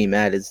people being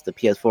mad is the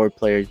PS4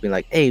 players being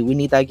like, hey, we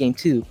need that game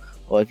too.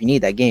 Well, if you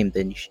need that game,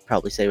 then you should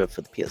probably save it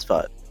for the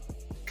PS5,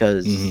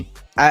 because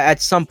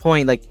at some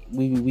point, like,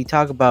 we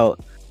talk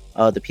about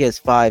the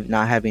PS5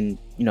 not having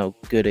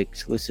good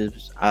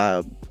exclusives.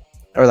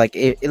 or like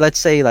let's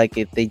say like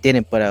if they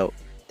didn't put out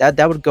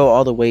that would go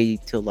all the way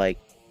to like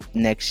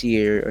next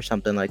year or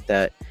something like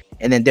that,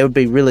 and then there would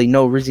be really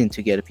no reason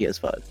to get a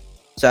PS5.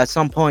 So at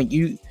some point,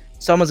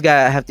 someone's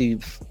gotta have to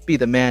be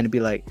the man to be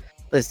like,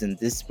 listen,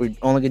 we're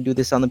only gonna do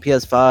this on the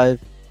PS5,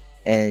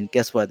 and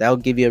guess what? That'll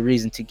give you a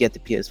reason to get the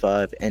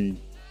PS5, and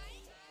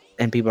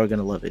people are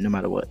gonna love it no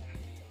matter what.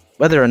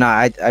 Whether or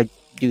not, I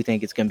do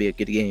think it's gonna be a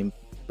good game,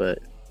 but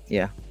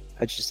yeah,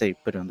 I'd just say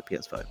put it on the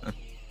PS5.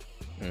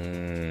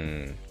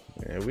 Man.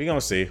 Yeah, we're gonna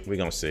see.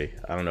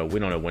 I don't know. We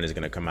don't know when it's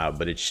gonna come out,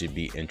 but it should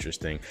be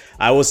interesting.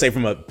 I will say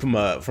from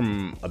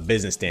a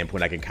business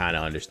standpoint, I can kind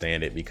of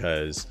understand it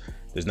because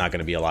there's not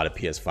gonna be a lot of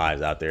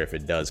PS5s out there if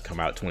it does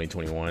come out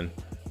 2021.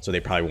 So they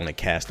probably want to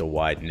cast a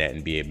wide net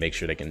and make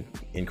sure they can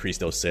increase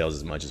those sales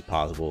as much as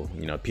possible.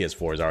 You know,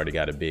 PS4 has already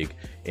got a big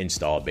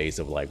install base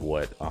of like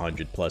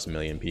 100+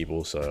 million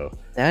people. So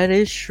that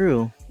is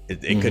true.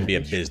 It could be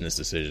a business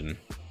decision,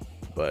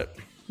 but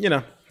you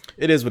know,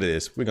 it is what it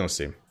is. We're gonna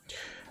see.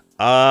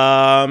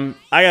 I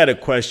got a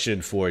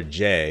question for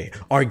Jay.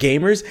 Are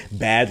gamers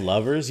bad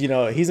lovers? You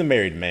know, he's a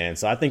married man,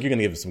 so I think you're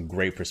gonna give some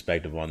great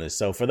perspective on this.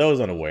 So for those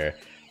unaware,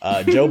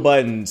 Joe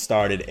Budden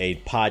started a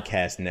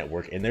podcast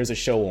network, and there's a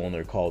show on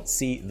there called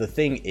See the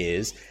Thing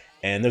Is,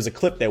 and there's a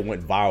clip that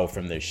went viral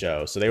from this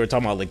show. So they were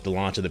talking about like the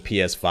launch of the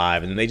PS5,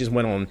 and then they just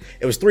went on.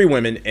 It was 3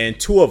 women, and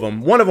 2 of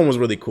them. One of them was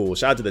really cool.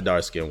 Shout out to the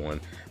dark skinned one,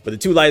 but the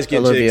 2 light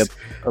skinned chicks,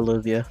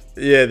 Olivia.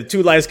 Yeah, the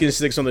 2 light skinned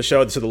chicks on the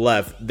show to the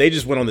left. They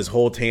just went on this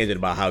whole tangent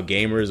about how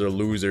gamers are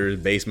losers,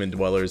 basement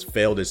dwellers,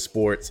 failed at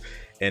sports,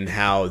 and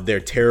how they're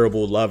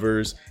terrible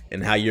lovers,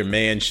 and how your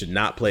man should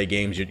not play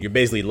games. You're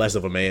basically less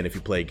of a man if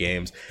you play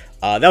games.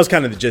 That was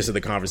kind of the gist of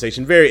the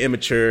conversation. Very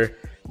immature.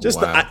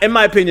 Just, wow. In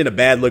my opinion, a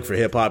bad look for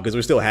hip hop because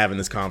we're still having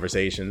this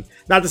conversation.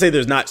 Not to say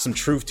there's not some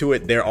truth to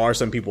it. There are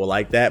some people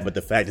like that, but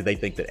the fact that they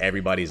think that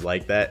everybody's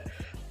like that,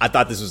 I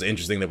thought this was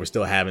interesting that we're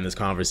still having this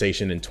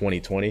conversation in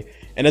 2020.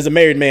 And as a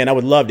married man, I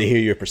would love to hear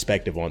your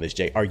perspective on this,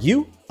 Jay. Are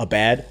you a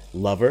bad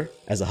lover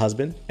as a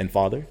husband and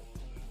father?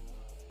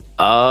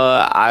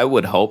 I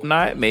would hope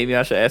not. Maybe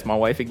I should ask my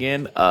wife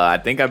again. I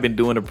think I've been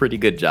doing a pretty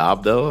good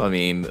job, though. I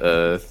mean,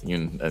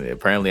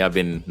 apparently I've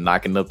been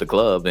knocking up the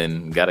club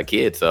and got a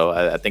kid, so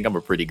I think I'm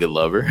a pretty good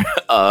lover.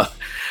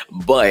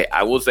 But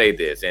I will say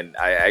this, and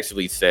I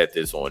actually said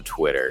this on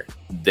Twitter.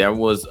 There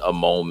was a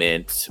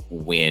moment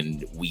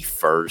when we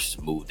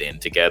first moved in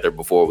together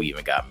before we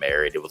even got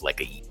married. It was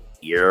like a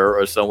year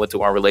or so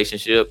into our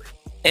relationship.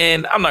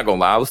 And I'm not going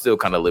to lie, I was still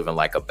kind of living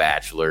like a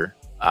bachelor.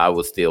 I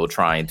was still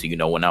trying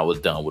to, when I was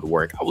done with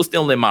work, I was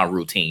still in my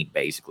routine,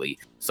 basically.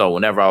 So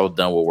whenever I was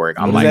done with work,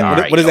 I'm like, all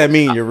right. What does that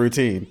mean, your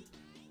routine?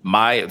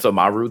 My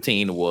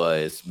routine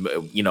was,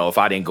 if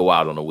I didn't go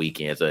out on the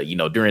weekends,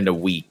 during the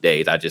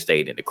weekdays, I just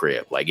stayed in the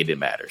crib. Like, it didn't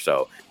matter.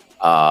 So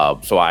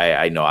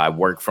I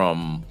work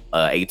from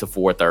 8 to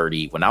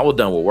 4:30. When I was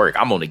done with work,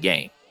 I'm on the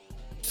game.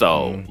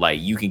 So,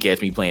 like, you can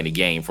catch me playing the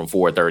game from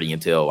 4:30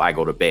 until I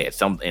go to bed.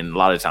 And a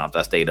lot of times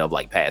I stayed up,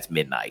 like, past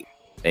midnight.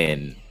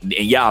 And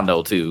y'all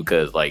know too,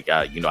 because like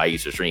I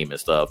used to stream and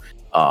stuff,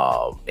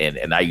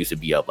 and I used to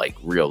be up like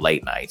real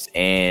late nights,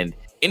 and it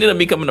ended up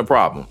becoming a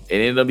problem.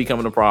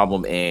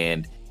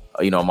 And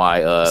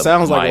my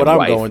sounds like my what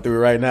wife, I'm going through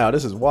right now.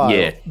 This is wild.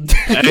 Yeah.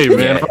 Hey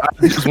man,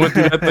 I just went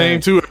through that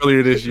thing too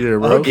earlier this year,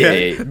 bro.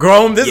 Okay,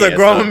 this is a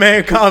grown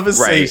man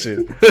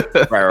conversation.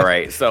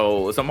 Right.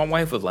 So my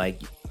wife was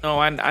like,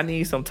 I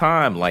need some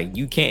time. Like,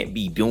 you can't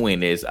be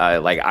doing this.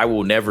 I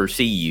will never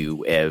see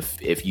you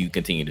if you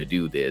continue to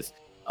do this.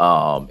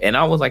 And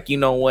I was like, you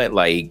know what?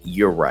 Like,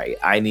 you're right.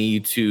 I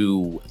need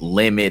to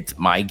limit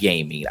my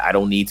gaming. I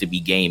don't need to be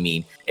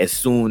gaming as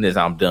soon as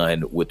I'm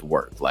done with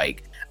work.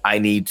 Like, I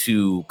need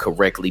to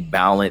correctly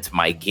balance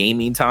my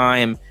gaming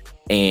time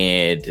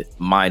and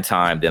my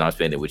time that I'm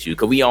spending with you.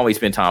 Because we always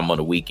spend time on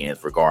the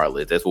weekends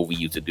regardless. That's what we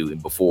used to do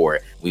before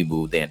we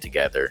moved in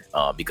together,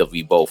 because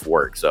we both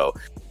work. So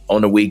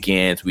on the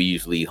weekends, we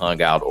usually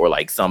hung out, or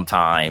like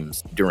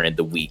sometimes during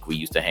the week, we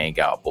used to hang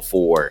out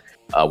before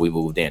we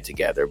moved in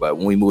together. But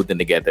when we moved in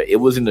together, it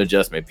was an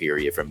adjustment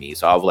period for me.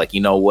 So I was like,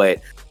 you know what?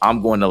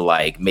 I'm going to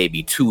like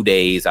maybe 2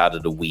 days out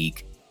of the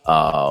week.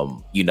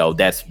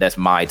 That's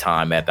my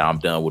time after I'm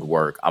done with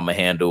work. I'm gonna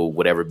handle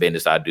whatever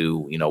business I do.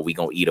 We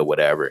gonna eat or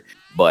whatever.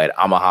 But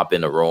I'm gonna hop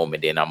in the room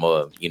and then I'm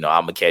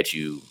gonna catch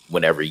you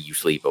whenever you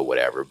sleep or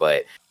whatever.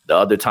 But the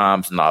other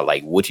times, not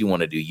like what you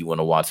want to do. You want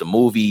to watch some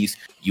movies.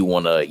 You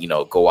want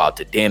to, go out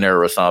to dinner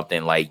or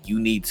something. Like, you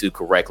need to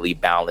correctly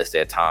balance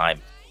that time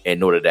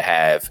in order to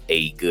have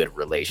a good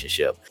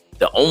relationship.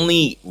 The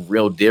only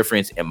real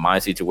difference in my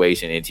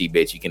situation, and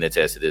T-Bits, you can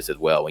attest to this as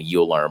well, and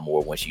you'll learn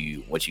more once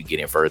you get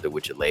in further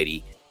with your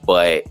lady.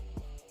 But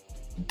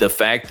the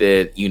fact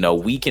that,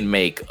 we can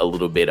make a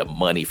little bit of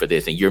money for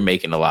this, and you're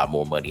making a lot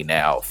more money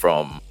now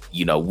from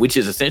which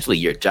is essentially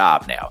your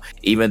job now.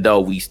 Even though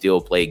we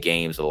still play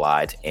games a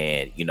lot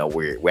and,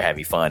 we're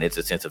having fun, it's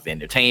a sense of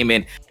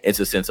entertainment, it's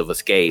a sense of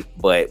escape,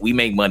 but we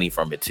make money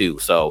from it too.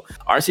 So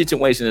our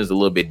situation is a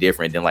little bit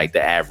different than like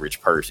the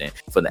average person.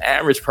 For the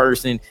average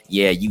person,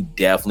 yeah, you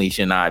definitely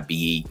should not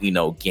be,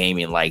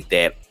 gaming like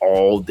that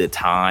all the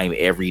time,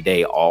 every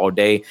day, all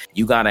day.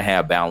 You got to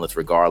have balance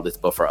regardless.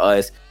 But for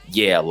us,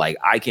 yeah, like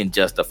I can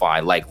justify,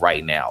 like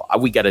right now,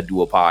 we got to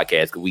do a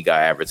podcast because we got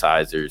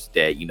advertisers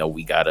that,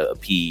 we got to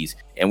appease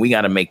and we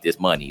got to make this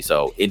money.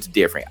 So it's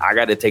different. I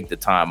got to take the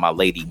time. My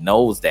lady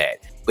knows that.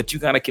 But you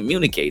got to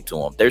communicate to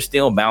them. There's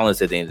still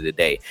balance at the end of the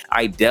day.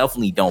 I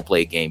definitely don't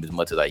play games as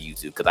much as I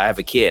used to because I have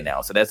a kid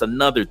now. So that's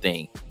another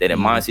thing that in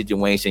my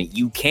situation,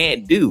 you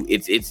can't do.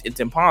 It's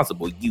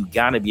impossible. You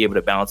got to be able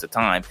to balance the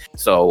time.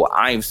 So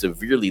I'm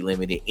severely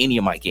limited any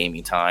of my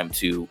gaming time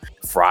to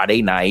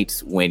Friday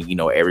nights when,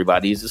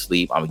 everybody is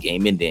asleep. I'm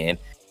gaming then.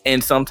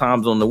 And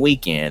sometimes on the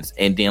weekends.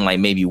 And then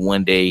like maybe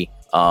one day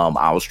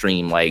I'll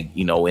stream like,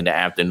 in the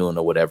afternoon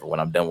or whatever when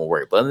I'm done with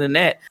work. But other than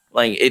that,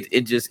 like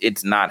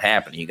it's not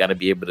happening. You got to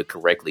be able to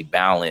correctly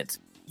balance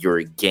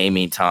your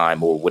gaming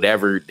time or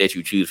whatever that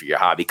you choose for your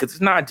hobby, because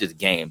it's not just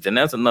games. And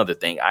that's another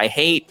thing. I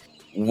hate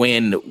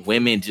when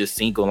women just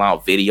single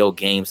out video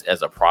games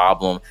as a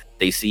problem.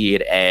 They see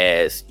it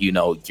as,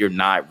 you're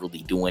not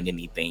really doing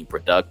anything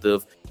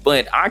productive.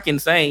 But I can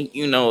say,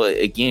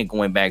 again,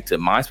 going back to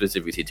my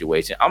specific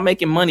situation, I'm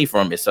making money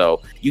from it.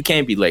 So you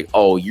can't be like,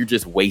 oh, you're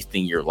just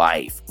wasting your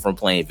life from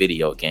playing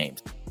video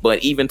games. But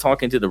even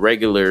talking to the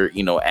regular,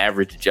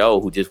 average Joe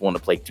who just want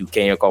to play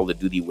 2K or Call of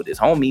Duty with his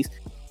homies,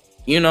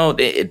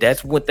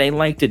 that's what they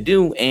like to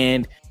do.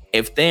 And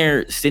if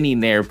they're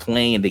sitting there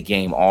playing the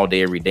game all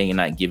day, every day and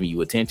not giving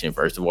you attention,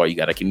 first of all, you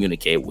got to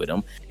communicate with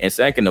them. And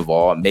second of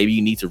all, maybe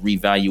you need to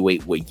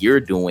reevaluate what you're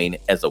doing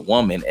as a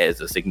woman, as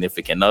a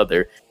significant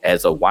other,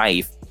 as a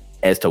wife,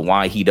 as to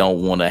why he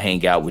don't want to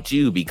hang out with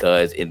you,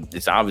 because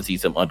it's obviously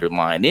some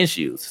underlying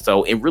issues.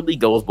 So it really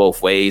goes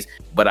both ways.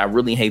 But I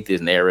really hate this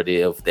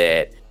narrative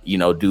that,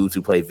 dudes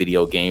who play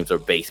video games are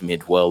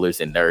basement dwellers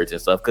and nerds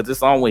and stuff, because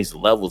it's always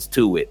levels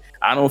to it.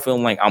 I don't feel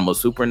like I'm a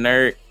super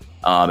nerd.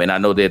 And I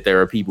know that there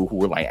are people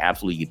who are like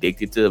absolutely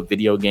addicted to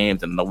video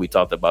games. And I know we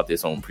talked about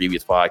this on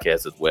previous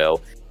podcasts as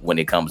well, when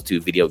it comes to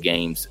video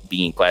games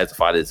being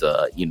classified as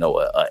a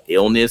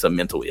illness, a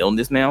mental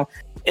illness now.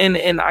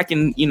 And I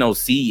can,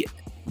 see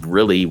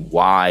really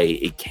why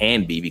it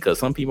can be, because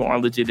some people are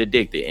legit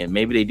addicted and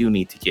maybe they do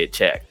need to get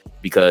checked,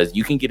 because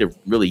you can get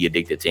really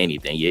addicted to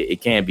anything.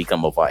 It can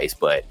become a vice,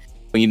 but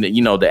when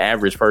the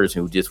average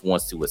person who just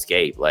wants to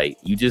escape, like,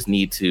 you just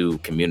need to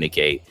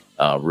communicate.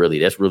 Really,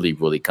 that's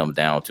really comes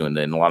down to, and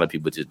then a lot of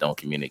people just don't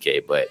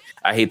communicate. But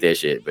I hate that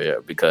shit,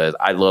 because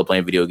I love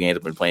playing video games.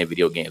 I've been playing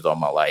video games all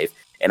my life,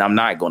 and I'm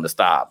not going to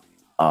stop.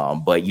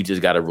 But you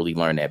just got to really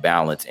learn that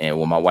balance. And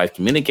when my wife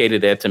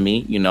communicated that to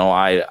me,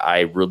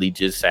 I really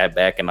just sat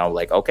back and I was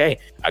like, okay,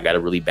 I got to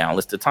really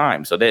balance the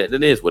time. So that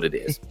is what it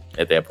is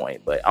at that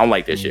point. But I don't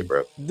like that shit,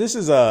 bro. This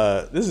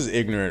is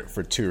ignorant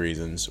for two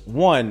reasons.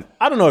 One,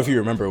 I don't know if you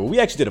remember, we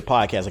actually did a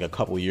podcast like a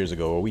couple of years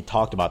ago where we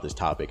talked about this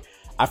topic.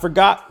 I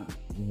forgot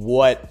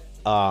what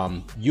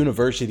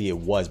university it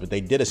was, but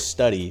they did a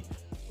study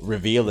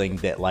revealing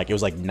that like it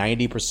was like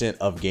 90%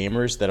 of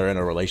gamers that are in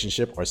a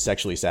relationship are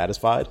sexually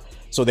satisfied.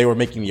 So they were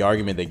making the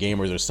argument that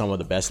gamers are some of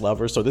the best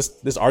lovers. So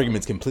this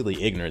argument's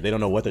completely ignorant. They don't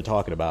know what they're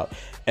talking about.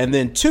 And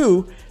then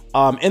two,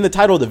 in the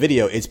title of the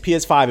video, it's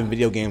PS5 and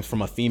video games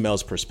from a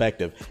female's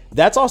perspective.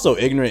 That's also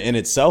ignorant in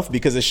itself,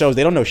 because it shows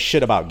they don't know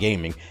shit about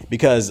gaming,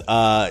 because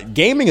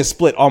gaming is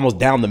split almost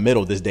down the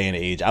middle this day and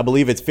age. I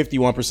believe it's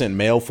 51%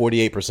 male,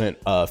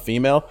 48%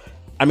 female.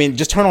 I mean,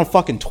 just turn on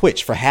fucking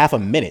Twitch for half a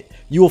minute.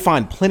 You will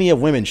find plenty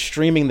of women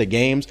streaming the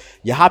games.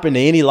 You hop into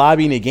any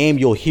lobby in a game,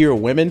 you'll hear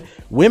women.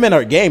 Women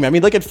are gaming. I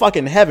mean, look at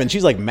fucking Heaven.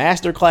 She's like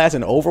masterclass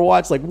in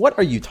Overwatch. Like, what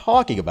are you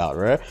talking about,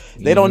 right?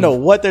 They don't know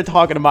what they're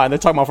talking about, and they're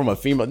talking about from a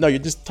female. No, you're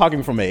just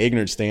talking from an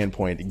ignorant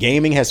standpoint.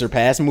 Gaming has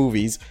surpassed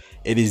movies.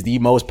 It is the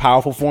most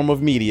powerful form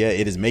of media.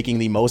 It is making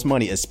the most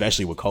money,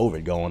 especially with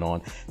COVID going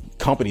on.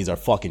 Companies are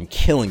fucking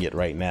killing it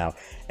right now.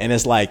 And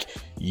it's like,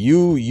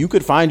 you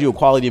could find you a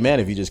quality man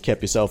if you just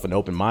kept yourself an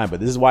open mind.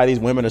 But this is why these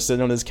women are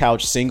sitting on this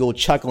couch, single,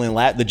 chuckling,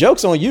 the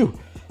joke's on you,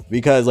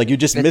 because like you're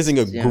just missing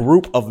a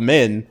group of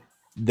men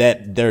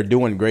that they're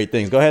doing great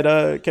things. Go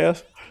ahead,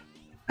 Cass.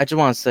 I just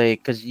want to say,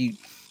 because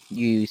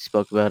you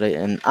spoke about it,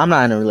 and I'm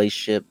not in a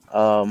relationship,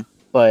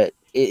 but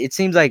it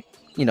seems like,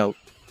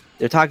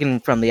 they're talking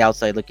from the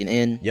outside looking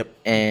in. Yep.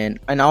 And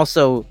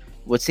also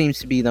what seems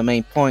to be the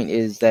main point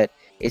is that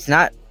it's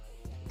not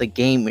the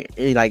gamer,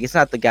 like it's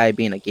not the guy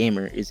being a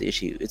gamer is the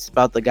issue. It's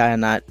about the guy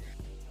not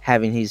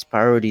having his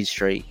priorities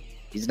straight.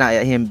 It's not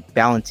him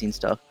balancing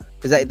stuff,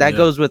 because that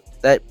goes with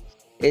that.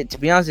 To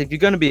be honest, if you're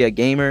going to be a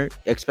gamer,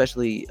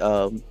 especially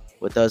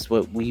with us,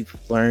 what we've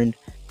learned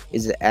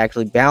is that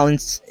actually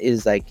balance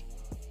is like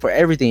for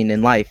everything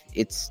in life.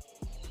 It's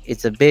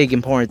a big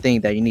important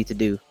thing that you need to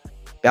do.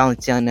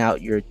 Balancing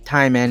out your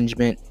time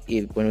management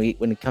when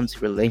it comes to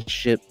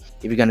relationship.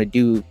 If you're going to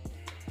do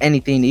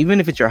anything,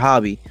 even if it's your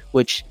hobby,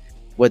 which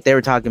what they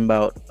were talking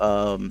about,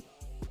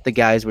 the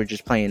guys were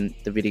just playing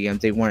the video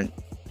games. They weren't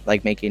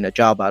like making a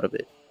job out of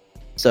it.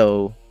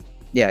 So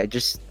yeah,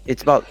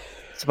 it's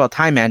about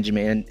time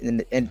management,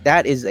 and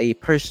that is a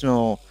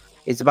personal.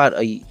 It's about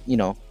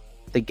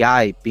the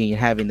guy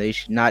having the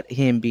issue, not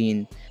him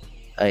being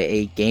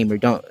a gamer.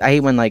 I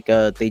hate when like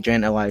they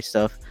generalize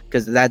stuff,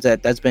 because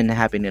that's been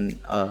happening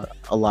a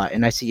lot,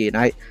 and I see it.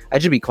 And I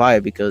should be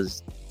quiet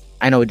because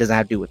I know it doesn't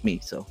have to do with me.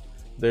 So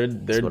they're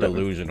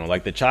delusional.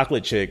 Like the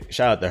chocolate chick,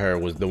 shout out to her,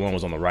 was the one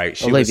was on the right.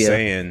 She Olivia. was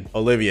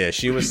saying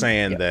She was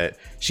saying that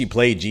she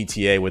played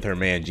GTA with her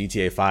man,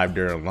 GTA 5,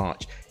 during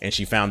launch, and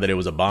she found that it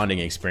was a bonding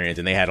experience,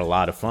 and they had a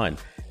lot of fun.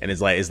 And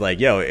it's like,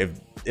 yo,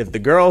 if the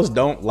girls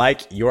don't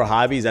like your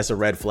hobbies, that's a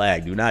red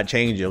flag. Do not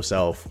change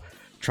yourself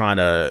trying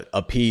to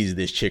appease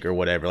this chick or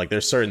whatever. Like,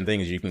 there's certain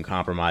things you can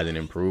compromise and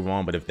improve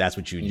on, but if that's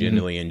what you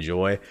genuinely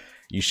enjoy,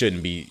 you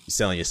shouldn't be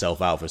selling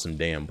yourself out for some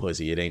damn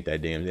pussy. It ain't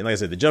that damn. And like I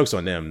said, the joke's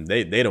on them.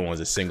 They the ones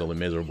that single and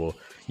miserable.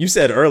 You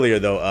said earlier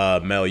though,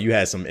 Mel, you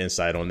had some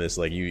insight on this.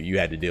 Like you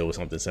had to deal with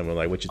something similar.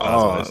 Like, what your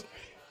thoughts on this?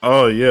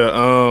 Oh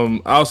yeah.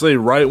 I'll say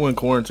right when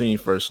quarantine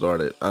first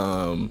started,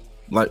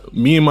 like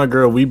me and my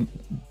girl, we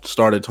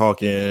started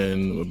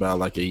talking about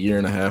like a year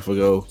and a half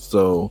ago.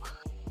 So,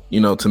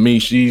 to me,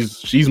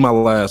 she's my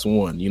last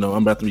one. I'm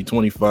about to be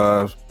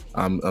 25.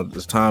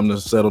 It's time to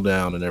settle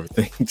down and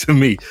everything to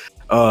me.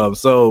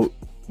 So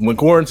when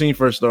quarantine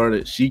first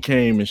started, she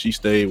came and she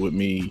stayed with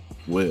me,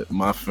 with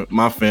my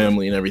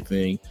family and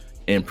everything.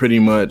 And pretty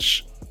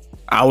much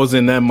I was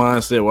in that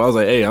mindset where I was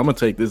like, hey, I'm going to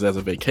take this as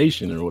a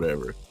vacation or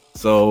whatever.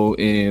 So,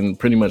 and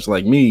pretty much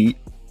like me,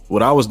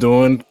 what I was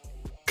doing,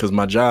 because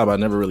my job, I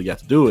never really got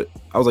to do it.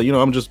 I was like,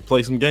 I'm just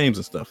play some games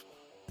and stuff.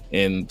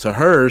 And to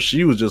her,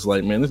 she was just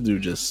like, man, this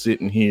dude just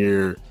sitting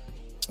here,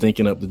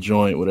 stinking up the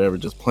joint, whatever,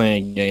 just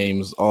playing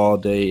games all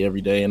day,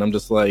 every day. And I'm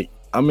just like,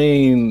 I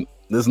mean,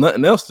 there's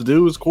nothing else to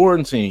do. It's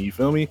quarantine, you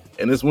feel me?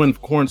 And it's when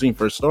quarantine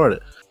first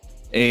started.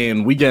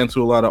 And we got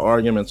into a lot of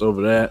arguments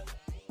over that.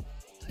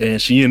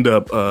 And she ended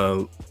up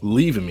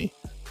leaving me.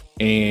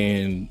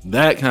 And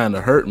that kind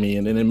of hurt me.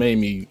 And then it made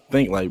me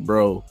think like,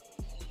 bro,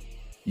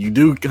 you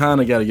do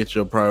kind of got to get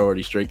your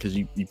priorities straight, because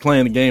you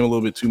playing the game a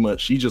little bit too much.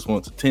 She just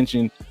wants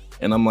attention.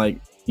 And I'm like,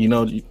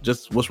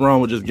 just what's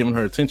wrong with just giving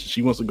her attention?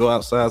 She wants to go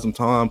outside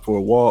sometime for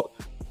a walk,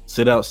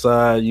 sit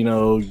outside, get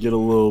a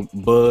little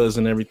buzz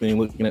and everything,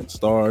 looking at the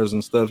stars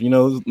and stuff.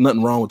 There's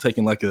nothing wrong with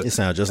taking like it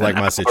sounds just like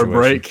my situation.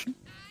 Break.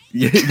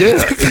 Yeah,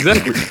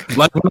 exactly.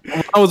 Like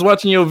when I was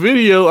watching your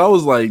video, I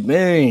was like,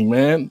 dang,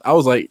 man. I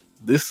was like,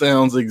 this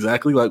sounds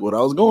exactly like what I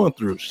was going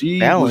through.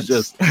 She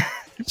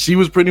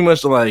was pretty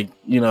much like,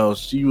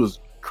 she was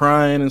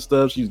crying and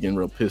stuff. She was getting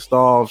real pissed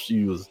off.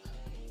 She was,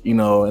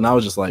 and I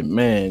was just like,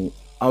 man,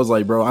 I was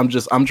like, bro, I'm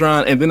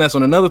trying. And then that's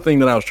on another thing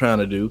that I was trying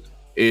to do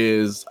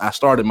is I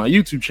started my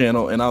YouTube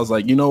channel, and I was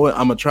like, you know what?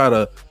 I'm going to try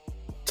to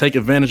take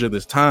advantage of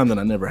this time that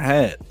I never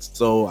had.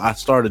 So I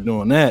started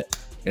doing that.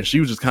 And she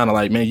was just kind of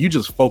like, man, you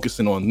just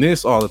focusing on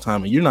this all the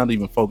time, and you're not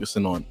even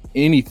focusing on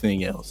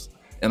anything else.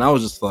 And I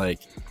was just like,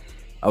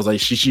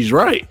 she's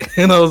right.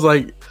 And I was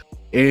like,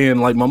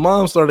 and like my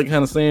mom started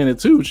kind of saying it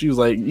too. She was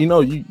like,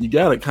 you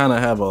got to kind of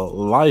have a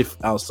life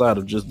outside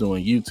of just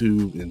doing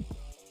YouTube and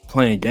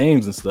playing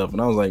games and stuff.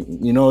 And I was like,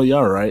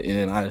 y'all right.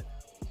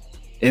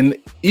 And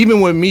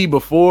even with me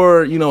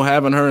before,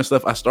 having her and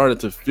stuff, I started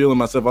to feel in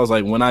myself. I was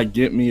like, when I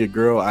get me a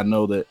girl, I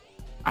know that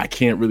I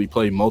can't really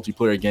play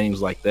multiplayer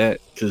games like that,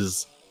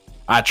 because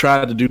I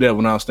tried to do that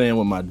when I was staying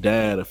with my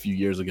dad a few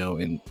years ago.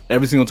 And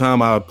every single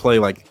time I would play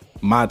like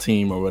my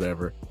team or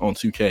whatever on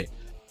 2K,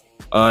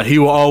 he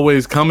will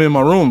always come in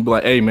my room and be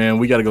like, hey man,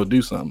 we got to go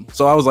do something.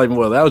 So I was like,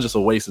 well, that was just a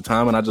waste of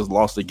time, and I just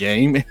lost the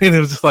game. And it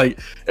was just like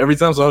every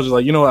time. So I was just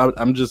like,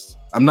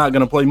 I'm not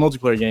going to play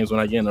multiplayer games when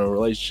I get in a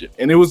relationship.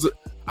 And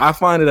I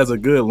find it as a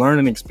good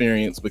learning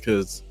experience,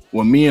 because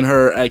when me and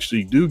her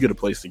actually do get a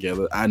place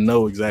together, I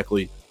know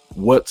exactly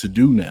what to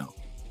do now.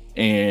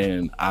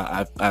 And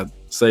I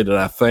say that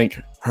I thank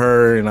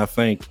her, and I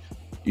thank,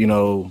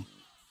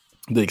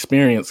 the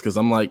experience, because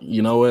I'm like,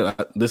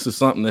 this is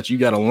something that you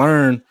got to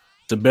learn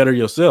to better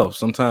yourself.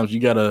 Sometimes you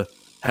got to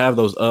have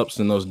those ups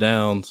and those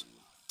downs,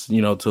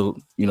 to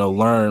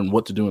learn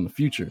what to do in the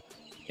future.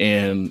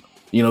 And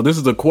this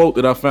is a quote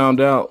that I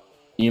found out,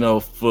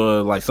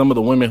 for like some of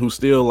the women who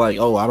still like,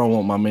 oh, I don't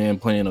want my man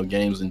playing no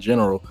games in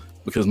general,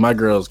 because my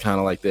girl's kind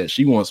of like that.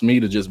 She wants me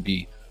to just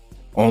be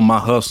on my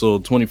hustle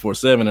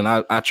 24/7.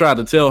 And I tried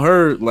to tell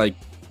her like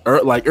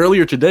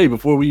earlier today,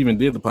 before we even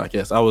did the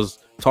podcast, I was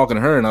talking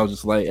to her and I was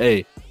just like,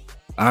 hey,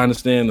 I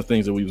understand the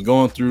things that we was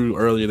going through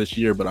earlier this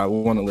year, but I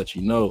want to let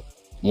you know,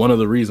 one of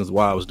the reasons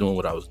why I was doing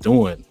what I was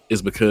doing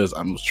is because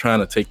I was trying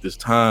to take this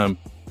time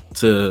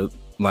to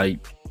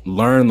like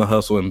learn the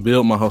hustle and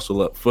build my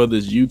hustle up for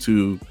this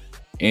YouTube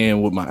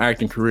and with my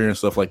acting career and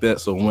stuff like that.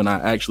 So when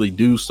I actually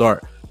do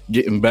start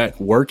getting back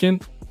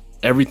working,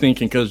 everything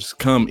can just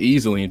come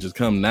easily and just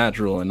come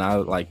natural. And I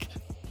like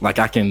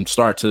I can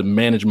start to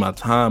manage my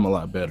time a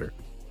lot better.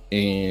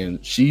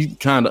 And she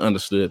kind of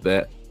understood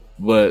that.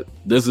 But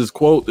there's this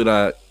quote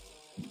that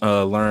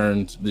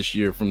learned this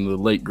year from the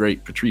late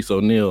great Patrice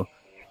O'Neal.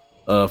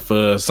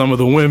 For some of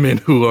the women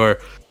who are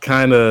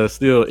kind of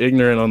still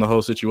ignorant on the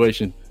whole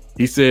situation,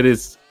 he said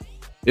it's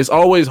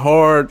always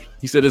hard.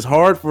 He said it's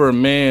hard for a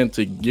man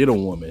to get a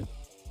woman,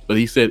 but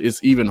he said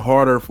it's even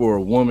harder for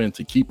a woman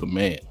to keep a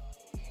man.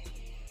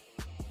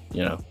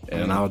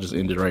 And I'll just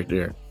end it right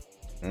there.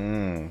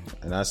 And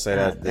I say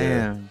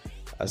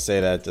I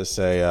say that to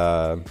say,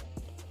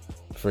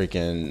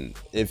 freaking,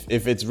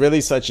 if it's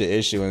really such an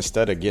issue,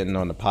 instead of getting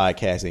on the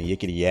podcast and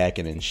yickety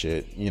yakking and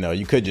shit,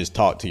 you could just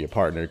talk to your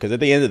partner. Because at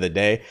the end of the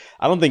day,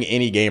 I don't think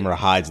any gamer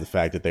hides the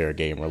fact that they're a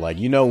gamer. Like,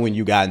 when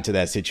you got into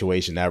that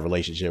situation, that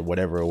relationship,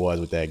 whatever it was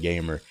with that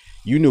gamer,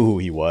 you knew who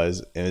he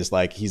was, and it's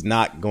like he's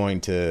not going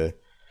to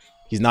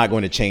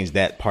change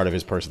that part of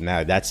his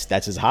personality.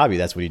 That's his hobby.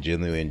 That's what he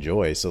genuinely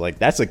enjoys. So like,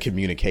 that's a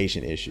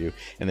communication issue.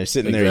 And they're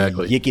sitting there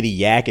yickety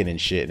yakking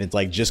and shit. And it's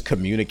like, just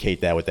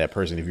communicate that with that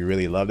person if you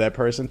really love that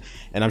person.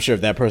 And I'm sure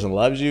if that person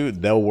loves you,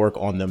 they'll work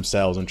on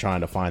themselves and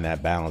trying to find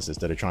that balance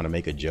instead of trying to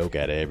make a joke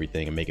out of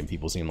everything and making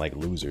people seem like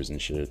losers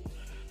and shit.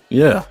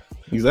 Yeah,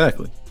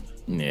 exactly.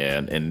 Yeah,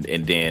 and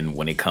then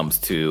when it comes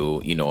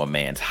to, a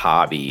man's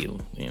hobby,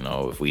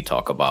 if we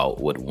talk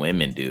about what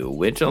women do,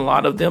 which a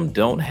lot of them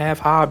don't have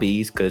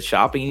hobbies, because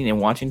shopping and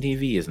watching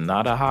TV is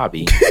not a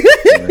hobby.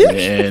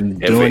 And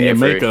doing your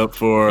makeup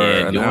for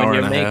an hour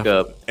and a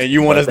half. And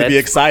you want us to be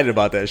excited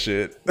about that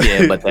shit.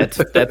 Yeah, but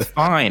that's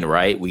fine,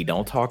 right? We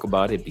don't talk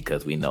about it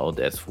because we know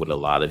that's what a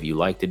lot of you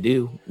like to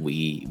do.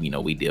 We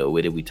deal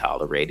with it, we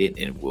tolerate it,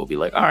 and we'll be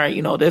like, all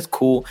right, that's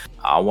cool.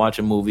 I'll watch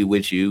a movie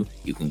with you.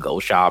 You can go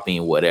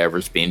shopping,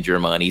 whatever, spend your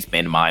money,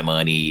 spend my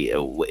money.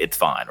 It's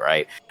fine,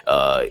 right?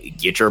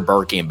 Get your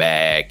Birkin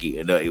bag,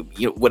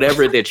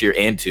 whatever that you're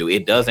into.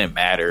 It doesn't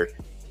matter.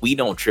 We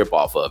don't trip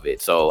off of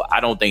it. So I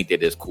don't think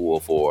that it's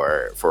cool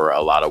for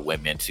a lot of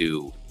women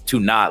to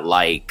not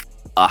like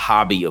a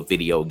hobby of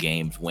video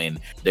games when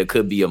there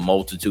could be a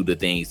multitude of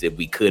things that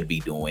we could be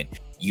doing.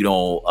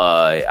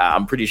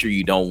 I'm pretty sure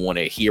you don't want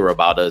to hear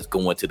about us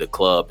going to the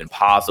club and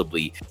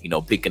possibly,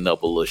 picking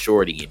up a little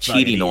shorty and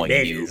cheating on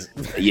you.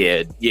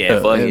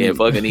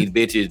 Fucking these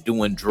bitches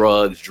doing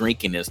drugs,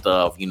 drinking and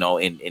stuff,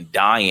 and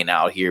dying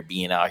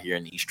being out here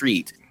in these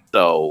streets.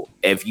 So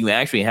if you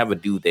actually have a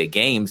dude that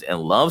games and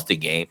loves the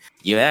game,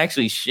 you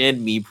actually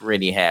should be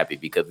pretty happy,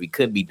 because we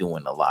could be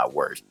doing a lot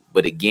worse.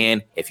 But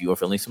again, if you are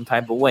feeling some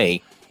type of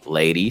way,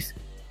 ladies,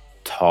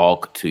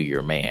 talk to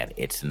your man.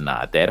 It's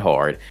not that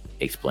hard.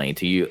 Explain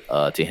to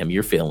him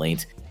your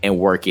feelings and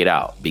work it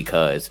out,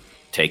 because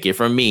take it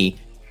from me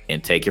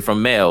and take it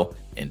from Mel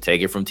and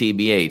take it from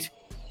TBH.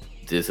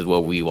 This is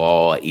what we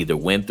all either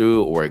went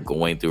through or are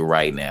going through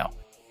right now.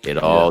 It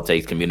all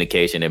takes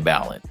communication and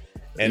balance.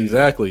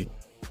 Exactly.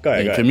 Go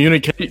ahead.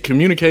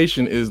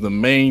 Communication is the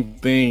main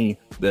thing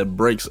that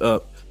breaks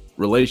up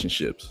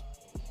relationships.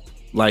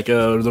 Like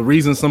the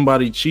reason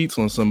somebody cheats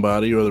on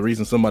somebody, or the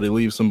reason somebody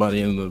leaves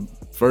somebody in the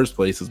first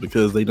place, is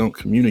because they don't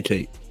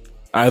communicate.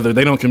 Either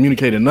they don't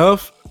communicate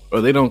enough,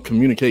 or they don't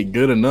communicate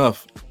good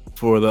enough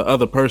for the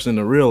other person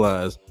to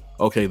realize,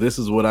 okay, this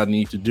is what I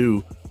need to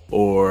do,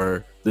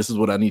 or this is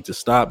what I need to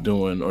stop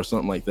doing, or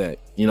something like that.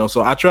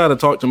 So I try to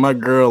talk to my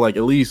girl like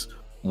at least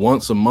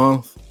once a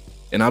month,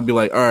 and I'll be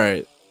like, all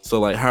right, so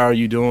like, how are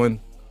you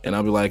doing? And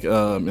I'll be like,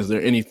 is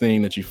there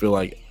anything that you feel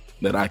like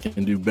that I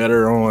can do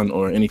better on,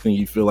 or anything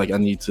you feel like I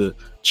need to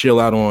chill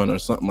out on, or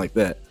something like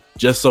that,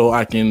 just so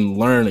I can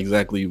learn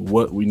exactly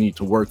what we need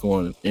to work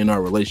on in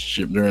our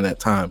relationship during that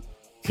time.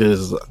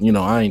 Because,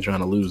 I ain't trying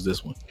to lose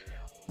this one.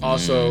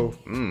 Also,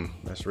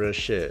 that's real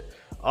shit.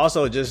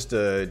 Also, just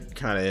to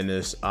kind of end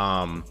this,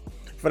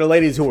 for the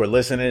ladies who are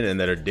listening and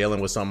that are dealing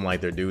with something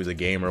like their dude's a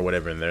gamer or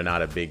whatever, and they're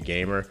not a big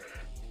gamer,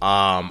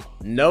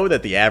 know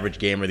that the average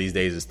gamer these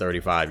days is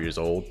 35 years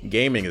old.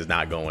 Gaming is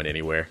not going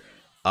anywhere.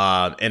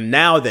 And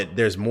now that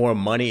there's more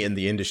money in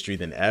the industry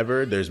than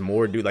ever, there's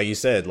more dude, like you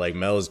said, like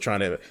Mel's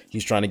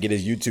he's trying to get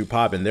his YouTube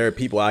popping. There are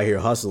people out here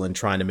hustling,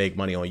 trying to make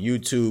money on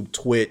YouTube,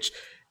 Twitch,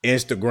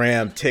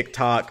 Instagram,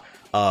 TikTok,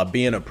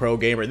 being a pro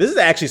gamer. This is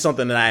actually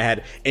something that I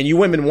had, and you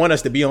women want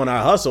us to be on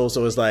our hustle.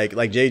 So it's like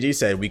JG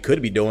said, we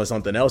could be doing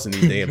something else in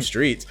these damn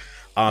streets.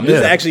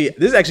 This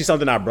is actually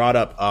something I brought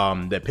up,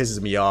 that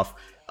pisses me off,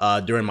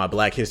 during my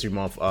Black History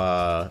Month,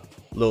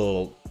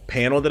 little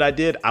panel that I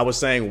did. I was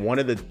saying one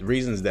of the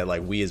reasons that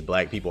like we as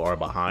Black people are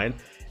behind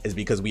is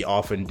because we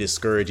often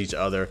discourage each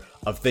other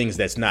of things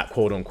that's not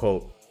quote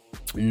unquote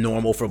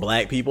normal for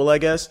Black people, I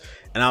guess.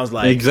 And I was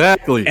like,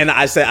 exactly. And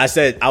I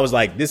was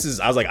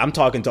like, I'm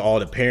talking to all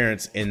the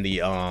parents in the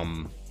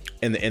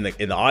in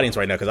the audience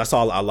right now, because I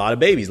saw a lot of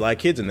babies, a lot of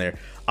kids in there.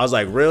 I was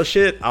like, real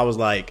shit. I was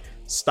like,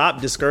 stop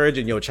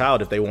discouraging your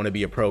child if they want to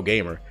be a pro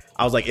gamer.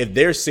 I was like, if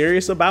they're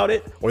serious about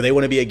it, or they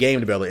want to be a game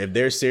developer, if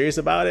they're serious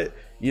about it,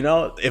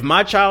 if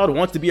my child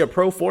wants to be a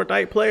pro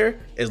Fortnite player,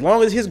 as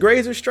long as his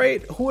grades are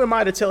straight, who am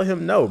I to tell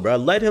him no, bro?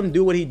 Let him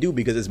do what he do,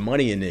 because it's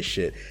money in this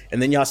shit.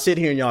 And then y'all sit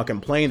here and y'all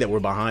complain that we're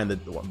behind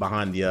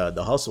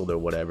the hustle or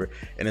whatever.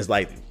 And it's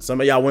like,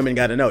 some of y'all women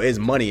got to know it's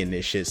money in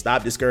this shit.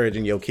 Stop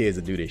discouraging your kids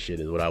to do this shit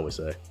is what I would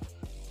say.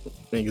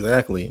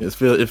 Exactly.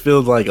 It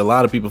feels like a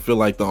lot of people feel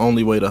like the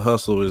only way to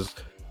hustle is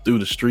through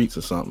the streets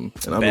or something.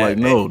 And I'm like,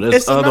 no,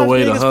 there's other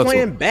way to hustle.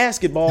 Playing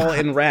basketball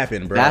and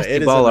rapping, bro.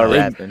 Basketball or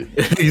rapping.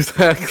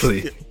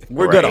 Exactly.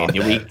 We're good on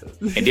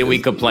and then we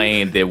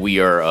complain that we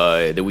are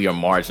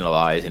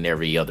marginalized in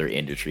every other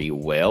industry.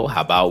 Well, how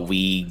about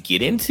we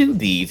get into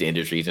these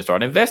industries and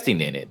start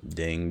investing in it?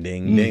 Ding,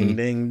 ding, ding,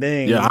 ding,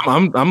 ding. Yeah,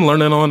 I'm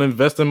learning on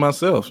investing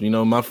myself. You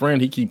know, my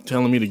friend, he keep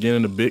telling me to get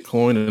into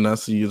Bitcoin, and I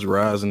see it's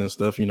rising and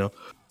stuff. You know,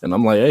 and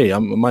I'm like, hey, I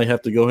might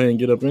have to go ahead and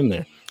get up in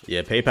there.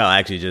 Yeah, PayPal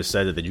actually just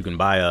said that you can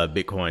buy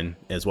Bitcoin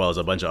as well as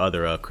a bunch of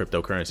other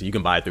cryptocurrency. You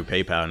can buy it through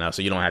PayPal now,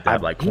 so you don't have to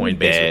have like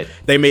Coinbase.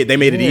 They made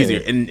it easier,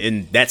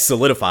 and that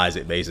solidifies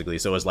it basically.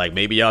 So it's like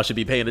maybe y'all should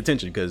be paying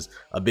attention because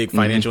a big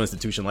financial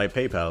institution like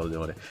PayPal is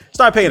doing it.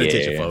 Start paying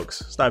attention, folks.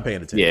 Start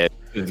paying attention. Yeah,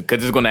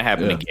 because it's going to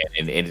happen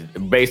again,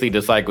 and basically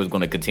the cycle is going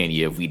to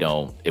continue if we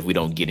don't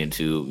get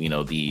into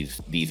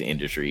these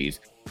industries.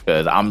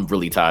 Because I'm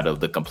really tired of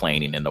the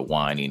complaining and the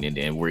whining, and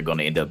then we're going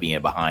to end up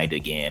being behind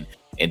again.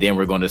 And then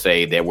we're going to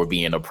say that we're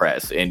being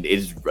oppressed. And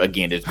it's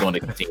going to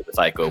continue the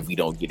cycle if we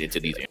don't get into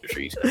these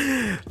industries.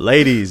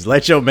 Ladies,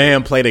 let your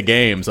man play the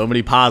game. So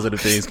many positive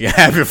things can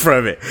happen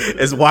from it.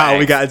 It's wild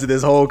we got into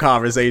this whole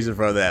conversation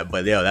from that.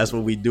 But yeah, that's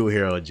what we do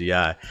here on GI.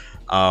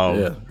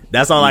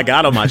 That's all I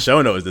got on my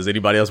show notes. Does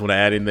anybody else want to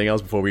add anything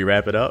else before we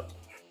wrap it up?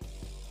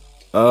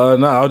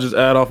 No, I'll just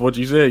add off what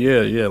you said.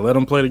 Yeah. Let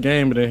him play the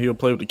game, and then he'll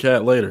play with the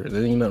cat later.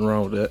 There ain't nothing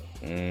wrong with that.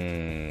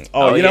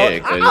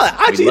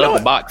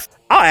 The box.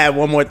 I'll add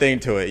one more thing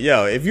to it.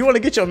 Yo, if you want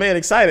to get your man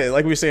excited,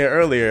 like we were saying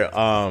earlier,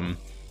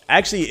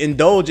 actually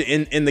indulge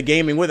in the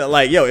gaming with it.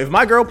 Like, yo, if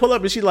my girl pull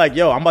up and she's like,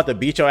 yo, I'm about to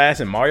beat your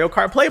ass in Mario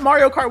Kart, play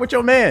Mario Kart with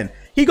your man.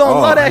 He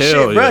gonna love that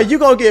shit, bro. You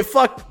gonna get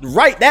fucked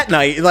right that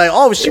night. Like,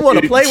 oh, she want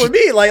to play with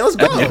me. Like, let's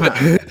go.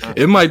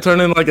 It might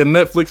turn in like a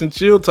Netflix and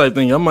chill type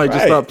thing. I might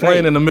just stop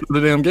playing in the middle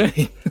of the damn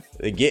game.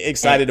 Get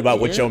excited about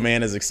what your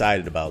man is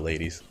excited about,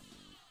 ladies.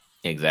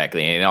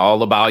 Exactly. And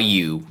all about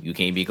you. You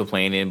can't be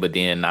complaining, but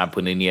then not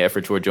putting any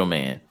effort towards your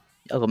man.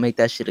 Y'all gonna make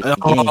that shit a game.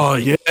 Oh,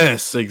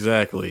 yes,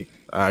 exactly.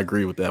 I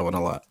agree with that one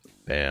a lot.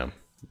 Bam.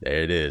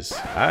 There it is. All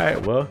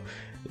right, well,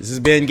 this has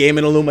been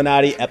Gaming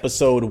Illuminati,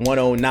 episode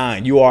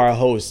 109. You are a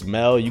host,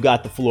 Mel. You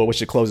got the floor. What's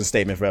your closing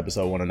statement for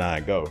episode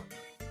 109? Go.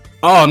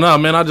 Oh, no,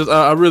 man.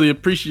 I really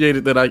appreciate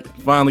it that I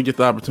finally get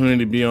the opportunity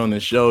to be on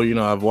this show. You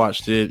know, I've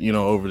watched it,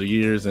 over the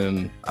years.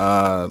 And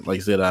like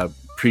I said, I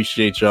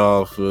appreciate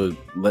y'all for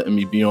letting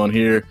me be on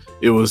here.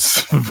 It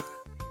was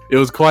it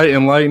was quite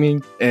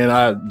enlightening, and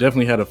I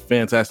definitely had a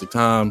fantastic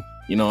time.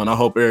 And I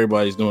hope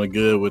everybody's doing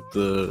good with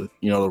the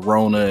the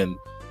Rona and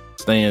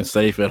staying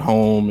safe at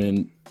home,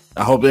 and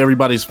I hope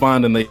everybody's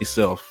finding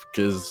themselves,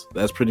 because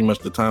that's pretty much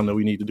the time that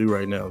we need to do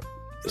right now.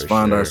 Just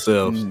find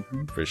ourselves.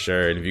 For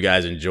sure. And if you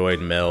guys enjoyed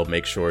Mel,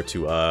 make sure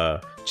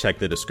to check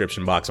the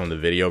description box on the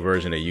video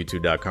version at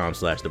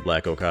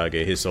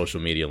youtube.com/TheBlackHokage. His social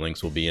media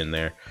links will be in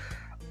there.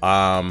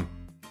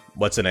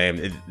 What's the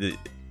name?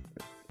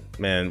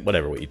 Man,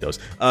 whatever with Ethos.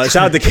 Shout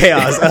out to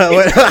Chaos.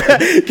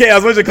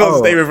 Chaos, what's your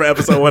closing statement for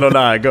episode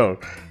 109? Go.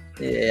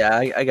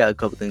 Yeah, I got a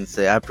couple things to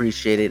say. I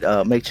appreciate it.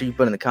 Make sure you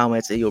put in the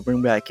comments that you'll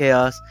bring back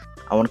Chaos.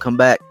 I want to come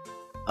back.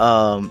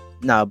 Shout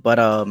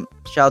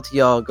out to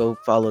y'all. Go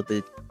follow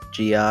the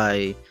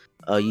GI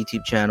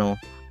YouTube channel.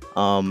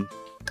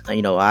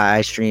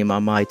 I stream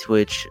on my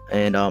Twitch,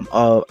 and I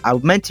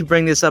meant to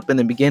bring this up in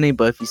the beginning,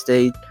 but if you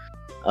stayed,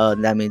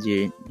 that means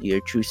you're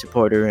a true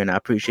supporter, and I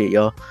appreciate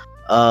y'all.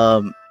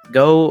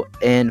 Go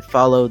and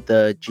follow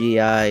the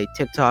GI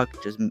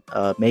TikTok. Just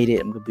made it.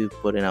 I'm gonna be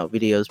putting out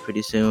videos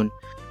pretty soon.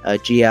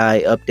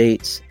 GI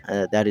updates.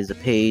 That is a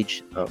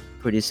page.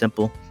 Pretty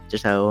simple,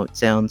 just how it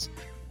sounds.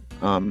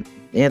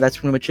 That's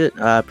pretty much it.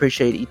 I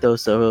appreciate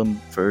Ethos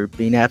for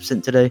being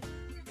absent today.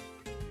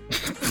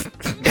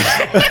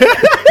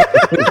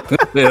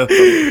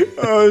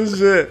 Oh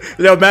shit!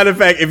 Matter of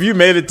fact, if you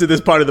made it to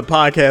this part of the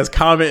podcast,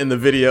 comment in the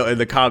video in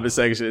the comment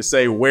section and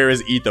say, where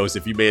is Ethos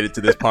if you made it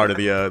to this part of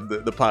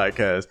the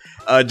podcast.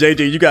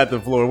 JJ, you got the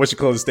floor. What's your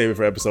closing statement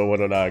for episode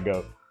 109?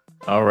 Go.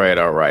 All right.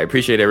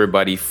 Appreciate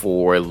everybody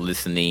for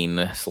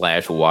listening /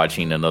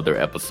 watching another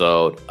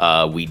episode.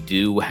 We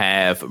do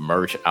have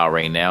merch out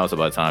right now. So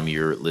by the time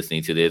you're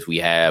listening to this, we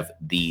have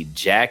the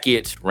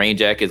rain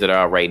jackets that are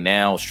out right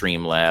now.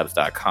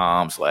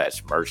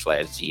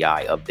 Streamlabs.com/merch/GI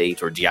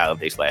updates, or GI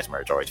updates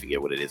 /merch. I always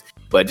forget what it is.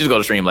 But just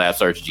go to Streamlabs,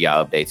 search GI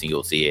updates, and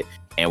you'll see it.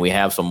 And we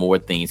have some more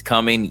things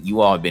coming. You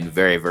all have been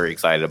very, very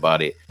excited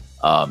about it.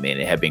 And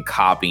it have been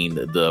copying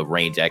the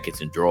rain jackets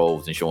in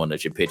droves and showing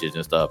us your pictures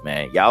and stuff,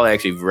 man. Y'all are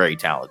actually very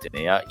talented.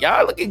 And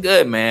y'all looking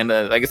good, man.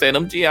 Like I said,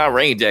 them GI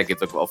rain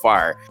jackets are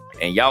fire,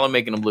 and y'all are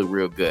making them look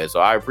real good.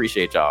 So I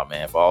appreciate y'all,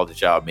 man, for all that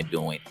y'all have been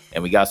doing.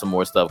 And we got some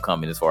more stuff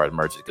coming as far as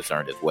merch is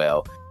concerned as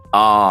well.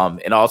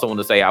 And I also want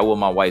to say I whip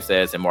my wife's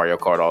ass in Mario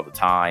Kart all the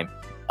time.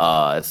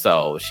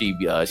 So she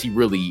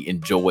really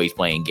enjoys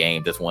playing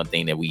games. That's one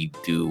thing that we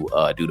do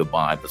to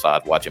bond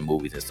besides watching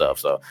movies and stuff.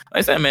 So like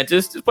I said, man,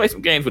 just play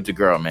some games with your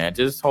girl, man.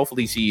 Just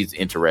hopefully she's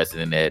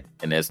interested in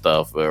that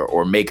stuff,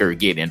 or make her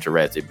get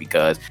interested,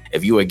 because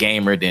if you a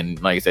gamer, then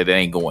like I said, it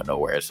ain't going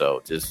nowhere.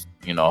 So just,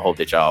 hope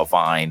that y'all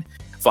find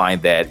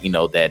that,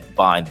 that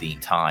bonding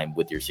time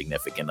with your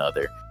significant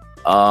other.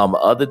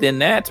 Other than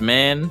that,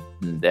 man,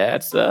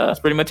 that's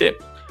pretty much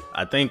it.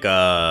 I think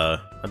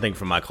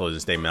for my closing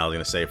statement, I was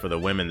going to say, for the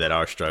women that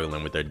are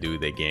struggling with their due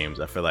date games,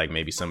 I feel like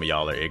maybe some of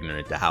y'all are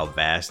ignorant to how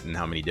vast and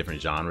how many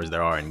different genres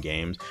there are in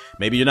games.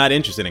 Maybe you're not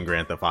interested in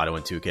Grand Theft Auto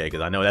and 2K,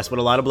 because I know that's what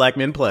a lot of black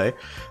men play.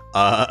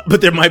 But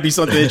there might be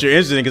something that you're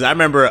interested in, because I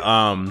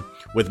remember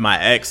with my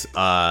ex,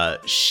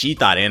 she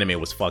thought anime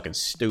was fucking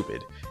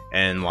stupid.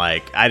 And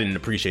like, I didn't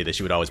appreciate that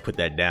she would always put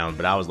that down,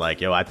 but I was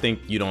like, yo, I think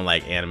you don't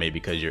like anime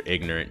because you're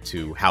ignorant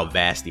to how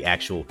vast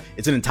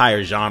it's an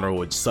entire genre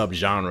with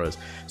subgenres.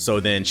 So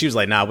then she was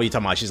like, nah, what are you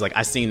talking about? She's like,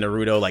 I seen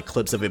Naruto, like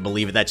clips of it,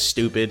 believe it, that's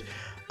stupid.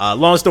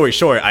 Long story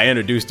short, I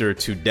introduced her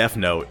to Death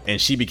Note,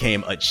 and she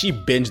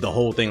binged the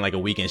whole thing like a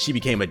weekend. She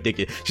became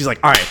addicted. She's like,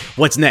 all right,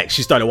 what's next?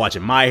 She started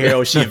watching My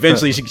Hero. She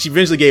eventually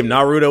gave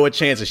Naruto a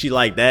chance, and she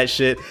liked that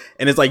shit.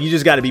 And it's like, you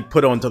just got to be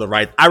put onto the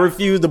right. I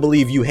refuse to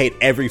believe you hate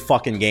every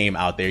fucking game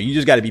out there. You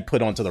just got to be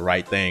put onto the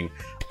right thing.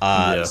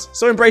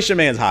 So embrace your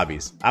man's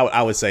hobbies.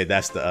 I would say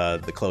that's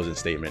the closing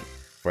statement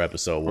for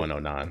episode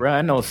 109. Bro,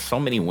 I know so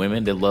many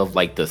women that love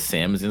like The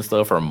Sims and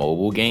stuff, or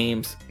mobile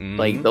games.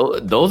 Like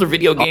those are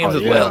video games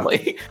as well.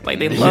 Like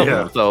they love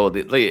them. So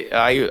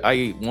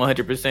I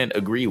 100%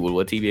 agree with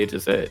what TBH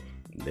just said.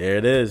 There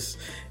it is.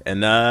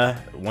 And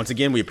once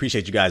again, we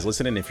appreciate you guys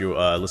listening. If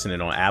you're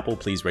listening on Apple,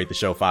 please rate the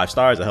show 5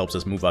 stars. It helps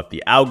us move up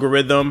the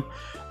algorithm.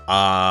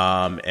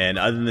 And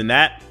other than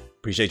that,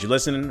 appreciate you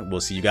listening.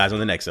 We'll see you guys on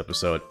the next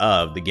episode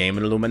of the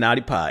Gaming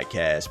Illuminati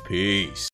podcast. Peace.